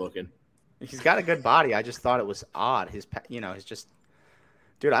different looking. He's got a good body. I just thought it was odd. He's just,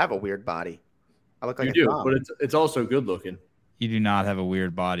 dude. I have a weird body. I look like You do, thumb. but it's also good looking. You do not have a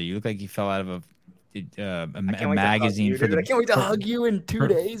weird body. You look like you fell out of a wait to magazine hug for you, the. dude. I can't wait to hug you in 2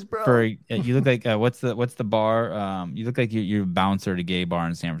 days, bro. You look like what's the bar? You look like you're a bouncer at a gay bar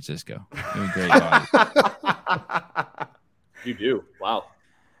in San Francisco. You have a great body. You do. Wow.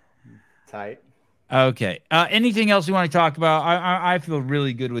 Tight. Okay. Anything else you want to talk about? I feel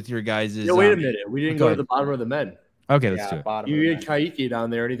really good with your guys'. Yeah, wait a minute. We didn't go to the bottom of the men. Okay, let's do it. You get Kaiki down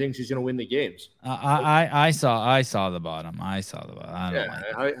there, and he thinks he's going to win the games. I saw the bottom. I don't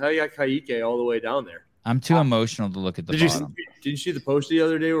like how you got Kaiki all the way down there? I'm too emotional to look at the bottom. Did you see the post the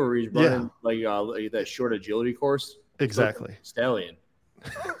other day where he's running like that short agility course? Exactly. Stallion.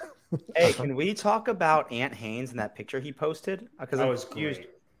 Hey, can we talk about Ant Haynes and that picture he posted? Because That I'm was confused. great.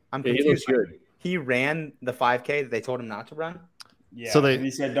 I'm Yeah, confused. he looks good. He ran the 5K that they told him not to run. Yeah. So and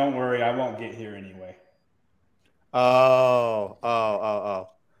he said, "Don't worry, I won't get here anyway." Oh.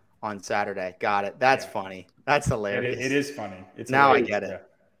 On Saturday. Got it. That's funny. That's hilarious. It is funny. It's Now I hilarious. get it.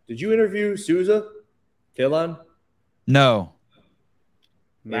 Did you interview Souza, Kalon? No.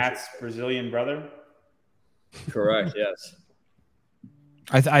 Matt's Brazilian brother. Correct. Yes.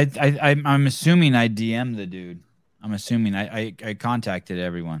 I'm assuming I DM'd the dude. I'm assuming I contacted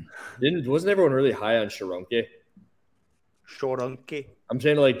everyone. Wasn't everyone really high on Sharonke? Shoronke. I'm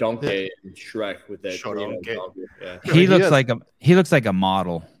saying like Donkey and Shrek with that. Shoronke. Donkey. Yeah. He looks like a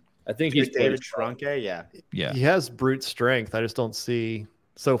model. I think he's David Shoronke. Yeah. Yeah. He has brute strength. I just don't see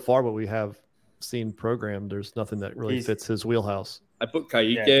so far what we have seen programmed. There's nothing that really fits his wheelhouse. I put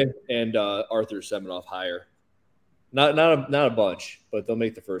Kaike and Arthur Semenoff higher. Not a bunch, but they'll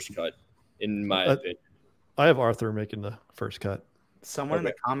make the first cut, in my opinion. I have Arthur making the first cut. Someone in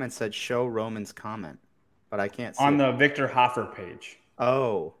the comments said show Roman's comment, but I can't see On it. the Victor Hoffer page.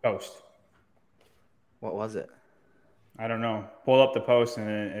 Oh. Post. What was it? I don't know. Pull up the post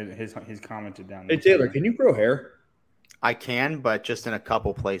and he's commented down there. Hey Taylor, can you grow hair? I can, but just in a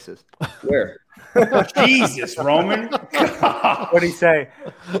couple places. Where? Jesus, Roman. What'd he say?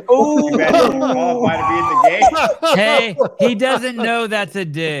 Oh, you better qualify to be at the game. Hey, he doesn't know that's a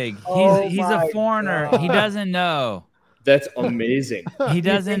dig. He's a foreigner. God. He doesn't know. That's amazing. He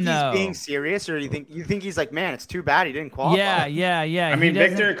doesn't You think know. he's being serious, or you think he's like, man, it's too bad he didn't qualify? Yeah. I mean,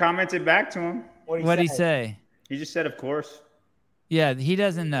 Victor commented back to him. What'd he say? He just said, of course. Yeah, he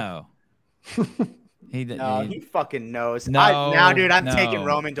doesn't know. He fucking knows. No, now, dude, I'm no. taking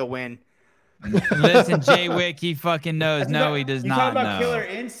Roman to win. Listen, Jay Wick, he fucking knows. No, he does you not talk about know. Killer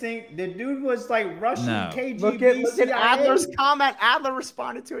Instinct. The dude was like Russian KGB. Look at CIA. Adler's comment. Adler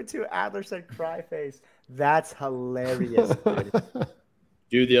responded to it too. Adler said, "Cry face." That's hilarious, dude.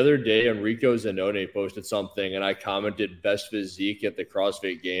 Dude, the other day Enrico Zanone posted something, and I commented best physique at the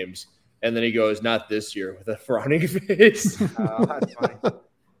CrossFit Games, and then he goes, "Not this year," with a frowning face. That's funny.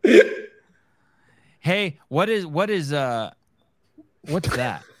 Hey, what's that?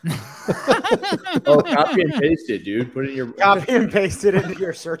 Oh, copy and paste it, dude. Put it in your Copy and paste it into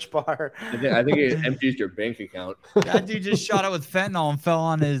your search bar. I think it empties your bank account. That dude just shot it with fentanyl and fell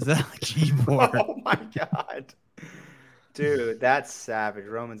on his keyboard. Oh my god, dude, that's savage.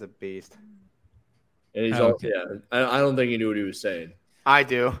 Roman's a beast. And he's I don't think he knew what he was saying. I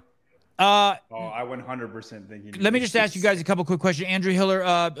do. I 100% think he Let me just ask you guys a couple quick questions. Andrew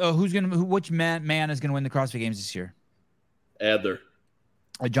Hiller, which man is gonna win the CrossFit Games this year? Adler.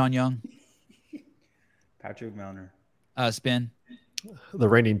 John Young. Patrick Milner. Spin. The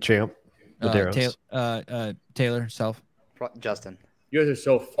reigning champ. The Taylor, self. Justin. You guys are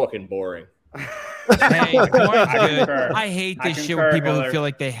so fucking boring. Hey, good. concur. I hate this shit concur, with people Hiller. who feel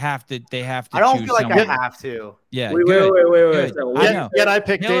like they have to. I don't choose feel like someone. I have to. Yeah. Wait. Good. I know. Yet I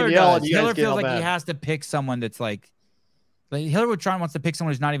picked Hiller Danielle, does. and you Hiller guys get feels all like mad. he has to pick someone that's like Hiller wants to pick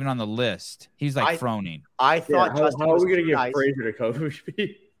someone who's not even on the list. He's like Froning. I thought Justin how are was we gonna get nice. Fraser to coach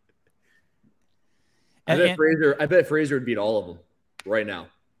me? I And- bet Fraser would beat all of them right now.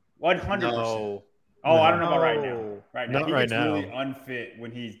 100%. No. Oh, I don't know about right now. No. Right now, Not he right gets really now. unfit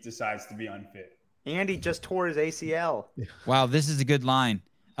when he decides to be unfit. Andy just tore his ACL. Wow, this is a good line.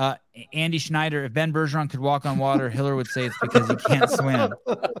 Andy Schneider, if Ben Bergeron could walk on water, Hiller would say it's because he can't swim.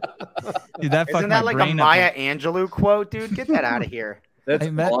 Dude, that fucked Isn't that my like a brain Maya up. Angelou quote, dude? Get that out of here. That's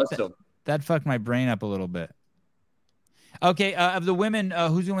Hey, Matt, awesome. That fucked my brain up a little bit. Okay, of the women, who's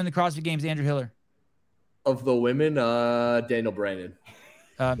going to win the CrossFit Games? Andrew Hiller. Of the women, Daniel Brandon.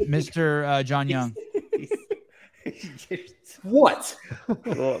 Mr. John Young. What?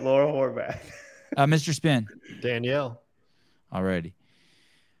 Laura Horvath. Mr. Spin. Danielle. Alrighty.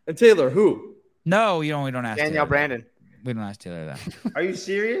 And Taylor, who? No, we don't ask Danielle Taylor Brandon. That. We don't ask Taylor that. Are you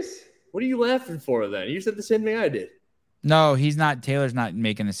serious? What are you laughing for then? You said the same thing I did. No, he's not. Taylor's not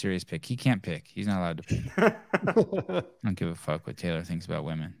making a serious pick. He can't pick. He's not allowed to pick. I don't give a fuck what Taylor thinks about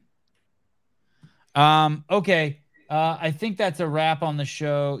women. Okay. I think that's a wrap on the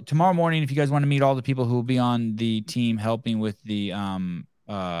show. Tomorrow morning, if you guys want to meet all the people who will be on the team helping with the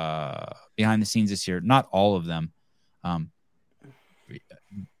behind the scenes this year, not all of them,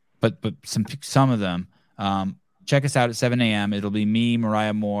 but some of them. Check us out at 7 a.m. It'll be me,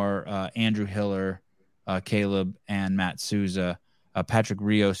 Mariah Moore, Andrew Hiller, Caleb, and Matt Souza. Patrick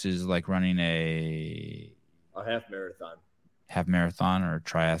Rios is like running a half marathon or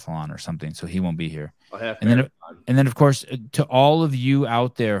triathlon or something, so he won't be here. And then of course, to all of you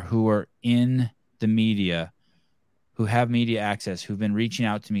out there who are in the media, who have media access, who've been reaching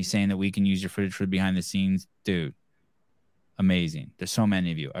out to me saying that we can use your footage for behind the scenes, dude, amazing. There's so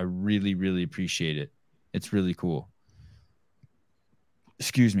many of you. I really, really appreciate it. It's really cool.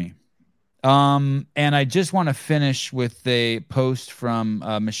 Excuse me. And I just want to finish with a post from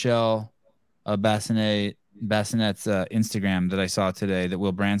Michelle Bassinet's Instagram that I saw today that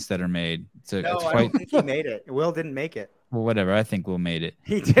Will Brandstetter made. I don't think he made it. Will didn't make it. Well, whatever. I think Will made it.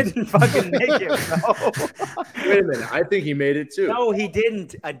 He didn't fucking make it. No. Wait a minute. I think he made it too. No, he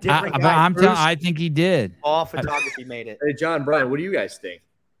didn't. A different guy. I think he did. All photography made it. Hey, John, Brian, what do you guys think?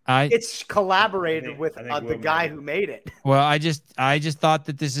 It's collaborated with the guy who made it. Well, I just thought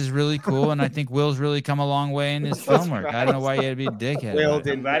that this is really cool, and I think Will's really come a long way in his film work. I don't know why you had to be a dickhead.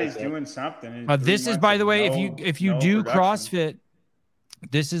 I'm glad he's doing something. This is, by the way, if you do CrossFit,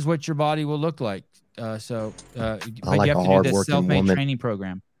 this is what your body will look like. But you have to do this self-made training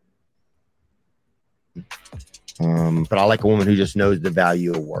program. But I like a woman who just knows the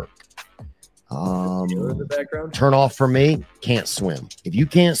value of work. The background? Turn off for me, can't swim. If you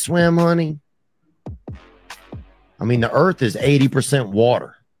can't swim, honey, I mean, the earth is 80%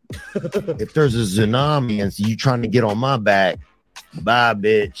 water. If there's a tsunami and you trying to get on my back, bye,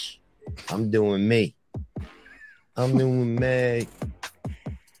 bitch. I'm doing me.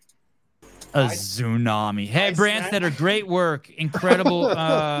 A tsunami. Hey, Brandstetter, great work. Incredible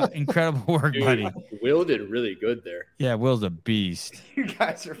work, buddy. Will did really good there. Yeah, Will's a beast. You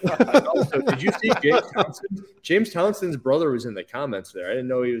guys are fun. Also, did you see James Townsend? James Townsend's brother was in the comments there. I didn't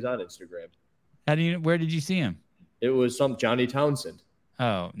know he was on Instagram. Where did you see him? It was some Johnny Townsend.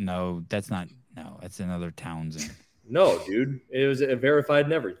 Oh, no, that's another Townsend. No, dude. It was verified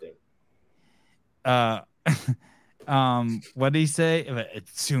and everything. What did he say? A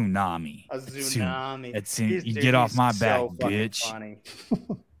tsunami. A tsunami. You get off my back, bitch.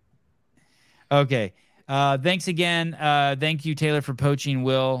 Okay. Thanks again. Thank you, Taylor, for poaching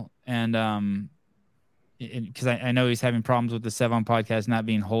Will. And because I know he's having problems with the Sevon podcast not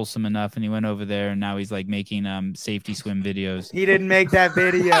being wholesome enough, and he went over there and now he's like making safety swim videos. He didn't make that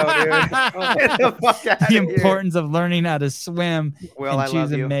video, dude. Get the fuck out The of here. importance of learning how to swim Will, and I choose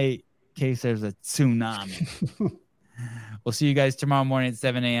love a you. mate in case there's a tsunami. We'll see you guys tomorrow morning at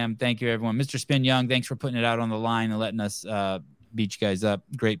 7 a.m. Thank you, everyone. Mr. Spin Young, thanks for putting it out on the line and letting us beat you guys up.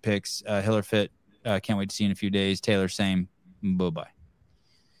 Great picks. Hiller Fit, can't wait to see you in a few days. Taylor, same. Bye-bye.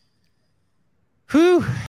 Whew.